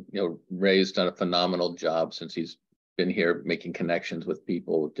 Ray's done a phenomenal job since he's been here, making connections with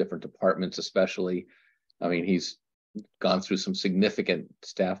people with different departments, especially. I mean, he's gone through some significant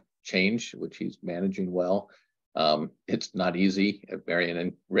staff change, which he's managing well. It's not easy. Marion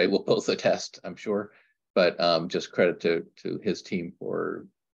and Ray will both attest, I'm sure, but just credit to his team for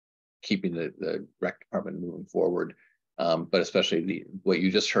keeping the rec department moving forward. But especially what you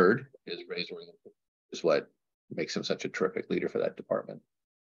just heard is Ray's is what makes him such a terrific leader for that department.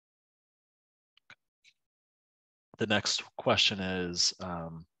 The next question is,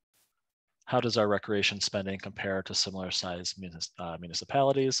 how does our recreation spending compare to similar sized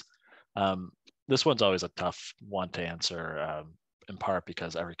municipalities? This one's always a tough one to answer, in part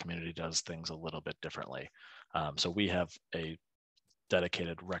because every community does things a little bit differently. So we have a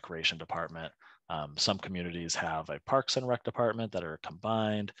dedicated recreation department. Some communities have a parks and rec department that are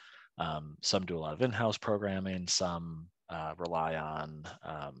combined. Some do a lot of in-house programming. Some rely on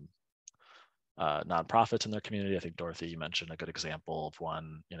nonprofits in their community. I think Dorothy, you mentioned a good example of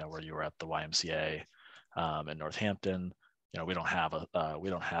one, where you were at the YMCA in Northampton. We don't have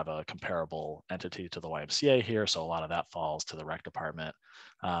a comparable entity to the YMCA here, so a lot of that falls to the rec department.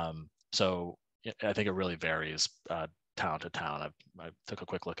 So I think it really varies town to town. I took a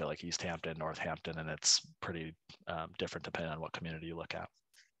quick look at like East Hampton, Northampton, and it's pretty different depending on what community you look at.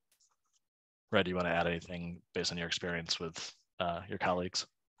 Red, do you want to add anything based on your experience with your colleagues?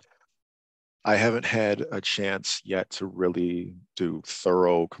 I haven't had a chance yet to really do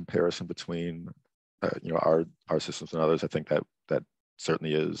thorough comparison between our systems and others. I think that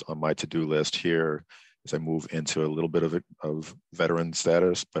certainly is on my to-do list here as I move into a little bit of veteran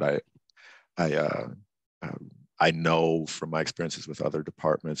status. But I know from my experiences with other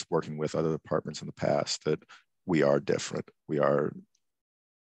departments, working with other departments in the past, that we are different. We are.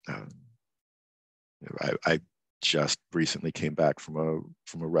 I just recently came back from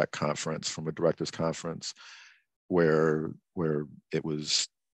a rec conference, from a directors conference, where it was.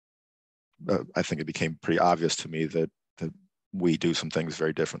 I think it became pretty obvious to me that we do some things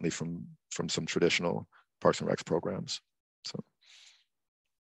very differently from some traditional Parks and Recs programs. So.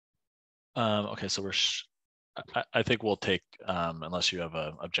 Okay, so I think we'll take, unless you have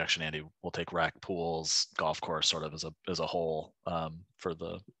an objection, Andy, we'll take rec, pools, golf course sort of as a whole for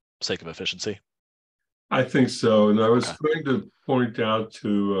the sake of efficiency. I think so. And I was going to point out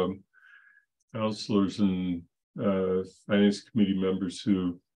to councilors and finance committee members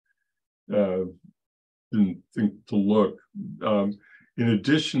who didn't think to look. In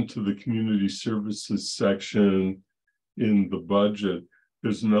addition to the community services section in the budget,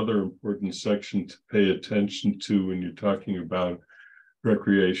 there's another important section to pay attention to when you're talking about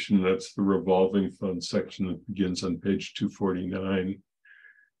recreation. That's the revolving fund section that begins on page 249,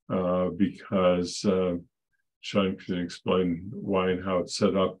 because Sean can explain why and how it's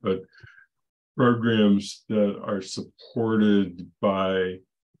set up, but programs that are supported by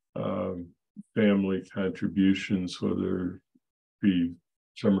family contributions, whether it be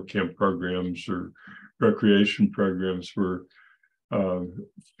summer camp programs or recreation programs where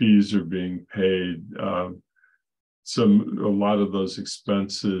fees are being paid. A lot of those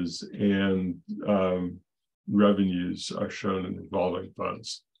expenses and revenues are shown in revolving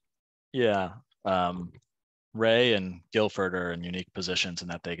funds. Yeah. Ray and Guilford are in unique positions in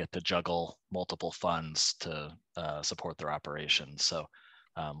that they get to juggle multiple funds to support their operations. So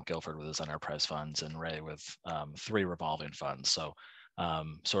Guilford with his enterprise funds and Ray with 3 revolving funds. So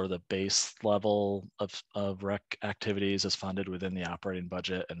sort of the base level of rec activities is funded within the operating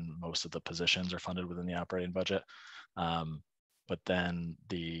budget, and most of the positions are funded within the operating budget. But then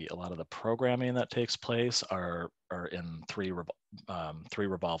a lot of the programming that takes place are in 3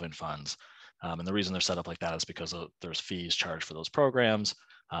 revolving funds. And the reason they're set up like that is because there's fees charged for those programs.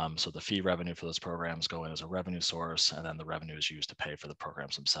 So the fee revenue for those programs go in as a revenue source, and then the revenue is used to pay for the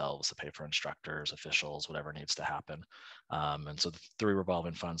programs themselves, to pay for instructors, officials, whatever needs to happen. And so the 3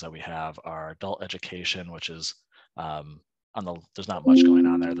 revolving funds that we have are adult education, which is there's not much going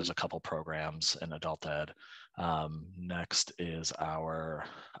on there. There's a couple programs in adult ed. Next is our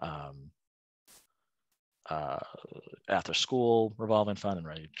after school revolving fund, and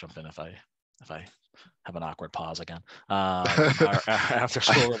Ray, jump in if I have an awkward pause again. Our after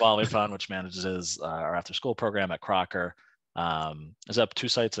school revolving fund, which manages our after school program at Crocker. Is that 2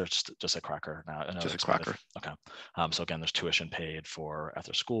 sites or just at Crocker now? Just at Crocker. Okay. So again, there's tuition paid for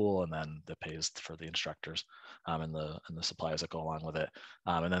after school, and then that pays for the instructors and the supplies that go along with it.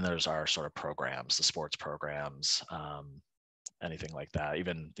 And then there's our sort of programs, the sports programs, anything like that,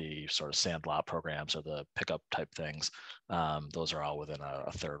 even the sort of sandlot programs or the pickup type things, those are all within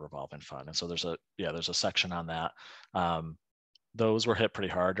a 3rd revolving fund. And so there's a section on that. Those were hit pretty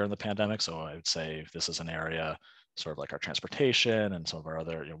hard during the pandemic. So I would say this is an area sort of like our transportation and some of our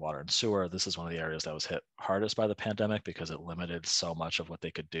other water and sewer. This is one of the areas that was hit hardest by the pandemic because it limited so much of what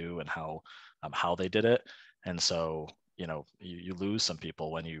they could do and how they did it. And so, you lose some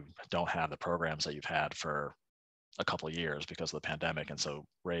people when you don't have the programs that you've had for a couple of years because of the pandemic. And so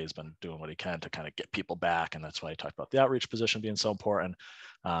Ray's been doing what he can to kind of get people back. And that's why I talked about the outreach position being so important,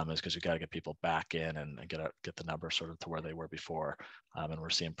 is because you got to get people back in and get the numbers sort of to where they were before. And we're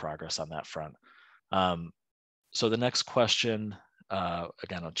seeing progress on that front. So the next question,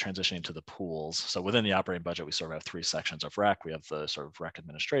 again, I'm transitioning to the pools. So within the operating budget, we sort of have 3 sections of rec. We have the sort of rec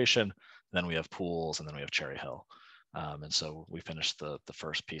administration, then we have pools, and then we have Cherry Hill. And so we finished the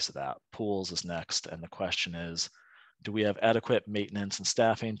first piece of that. Pools is next. And the question is, do we have adequate maintenance and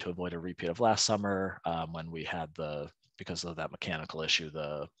staffing to avoid a repeat of last summer when we had because of that mechanical issue,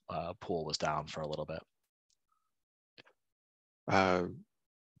 the pool was down for a little bit?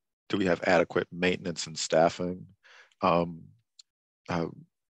 Do we have adequate maintenance and staffing? I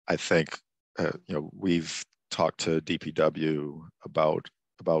think we've talked to DPW about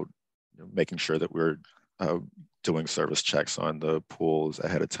making sure that we're doing service checks on the pools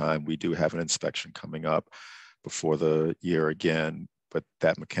ahead of time. We do have an inspection coming up before the year again, but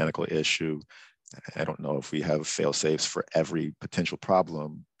that mechanical issue, I don't know if we have fail safes for every potential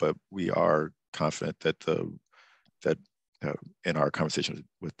problem, but we are confident that in our conversations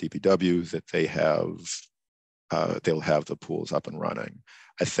with DPW that they'll have the pools up and running.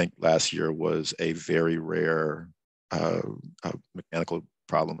 I think last year was a very rare mechanical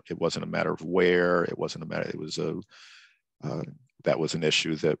problem. It wasn't a matter of where, it wasn't a matter, it was that was an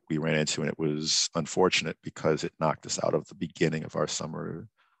issue that we ran into, and it was unfortunate because it knocked us out of the beginning of our summer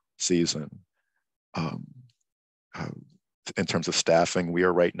season. In terms of staffing, we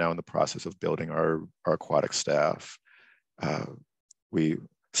are right now in the process of building our aquatic staff.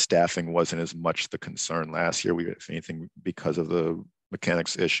 Staffing wasn't as much the concern last year. If anything, because of the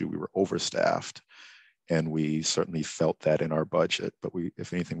mechanics issue, we were overstaffed, and we certainly felt that in our budget. But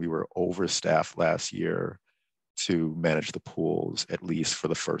if anything, we were overstaffed last year to manage the pools, at least for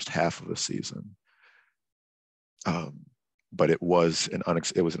the first half of the season. But it was an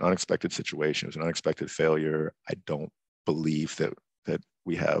unexpected situation. It was an unexpected failure. I don't believe that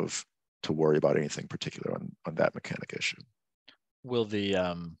we have to worry about anything particular on that mechanic issue. Will the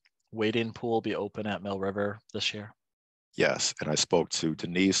wading pool be open at Mill River this year? Yes, and I spoke to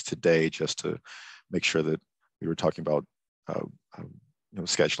Denise today just to make sure that we were talking about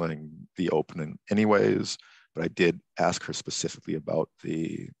scheduling the opening anyways. But I did ask her specifically about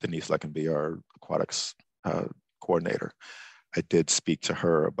Denise Leckenby, our aquatics coordinator. I did speak to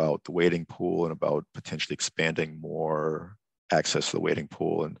her about the wading pool and about potentially expanding more access to the wading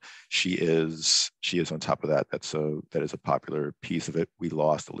pool, and she is on top of that. That is a popular piece of it. We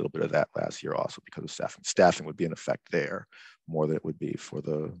lost a little bit of that last year also because of staffing. Staffing would be in effect there more than it would be for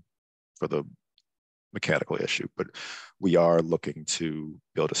the mechanical issue. But we are looking to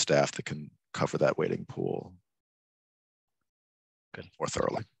build a staff that can cover that wading pool more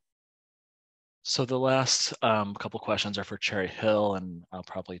thoroughly. So the last couple questions are for Cherry Hill, and I'll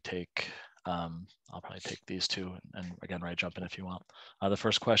probably take these two, and again, Ray, jump in if you want. The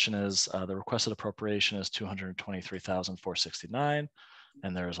first question is the requested appropriation is $223,469,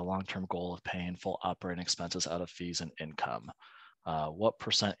 and there is a long-term goal of paying full operating expenses out of fees and income. What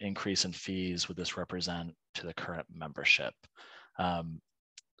 % increase in fees would this represent to the current membership?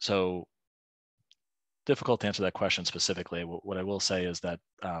 So difficult to answer that question specifically. What I will say is that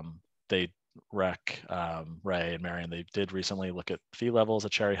Ray and Marion, they did recently look at fee levels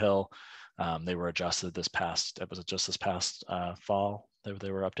at Cherry Hill. They were adjusted this past fall.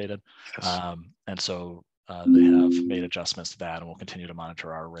 They were updated. Yes. And so they have made adjustments to that, and we'll continue to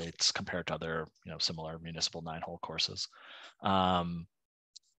monitor our rates compared to other similar municipal 9-hole courses. And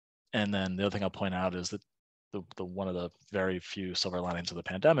then the other thing I'll point out is that the one of the very few silver linings of the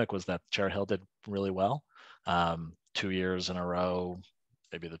pandemic was that Cherry Hill did really well. 2 years in a row,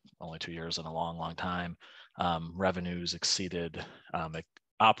 maybe the only 2 years in a long time, revenues exceeded,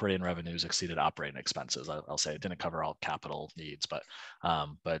 operating revenues exceeded operating expenses. I'll say it didn't cover all capital needs, but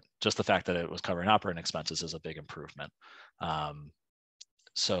just the fact that it was covering operating expenses is a big improvement.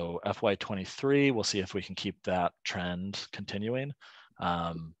 So FY23, we'll see if we can keep that trend continuing.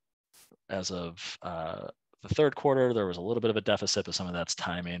 As of the third quarter, there was a little bit of a deficit, but some of that's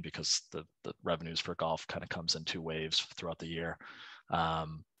timing because the revenues for golf kind of comes in 2 waves throughout the year.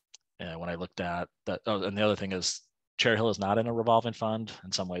 And when I looked at that, and the other thing is Cherry Hill is not in a revolving fund.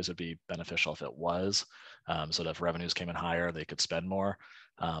 In some ways it'd be beneficial if it was, so that if revenues came in higher, they could spend more,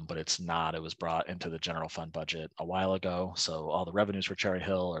 but it's not. It was brought into the general fund budget a while ago. So all the revenues for Cherry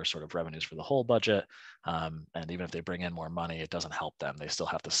Hill are sort of revenues for the whole budget. And even if they bring in more money, it doesn't help them. They still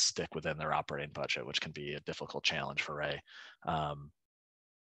have to stick within their operating budget, which can be a difficult challenge for Ray.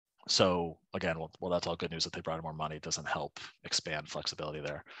 So again, well, that's all good news that they brought in more money. It doesn't help expand flexibility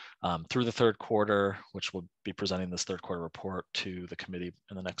there. Through the third quarter, which we'll be presenting this third quarter report to the committee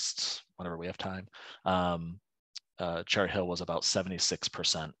in the next, whenever we have time, Cherry Hill was about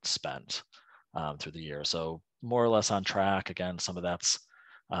 76% spent through the year. So more or less on track. Again, some of that's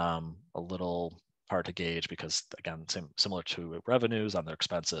a little hard to gauge because, again, similar to revenues on their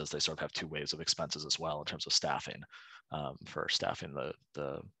expenses, they sort of have 2 waves of expenses as well in terms of staffing, for staffing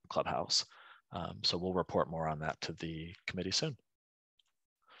the clubhouse. So we'll report more on that to the committee soon.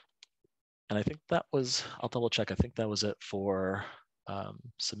 And I think that was, I'll double check, I think that was it for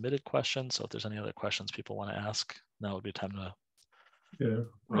submitted questions. So if there's any other questions people want to ask, now would be time to. Yeah,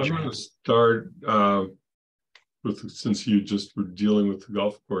 I'm going to start since you just were dealing with the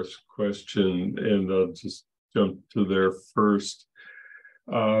golf course question, and I'll just jump to there first.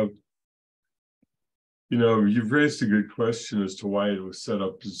 You've raised a good question as to why it was set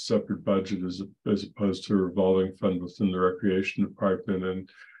up as a separate budget as opposed to a revolving fund within the recreation department. And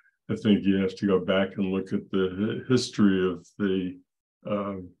I think you have to go back and look at the history of the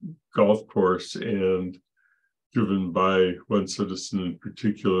golf course, and driven by one citizen in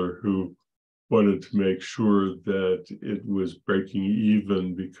particular who wanted to make sure that it was breaking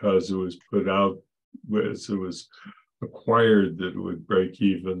even because it was put out as it was acquired that it would break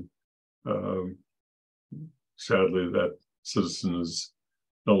even. Sadly, that citizen is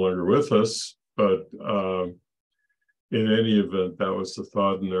no longer with us, but in any event, that was the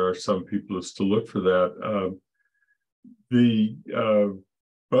thought, and there are some people who still look for that. The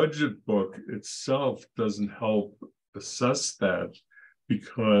budget book itself doesn't help assess that,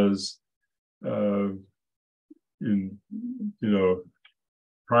 because in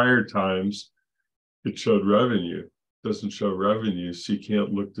prior times it showed revenue. It doesn't show revenue, so you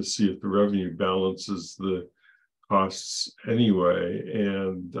can't look to see if the revenue balances the costs anyway.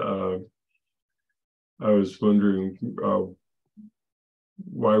 And I was wondering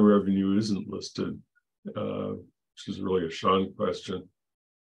why revenue isn't listed, which is really a Sean question.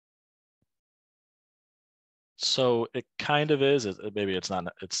 So it kind of is. Maybe it's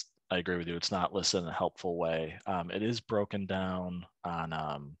not. I agree with you. It's not listed in a helpful way. It is broken down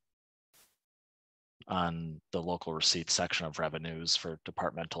on the local receipts section of revenues for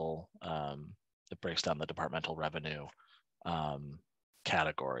departmental. It breaks down the departmental revenue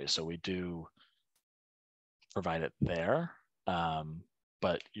category. So we do provide it there.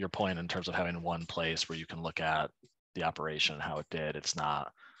 But your point in terms of having one place where you can look at the operation and how it did, it's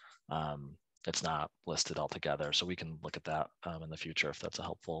not listed altogether. So we can look at that in the future if that's a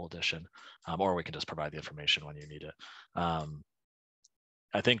helpful addition, or we can just provide the information when you need it.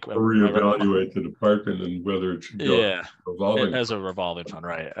 I think reevaluate the department and whether it should go as a revolving fund,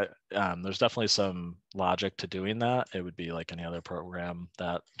 right? There's definitely some logic to doing that. It would be like any other program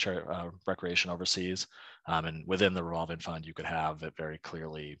that Recreation oversees, and within the revolving fund, you could have it very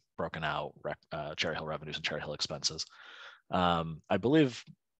clearly broken out: Cherry Hill revenues and Cherry Hill expenses. I believe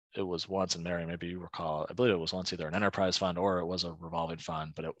it was once, and Mary, maybe you recall, I believe it was once either an enterprise fund or it was a revolving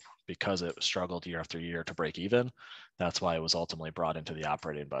fund, but because it struggled year after year to break even, that's why it was ultimately brought into the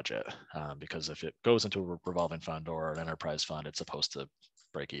operating budget. Because if it goes into a revolving fund or an enterprise fund, it's supposed to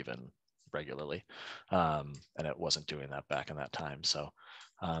break even regularly. And it wasn't doing that back in that time. So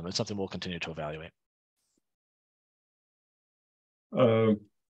it's something we'll continue to evaluate.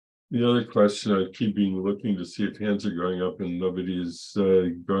 The other question, I keep looking to see if hands are going up, and nobody is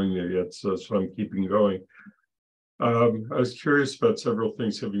going there yet, so that's why I'm keeping going. I was curious about several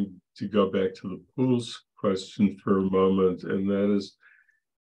things, having to go back to the pools question for a moment, and that is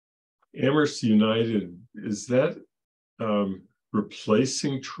Amherst United, is that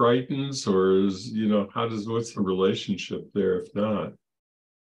replacing Triton's, or is, what's the relationship there if not?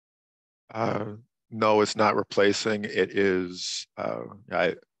 No, it's not replacing. It is,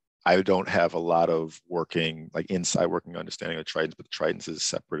 I don't have a lot of inside working understanding of Tritons, but the Tritons is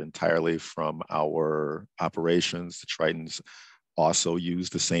separate entirely from our operations. The Tritons also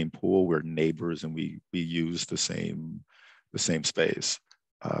use the same pool. We're neighbors, and we use the same space.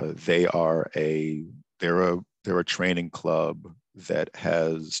 They're a training club that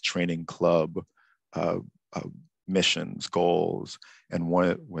has training club missions, goals, and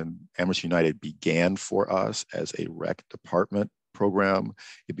when Amherst United began for us as a rec department program,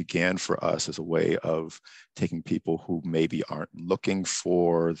 it began for us as a way of taking people who maybe aren't looking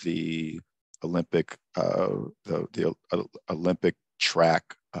for the Olympic Olympic track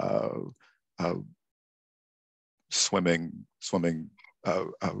swimming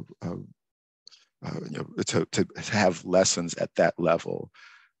to have lessons at that level.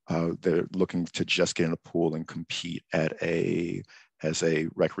 They're looking to just get in a pool and compete as a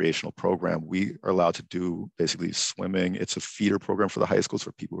recreational program. We are allowed to do basically swimming. It's a feeder program for the high schools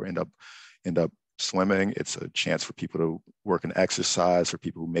for people who end up swimming. It's a chance for people to work and exercise, for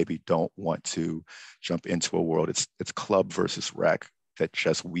people who maybe don't want to jump into a world. It's club versus rec, that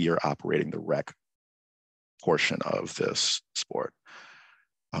just we are operating the rec portion of this sport.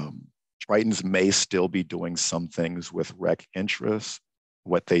 Tritons may still be doing some things with rec interests.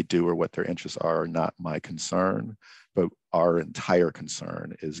 What they do or what their interests are not my concern, but our entire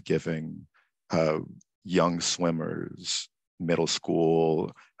concern is giving young swimmers, middle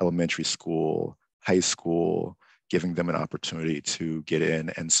school, elementary school, high school, giving them an opportunity to get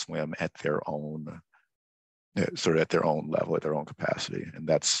in and swim at their own, sort of at their own level, at their own capacity. And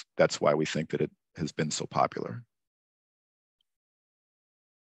that's why we think that it has been so popular.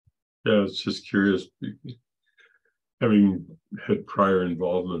 Yeah, I was just curious, having had prior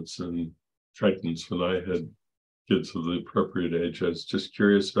involvements in Tritons when I had kids of the appropriate age. I was just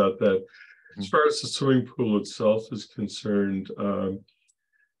curious about that. As far as the swimming pool itself is concerned,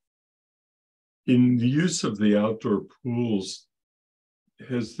 in the use of the outdoor pools,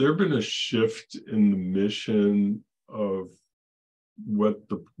 has there been a shift in the mission of what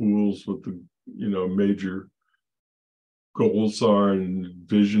the pools, what the major goals are and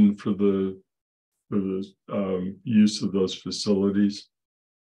vision for the use of those facilities?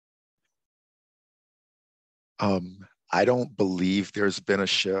 I don't believe there's been a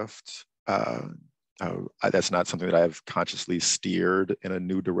shift. That's not something that I've consciously steered in a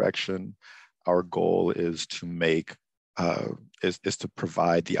new direction. Our goal is to make, is to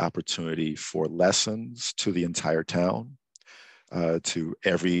provide the opportunity for lessons to the entire town, to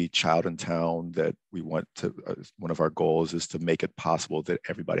every child in town that we want to, one of our goals is to make it possible that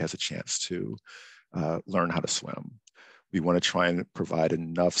everybody has a chance to learn how to swim. We want to try and provide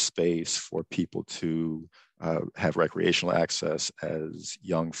enough space for people to have recreational access as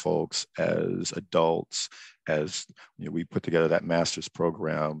young folks, as adults, as we put together that master's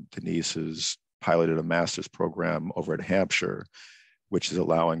program. Denise has piloted a master's program over at Hampshire, which is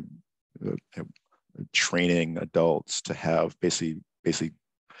allowing training adults to have basically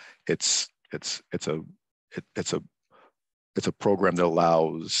it's a program that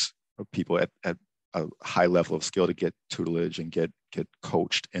allows people at a high level of skill to get tutelage and get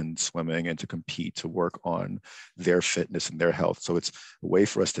coached in swimming and to compete, to work on their fitness and their health. So it's a way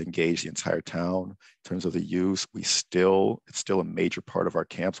for us to engage the entire town. In terms of the youth, it's still a major part of our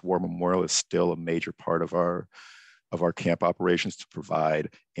camps. War Memorial is still a major part of our camp operations, to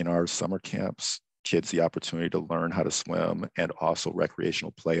provide in our summer camps kids the opportunity to learn how to swim and also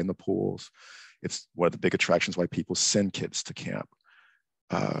recreational play in the pools. It's one of the big attractions why people send kids to camp.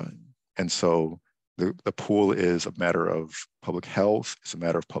 And so the pool is a matter of public health. It's a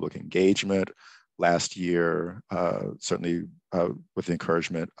matter of public engagement. Last year, certainly with the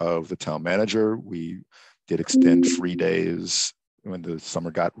encouragement of the town manager, we did extend free days when the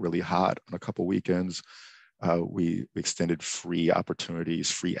summer got really hot on a couple weekends. We extended free opportunities,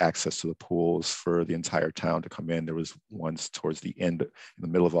 free access to the pools for the entire town to come in. There was once towards the end, in the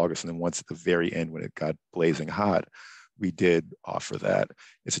middle of August, and then once at the very end when it got blazing hot. We did offer that.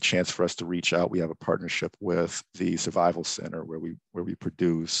 It's a chance for us to reach out. We have a partnership with the Survival Center where we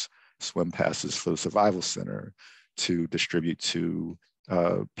produce swim passes for the Survival Center to distribute to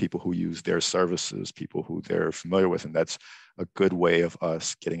people who use their services, people who they're familiar with. And that's a good way of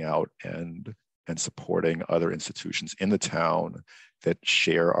us getting out and supporting other institutions in the town that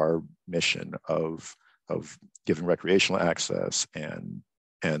share our mission of giving recreational access and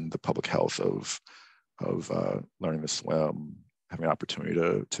the public health of learning to swim, having an opportunity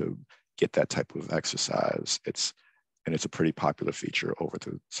to get that type of exercise. It's a pretty popular feature over at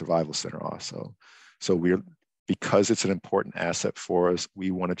the Survival Center also. So because it's an important asset for us,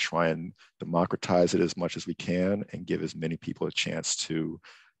 we want to try and democratize it as much as we can and give as many people a chance to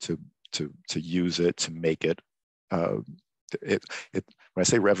use it, to make it, when I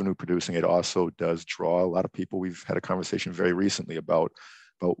say revenue producing, it also does draw a lot of people. We've had a conversation very recently about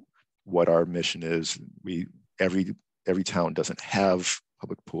what our mission is. Every town doesn't have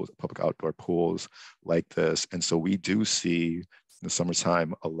public pools, public outdoor pools like this. And so we do see in the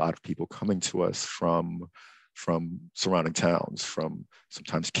summertime a lot of people coming to us from surrounding towns, from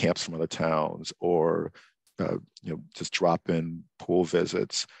sometimes camps from other towns, or just drop-in pool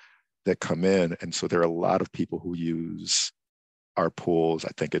visits that come in. And so there are a lot of people who use our pools.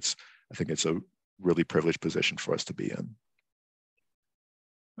 I think it's a really privileged position for us to be in.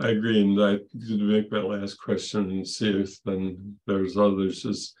 I agree, and I did make my last question and see if then there's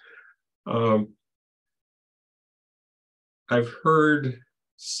others. I've heard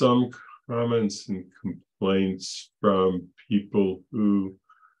some comments and complaints from people who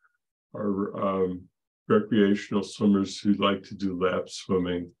are recreational swimmers who like to do lap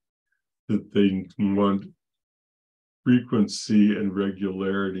swimming, that they want frequency and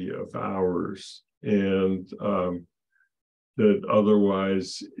regularity of hours, and that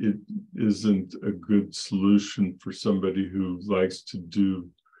otherwise it isn't a good solution for somebody who likes to do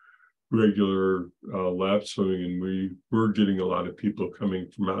regular lap swimming. And we were getting a lot of people coming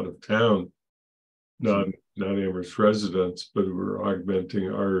from out of town, not Amherst residents, but who were augmenting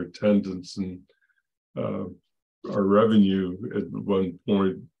our attendance and our revenue at one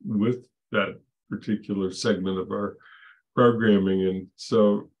point with that particular segment of our programming. And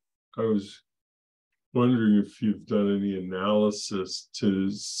so I was wondering if you've done any analysis to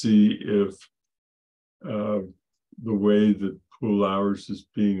see if the way that pool hours is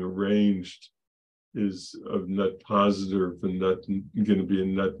being arranged is of net positive and not going to be a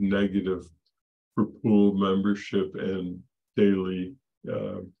net negative for pool membership and daily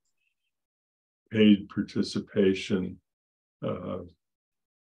paid participation.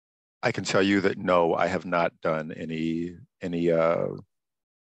 I can tell you that no, I have not done any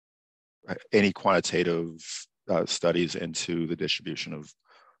quantitative studies into the distribution of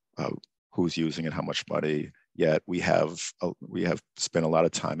who's using it, how much money. Yet we have spent a lot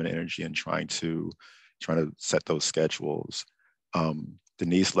of time and energy in trying to set those schedules.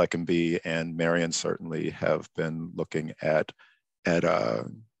 Denise Leckenby and Marion certainly have been looking at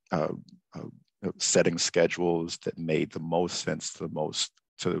setting schedules that made the most sense to the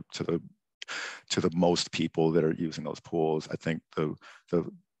most people that are using those pools. I think the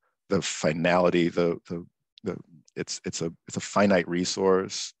finality, it's a finite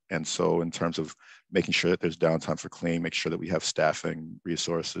resource, and so in terms of making sure that there's downtime for cleaning, make sure that we have staffing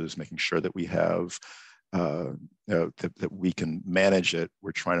resources, making sure that we have that we can manage it.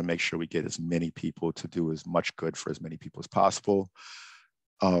 We're trying to make sure we get as many people to do as much good for as many people as possible.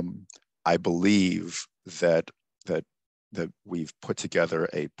 I believe that we've put together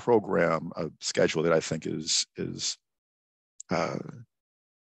a program, a schedule that I think is that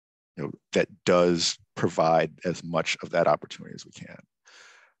does provide as much of that opportunity as we can.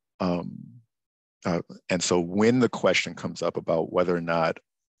 And so when the question comes up about whether or not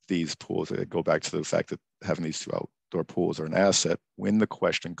these pools, I go back to the fact that having these two outdoor pools are an asset, when the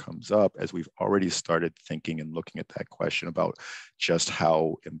question comes up, as we've already started thinking and looking at that question about just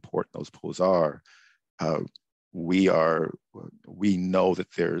how important those pools are, we know that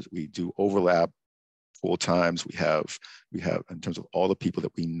we do overlap pool times. We have in terms of all the people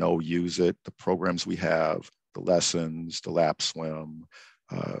that we know use it, the programs we have, the lessons, the lap swim,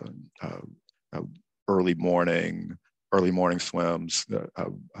 early morning swims,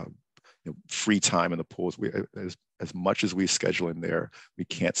 free time in the pools. As much as we schedule in there, we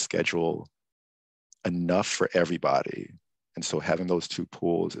can't schedule enough for everybody. And so having those two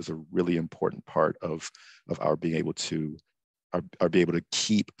pools is a really important part of our being able to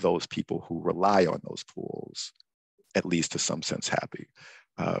keep those people who rely on those pools, at least to some sense, happy.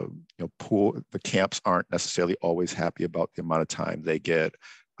 The camps aren't necessarily always happy about the amount of time they get.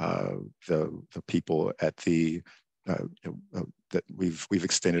 The people at the that we've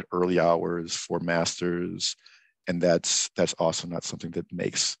extended early hours for masters, and that's also not something that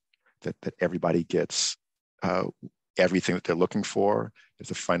makes that everybody gets everything that they're looking for.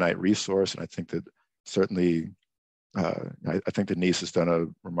 It's a finite resource, and I think that certainly I think Denise has done a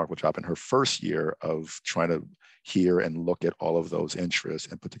remarkable job in her first year of trying to hear and look at all of those interests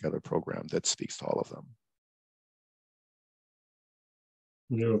and put together a program that speaks to all of them.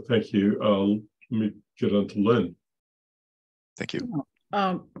 Thank you. Let me get on to Lynn. Thank you.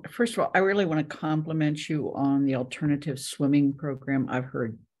 First of all, I really want to compliment you on the alternative swimming program. I've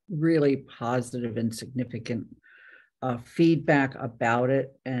heard really positive and significant feedback about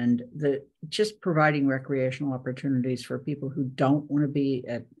it, and just providing recreational opportunities for people who don't want to be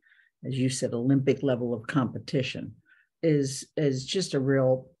at, as you said, Olympic level of competition is just a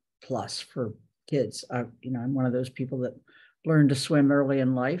real plus for kids. I'm one of those people that learned to swim early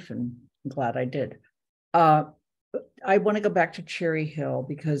in life, and I'm glad I did. I want to go back to Cherry Hill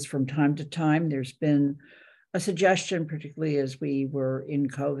because from time to time there's been a suggestion, particularly as we were in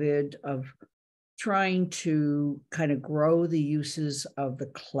COVID, of trying to kind of grow the uses of the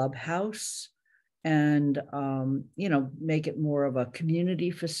clubhouse and make it more of a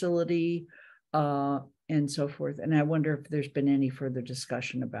community facility and so forth. And I wonder if there's been any further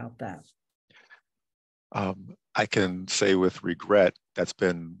discussion about that. I can say with regret that's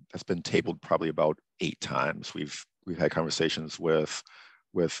been tabled probably about 8 times. We've had conversations with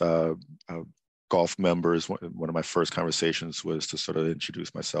golf members. One of my first conversations was to sort of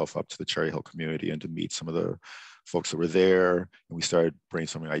introduce myself up to the Cherry Hill community and to meet some of the folks that were there. And we started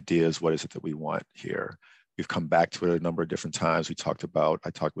brainstorming ideas. What is it that we want here? We've come back to it a number of different times. I talked with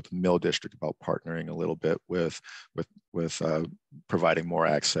the Mill District about partnering a little bit with providing more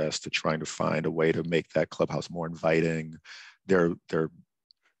access, to trying to find a way to make that clubhouse more inviting. There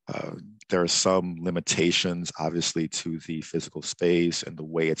are some limitations, obviously, to the physical space and the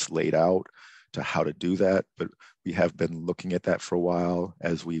way it's laid out to how to do that, but we have been looking at that for a while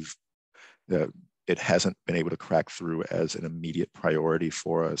as it hasn't been able to crack through as an immediate priority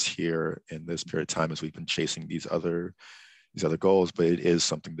for us here in this period of time as we've been chasing these other goals, but it is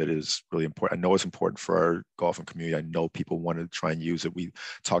something that is really important. I know it's important for our golfing community. I know people want to try and use it. We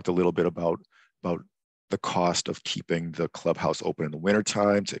talked a little bit about the cost of keeping the clubhouse open in the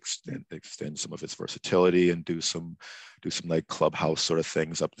wintertime to extend some of its versatility and do some like clubhouse sort of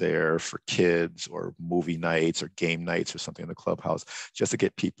things up there for kids, or movie nights or game nights or something in the clubhouse, just to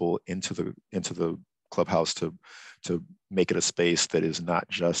get people into the clubhouse to make it a space that is not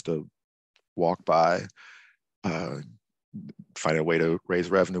just a walk by, find a way to raise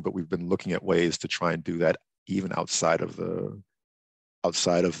revenue. But we've been looking at ways to try and do that even outside of the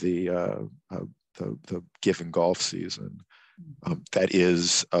given golf season. That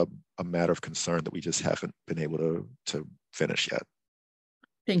is a matter of concern that we just haven't been able to finish yet.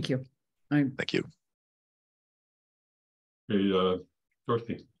 Thank you. Thank you. Hey,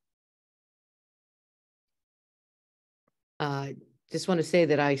 Dorothy. Just want to say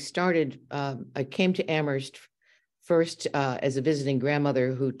that I came to Amherst first as a visiting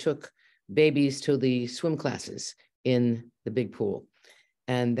grandmother who took babies to the swim classes in the big pool.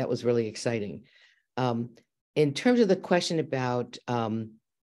 And that was really exciting. In terms of the question about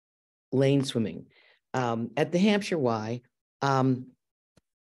lane swimming, at the Hampshire Y,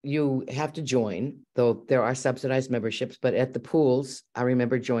 you have to join, though there are subsidized memberships, but at the pools, I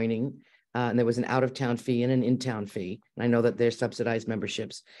remember joining, and there was an out-of-town fee and an in-town fee. And I know that there's subsidized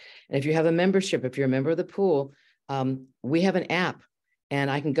memberships. And if you have a membership, if you're a member of the pool, we have an app,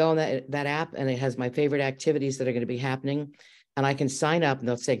 and I can go on that app, and it has my favorite activities that are going to be happening. And I can sign up, and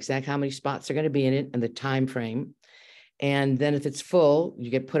they'll say exactly how many spots are going to be in it and the time frame. And then if it's full,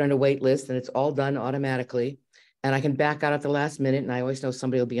 you get put on a wait list, and it's all done automatically. And I can back out at the last minute, and I always know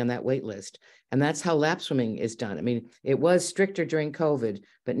somebody will be on that wait list. And that's how lap swimming is done. I mean, it was stricter during COVID,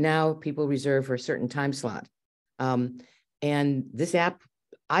 but now people reserve for a certain time slot. And this app,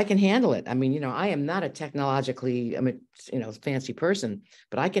 I can handle it. I mean, you know, I am not a technologically, fancy person,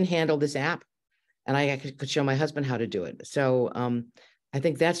 but I can handle this app, and I could show my husband how to do it. So I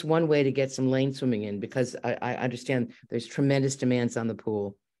think that's one way to get some lane swimming in, because I understand there's tremendous demands on the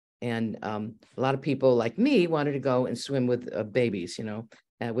pool. And a lot of people like me wanted to go and swim with babies,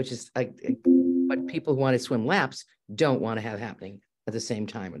 which is like what people who want to swim laps don't want to have happening at the same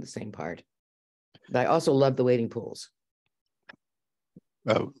time or the same part. But I also love the wading pools.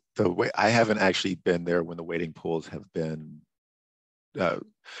 The way I haven't actually been there when the wading pools have been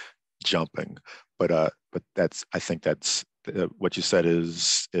jumping, but I think that's what you said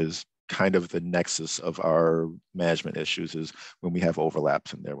is kind of the nexus of our management issues, is when we have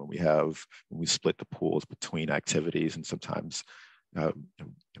overlaps in there, when we split the pools between activities, and sometimes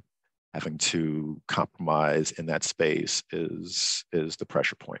having to compromise in that space is the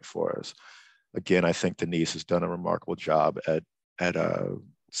pressure point for us. Again, I think Denise has done a remarkable job at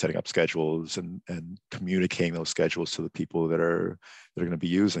setting up schedules and communicating those schedules to the people that are going to be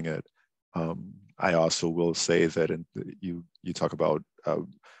using it. I also will say that you talk about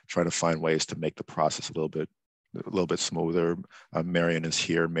trying to find ways to make the process a little bit smoother. Marion is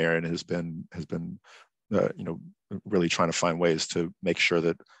here. Marion has been really trying to find ways to make sure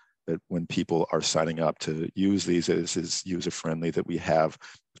that when people are signing up to use these, it is user friendly. That we have,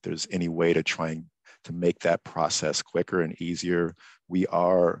 if there's any way to try to make that process quicker and easier,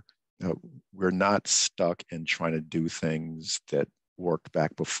 we're not stuck in trying to do things that worked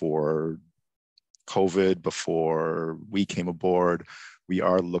back before COVID, before we came aboard. We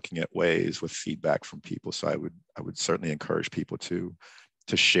are looking at ways with feedback from people. So I would certainly encourage people to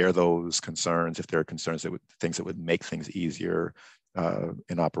share those concerns. If there are concerns things that would make things easier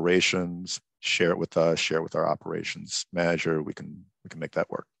in operations, share it with us, share it with our operations manager. We can make that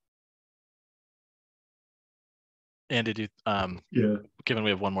work. Andy, yeah. Given we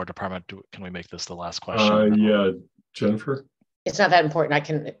have one more department, can we make this the last question? Yeah, Jennifer. It's not that important.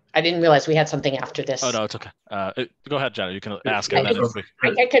 I didn't realize we had something after this. Oh, no, it's okay. Go ahead, Jenna. You can ask. I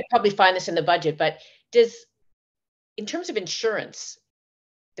could probably find this in the budget, but in terms of insurance,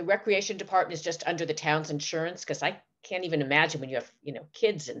 the recreation department is just under the town's insurance? Because I can't even imagine when you have,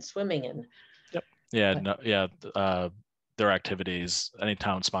 kids and swimming and. Yep. Yeah. No. Yeah. Their activities, any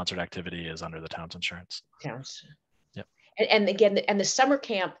town-sponsored activity is under the town's insurance. Towns. Yep. And again, the summer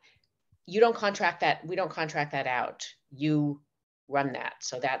camp, you don't contract that. We don't contract that out. You run that.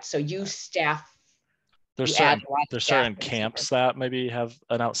 So you staff. There's certain camps that maybe have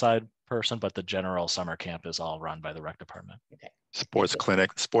an outside person, but the general summer camp is all run by the rec department. Okay. Sports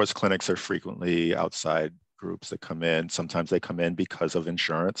clinics are frequently outside groups that come in. Sometimes they come in because of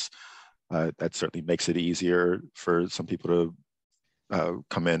insurance. That certainly makes it easier for some people to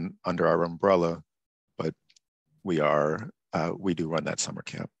come in under our umbrella, but we do run that summer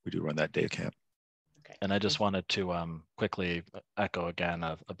camp. We do run that day camp. Okay. And I just wanted to quickly echo again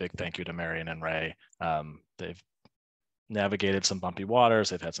a big thank you to Marion and Ray. They've navigated some bumpy waters.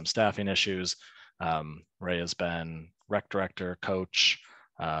 They've had some staffing issues. Ray has been rec director, coach,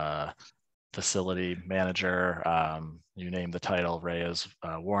 facility manager, you name the title. Ray has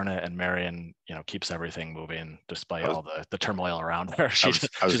worn it, and Marion, keeps everything moving despite all the turmoil around her.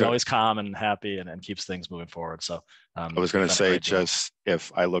 She's always calm and happy and keeps things moving forward. So I was going to say, just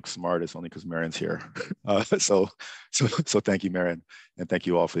if I look smart, it's only because Marion's here. So thank you, Marion, and thank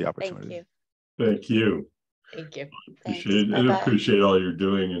you all for the opportunity. Thank you. Thank you. Appreciate all you're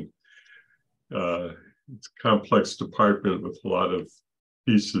doing, and it's a complex department with a lot of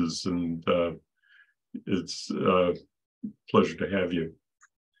pieces, and it's a pleasure to have you.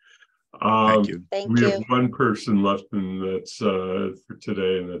 Thank you. We have one person left, and that's for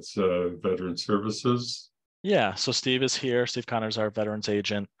today, and that's Veteran Services. Yeah, so Steve is here. Steve Connors, our veterans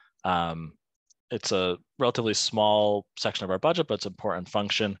agent. It's a relatively small section of our budget, but it's an important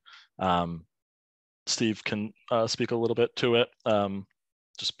function. Steve can speak a little bit to it,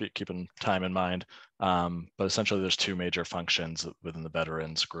 keeping time in mind. But essentially, there's two major functions within the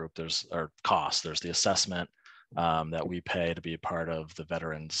veterans group. There's our costs. There's the assessment that we pay to be a part of the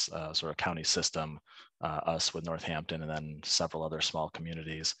veterans sort of county system, us with Northampton, and then several other small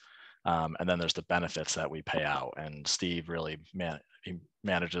communities. And then there's the benefits that we pay out. And Steve really he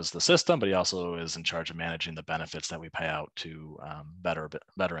manages the system, but he also is in charge of managing the benefits that we pay out to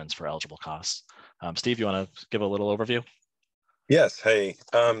veterans for eligible costs. Steve, you want to give a little overview? Yes. Hey,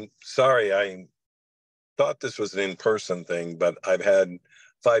 sorry, I thought this was an in-person thing, but I've had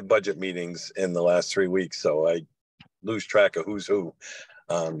 5 budget meetings in the last 3 weeks, so I lose track of who's who.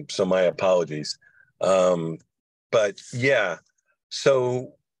 So my apologies. But yeah,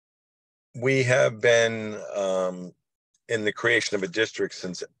 so we have been in the creation of a district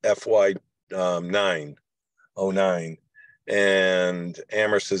since FY 09, and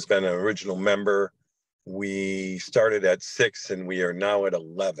Amherst has been an original member. We started at 6 and we are now at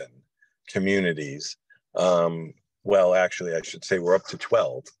 11 communities. Well, actually, I should say we're up to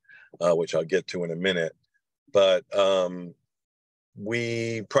 12, which I'll get to in a minute. But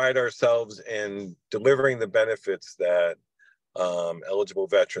we pride ourselves in delivering the benefits that eligible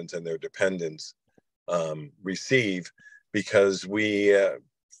veterans and their dependents receive, because we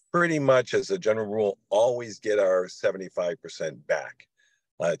pretty much, as a general rule, always get our 75% back.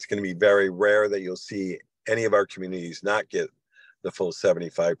 It's going to be very rare that you'll see any of our communities not get the full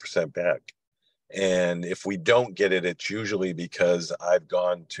 75% back. And if we don't get it, it's usually because I've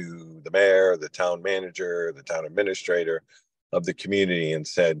gone to the mayor, the town manager, the town administrator of the community and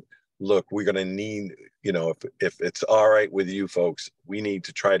said, look, we're going to need, if it's all right with you folks, we need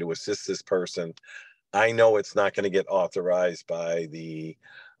to try to assist this person. I know it's not going to get authorized by the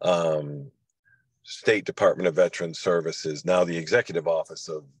State Department of Veteran Services, now the Executive Office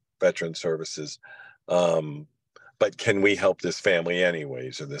of Veteran Services. But can we help this family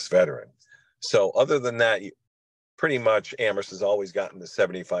anyways, or this veteran? So other than that, pretty much Amherst has always gotten the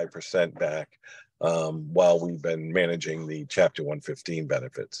 75% back while we've been managing the Chapter 115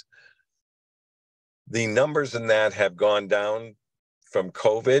 benefits. The numbers in that have gone down from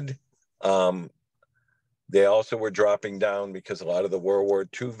COVID. They also were dropping down because a lot of the World War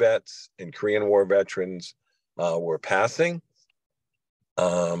II vets and Korean War veterans were passing.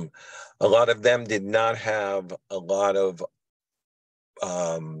 A lot of them did not have a lot of,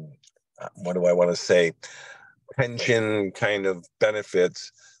 what do I want to say, pension kind of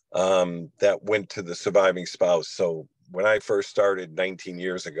benefits that went to the surviving spouse. So when I first started 19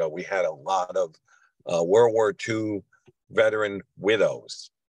 years ago, we had a lot of World War II veteran widows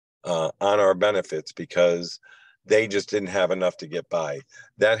on our benefits because they just didn't have enough to get by.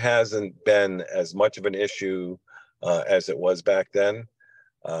 That hasn't been as much of an issue as it was back then.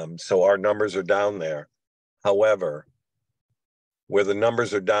 So our numbers are down there. However, where the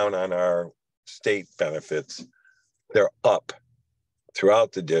numbers are down on our state benefits, they're up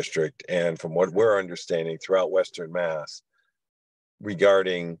throughout the district. And from what we're understanding throughout Western Mass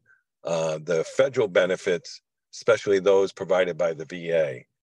regarding the federal benefits, especially those provided by the VA.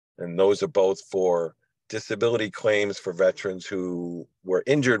 And those are both for disability claims for veterans who were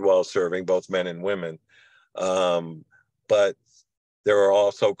injured while serving, both men and women. But there are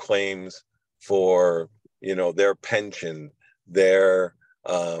also claims for, their pension, their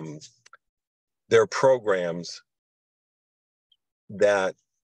programs that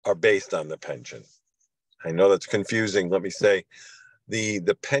are based on the pension. I know that's confusing. Let me say,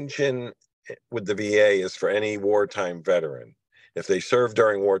 the pension with the VA is for any wartime veteran. If they serve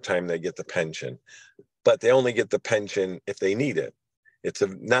during wartime, they get the pension, but they only get the pension if they need it. It's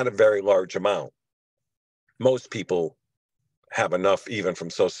not a very large amount. Most people have enough, even from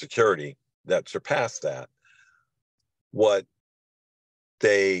Social Security, that surpass that. What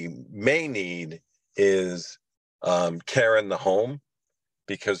they may need is care in the home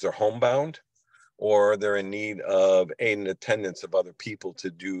because they're homebound, or they're in need of aid and attendance of other people to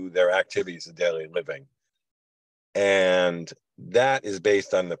do their activities of daily living. And that is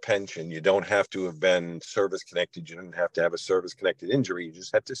based on the pension. You don't have to have been service connected. You don't have to have a service connected injury. You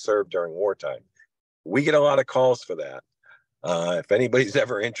just have to serve during wartime. We get a lot of calls for that. If anybody's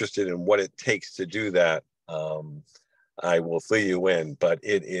ever interested in what it takes to do that, I will fill you in, but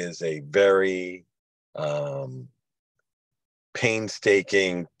it is a very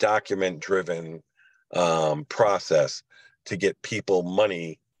painstaking, document-driven process to get people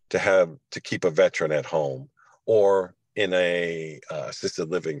money to keep a veteran at home or in a assisted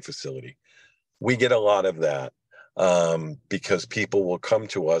living facility. We get a lot of that because people will come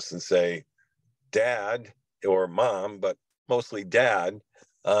to us and say, Dad or Mom, but mostly Dad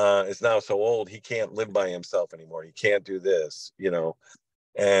is now so old he can't live by himself anymore. He can't do this, you know,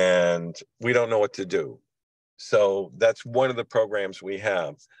 and we don't know what to do. So that's one of the programs we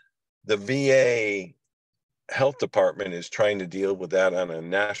have. The VA health department is trying to deal with that on a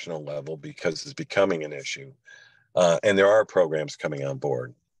national level because it's becoming an issue. And there are programs coming on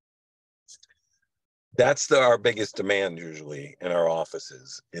board. That's our biggest demand usually in our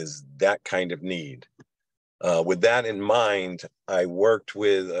offices, is that kind of need. With that in mind, I worked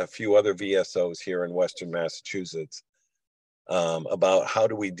with a few other VSOs here in Western Massachusetts about how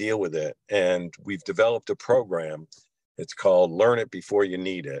do we deal with it. And we've developed a program. It's called Learn It Before You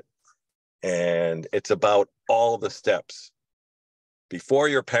Need It. And it's about all the steps before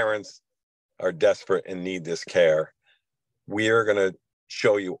your parents are desperate and need this care. We are going to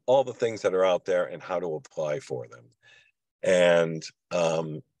show you all the things that are out there and how to apply for them. And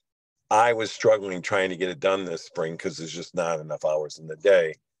I was struggling trying to get it done this spring because there's just not enough hours in the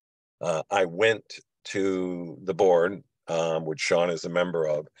day. I went to the board, which Sean is a member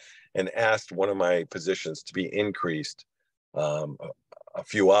of, and asked one of my positions to be increased a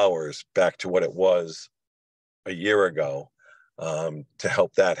few hours back to what it was a year ago. To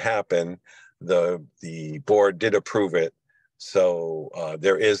help that happen, the board did approve it. So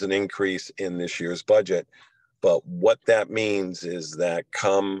there is an increase in this year's budget. But what that means is that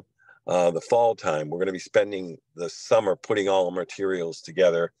come the fall time, we're going to be spending the summer putting all the materials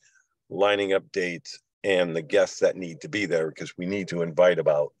together, lining up dates and the guests that need to be there, because we need to invite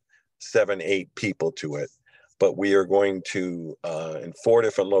about 7-8 people to it. But we are going to, in 4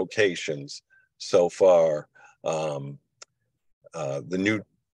 different locations so far, the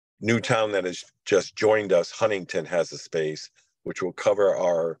new town that has just joined us, Huntington, has a space which will cover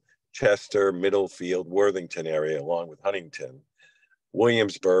our Chester, Middlefield, Worthington area along with Huntington.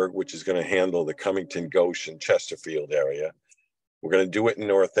 Williamsburg, which is going to handle the Cummington, Goshen, Chesterfield area. We're going to do it in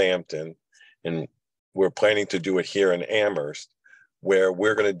Northampton, and we're planning to do it here in Amherst, where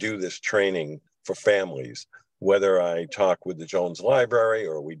we're going to do this training for families, whether I talk with the Jones Library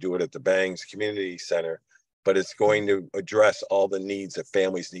or we do it at the Bangs Community Center. But it's going to address all the needs that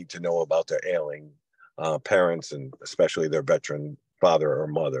families need to know about their ailing parents, and especially their veteran father or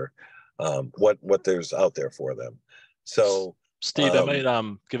mother, what there's out there for them. So, Steve, I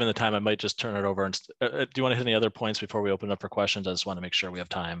might, given the time, I might just turn it over. And do you want to hit any other points before we open up for questions? I just want to make sure we have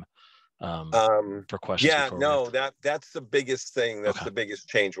time for questions. Yeah, no, that's the biggest thing. That's the biggest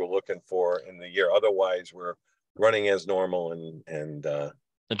change we're looking for in the year. Otherwise, we're running as normal and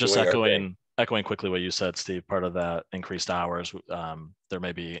just echoing quickly what you said, Steve, part of that increased hours, there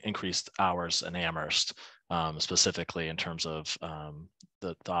may be increased hours in Amherst, specifically in terms of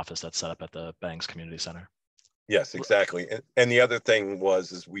the office that's set up at the Bangs Community Center. Yes, exactly. And the other thing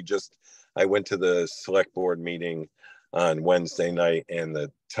is I went to the select board meeting on Wednesday night, and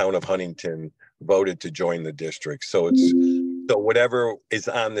the town of Huntington voted to join the district. So so whatever is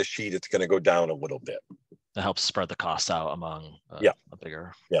on the sheet, it's going to go down a little bit. That helps spread the costs out among a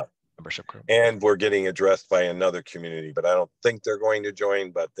bigger membership group. And we're getting addressed by another community, but I don't think they're going to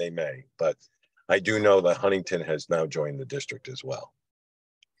join, but they may. But I do know that Huntington has now joined the district as well.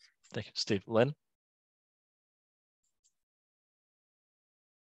 Thank you, Steve. Lynn?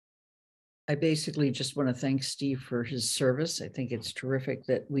 I basically just want to thank Steve for his service. I think it's terrific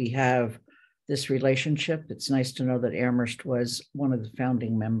that we have this relationship. It's nice to know that Amherst was one of the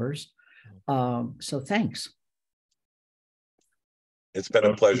founding members. So thanks. It's been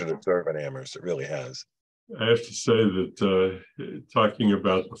a pleasure to serve in Amherst. It really has. I have to say that talking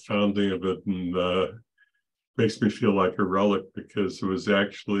about the founding of it and makes me feel like a relic, because it was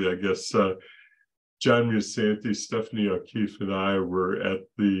actually, I guess, John Musanti, Stephanie O'Keefe, and I were at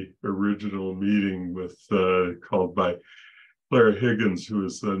the original meeting called by Clara Higgins, who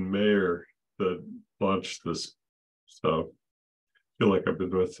was then mayor, that launched this. So I feel like I've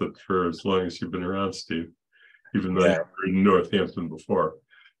been with it for as long as you've been around, Steve, even though you were in Northampton before.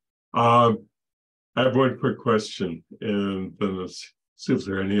 I have one quick question, and then let's see if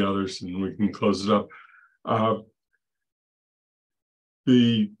there are any others, and we can close it up.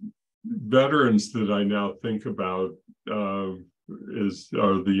 The veterans that I now think about are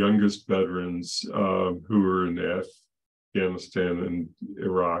the youngest veterans who are in Afghanistan and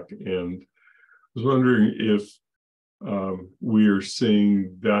Iraq, and I was wondering if we are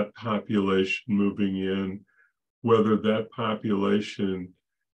seeing that population moving in, whether that population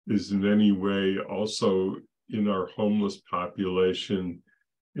is in any way also in our homeless population,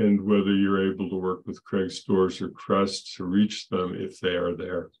 and whether you're able to work with Craig Stores or Crest to reach them if they are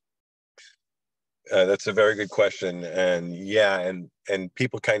there. That's a very good question. And yeah, and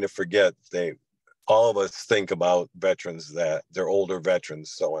people kind of forget, all of us think about veterans that they're older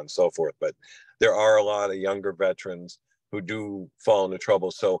veterans, so on and so forth, but there are a lot of younger veterans who do fall into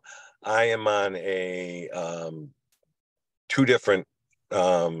trouble. So I am on a 2 different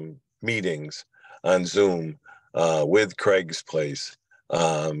meetings on Zoom with Craig's Place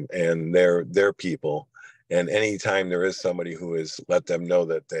and their people. And anytime there is somebody who has let them know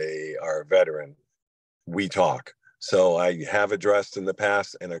that they are a veteran, we talk. So I have addressed in the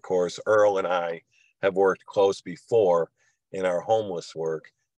past, and of course, Earl and I have worked close before in our homeless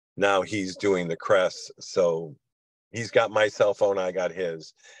work. Now he's doing the Crest. So he's got my cell phone, I got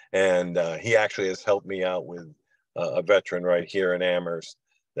his. And he actually has helped me out with a veteran right here in Amherst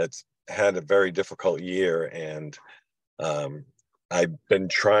that's had a very difficult year. And I've been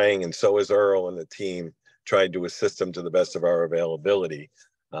trying, and so has Earl and the team, tried to assist him to the best of our availability.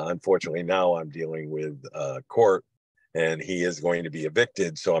 Unfortunately, now I'm dealing with court, and he is going to be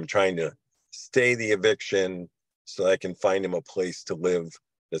evicted. So I'm trying to stay the eviction so I can find him a place to live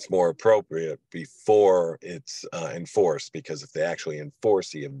that's more appropriate before it's enforced, because if they actually enforce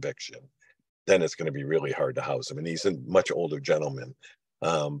the eviction, then it's going to be really hard to house him. And he's a much older gentleman.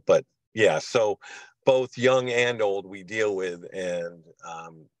 But yeah, so both young and old we deal with, and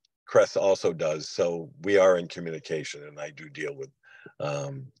Crest also does. So we are in communication, and I do deal with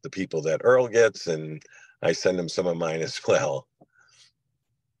the people that Earl gets, and I send him some of mine as well.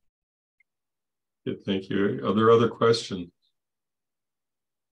 Yeah, thank you. Are there other questions?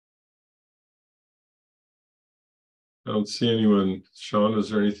 I don't see anyone. Sean, is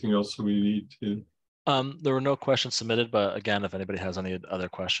there anything else that we need to? There were no questions submitted, but again, if anybody has any other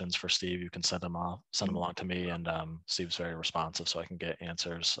questions for Steve, you can send them along to me, and Steve's very responsive, so I can get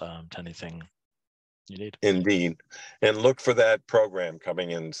answers to anything you need. Indeed. And look for that program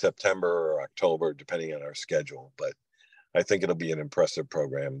coming in September or October, depending on our schedule. But I think it'll be an impressive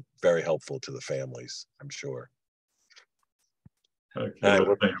program, very helpful to the families, I'm sure. Okay.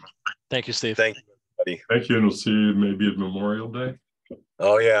 Thank you, Steve. Thank you, everybody. Thank you, and we'll see you maybe at Memorial Day.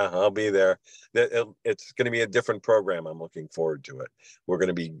 Oh yeah, I'll be there. It's going to be a different program. I'm looking forward to it. We're going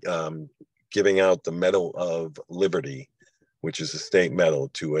to be giving out the Medal of Liberty, which is a state medal,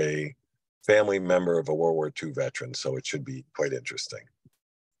 to a family member of a World War II veteran. So it should be quite interesting.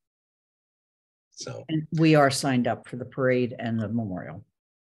 So and we are signed up for the parade and the memorial,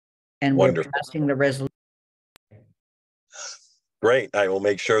 and wonderful. We're passing the resolution. Great. I will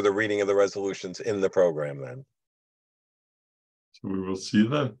make sure the reading of the resolutions in the program then. So we will see you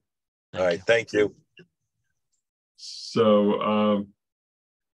then. All right. Thank you. So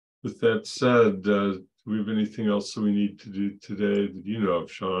with that said, do we have anything else that we need to do today that you know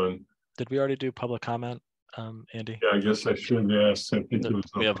of, Sean? Did we already do public comment, Andy? Yeah, I guess I should have asked. I think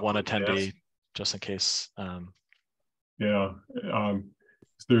we have one attendee just in case. Yeah,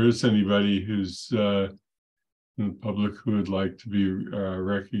 if there is anybody who's in the public who would like to be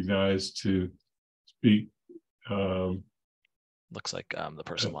recognized to speak. Looks like the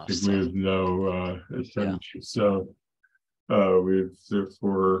person left. We have no attention, so we've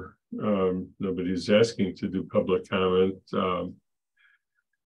therefore nobody's asking to do public comment.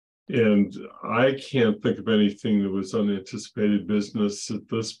 And I can't think of anything that was unanticipated business at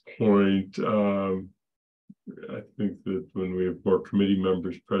this point. I think that when we have more committee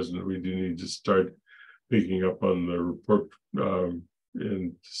members present, we do need to start picking up on the report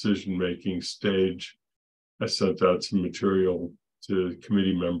and decision-making stage. I sent out some material to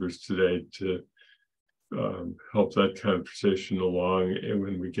committee members today to help that conversation along and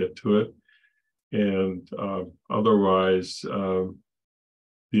when we get to it. And otherwise,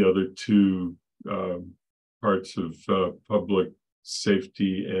 the other two parts of public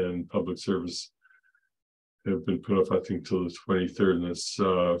safety and public service have been put off, I think, till the 23rd, and that's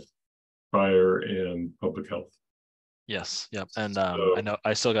fire and public health. Yes, yep. And I know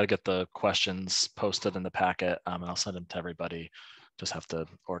I still got to get the questions posted in the packet, and I'll send them to everybody. Just have to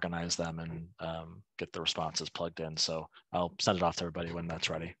organize them and get the responses plugged in. So I'll send it off to everybody when that's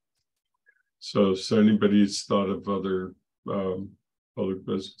ready. So anybody's thought of other public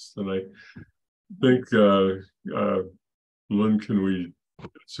business, then I think, Lynn, can we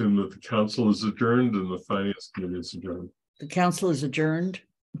assume that the council is adjourned and the finance committee is adjourned? The council is adjourned.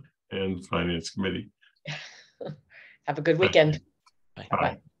 And finance committee. Have a good weekend. Bye.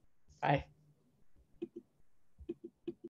 Bye.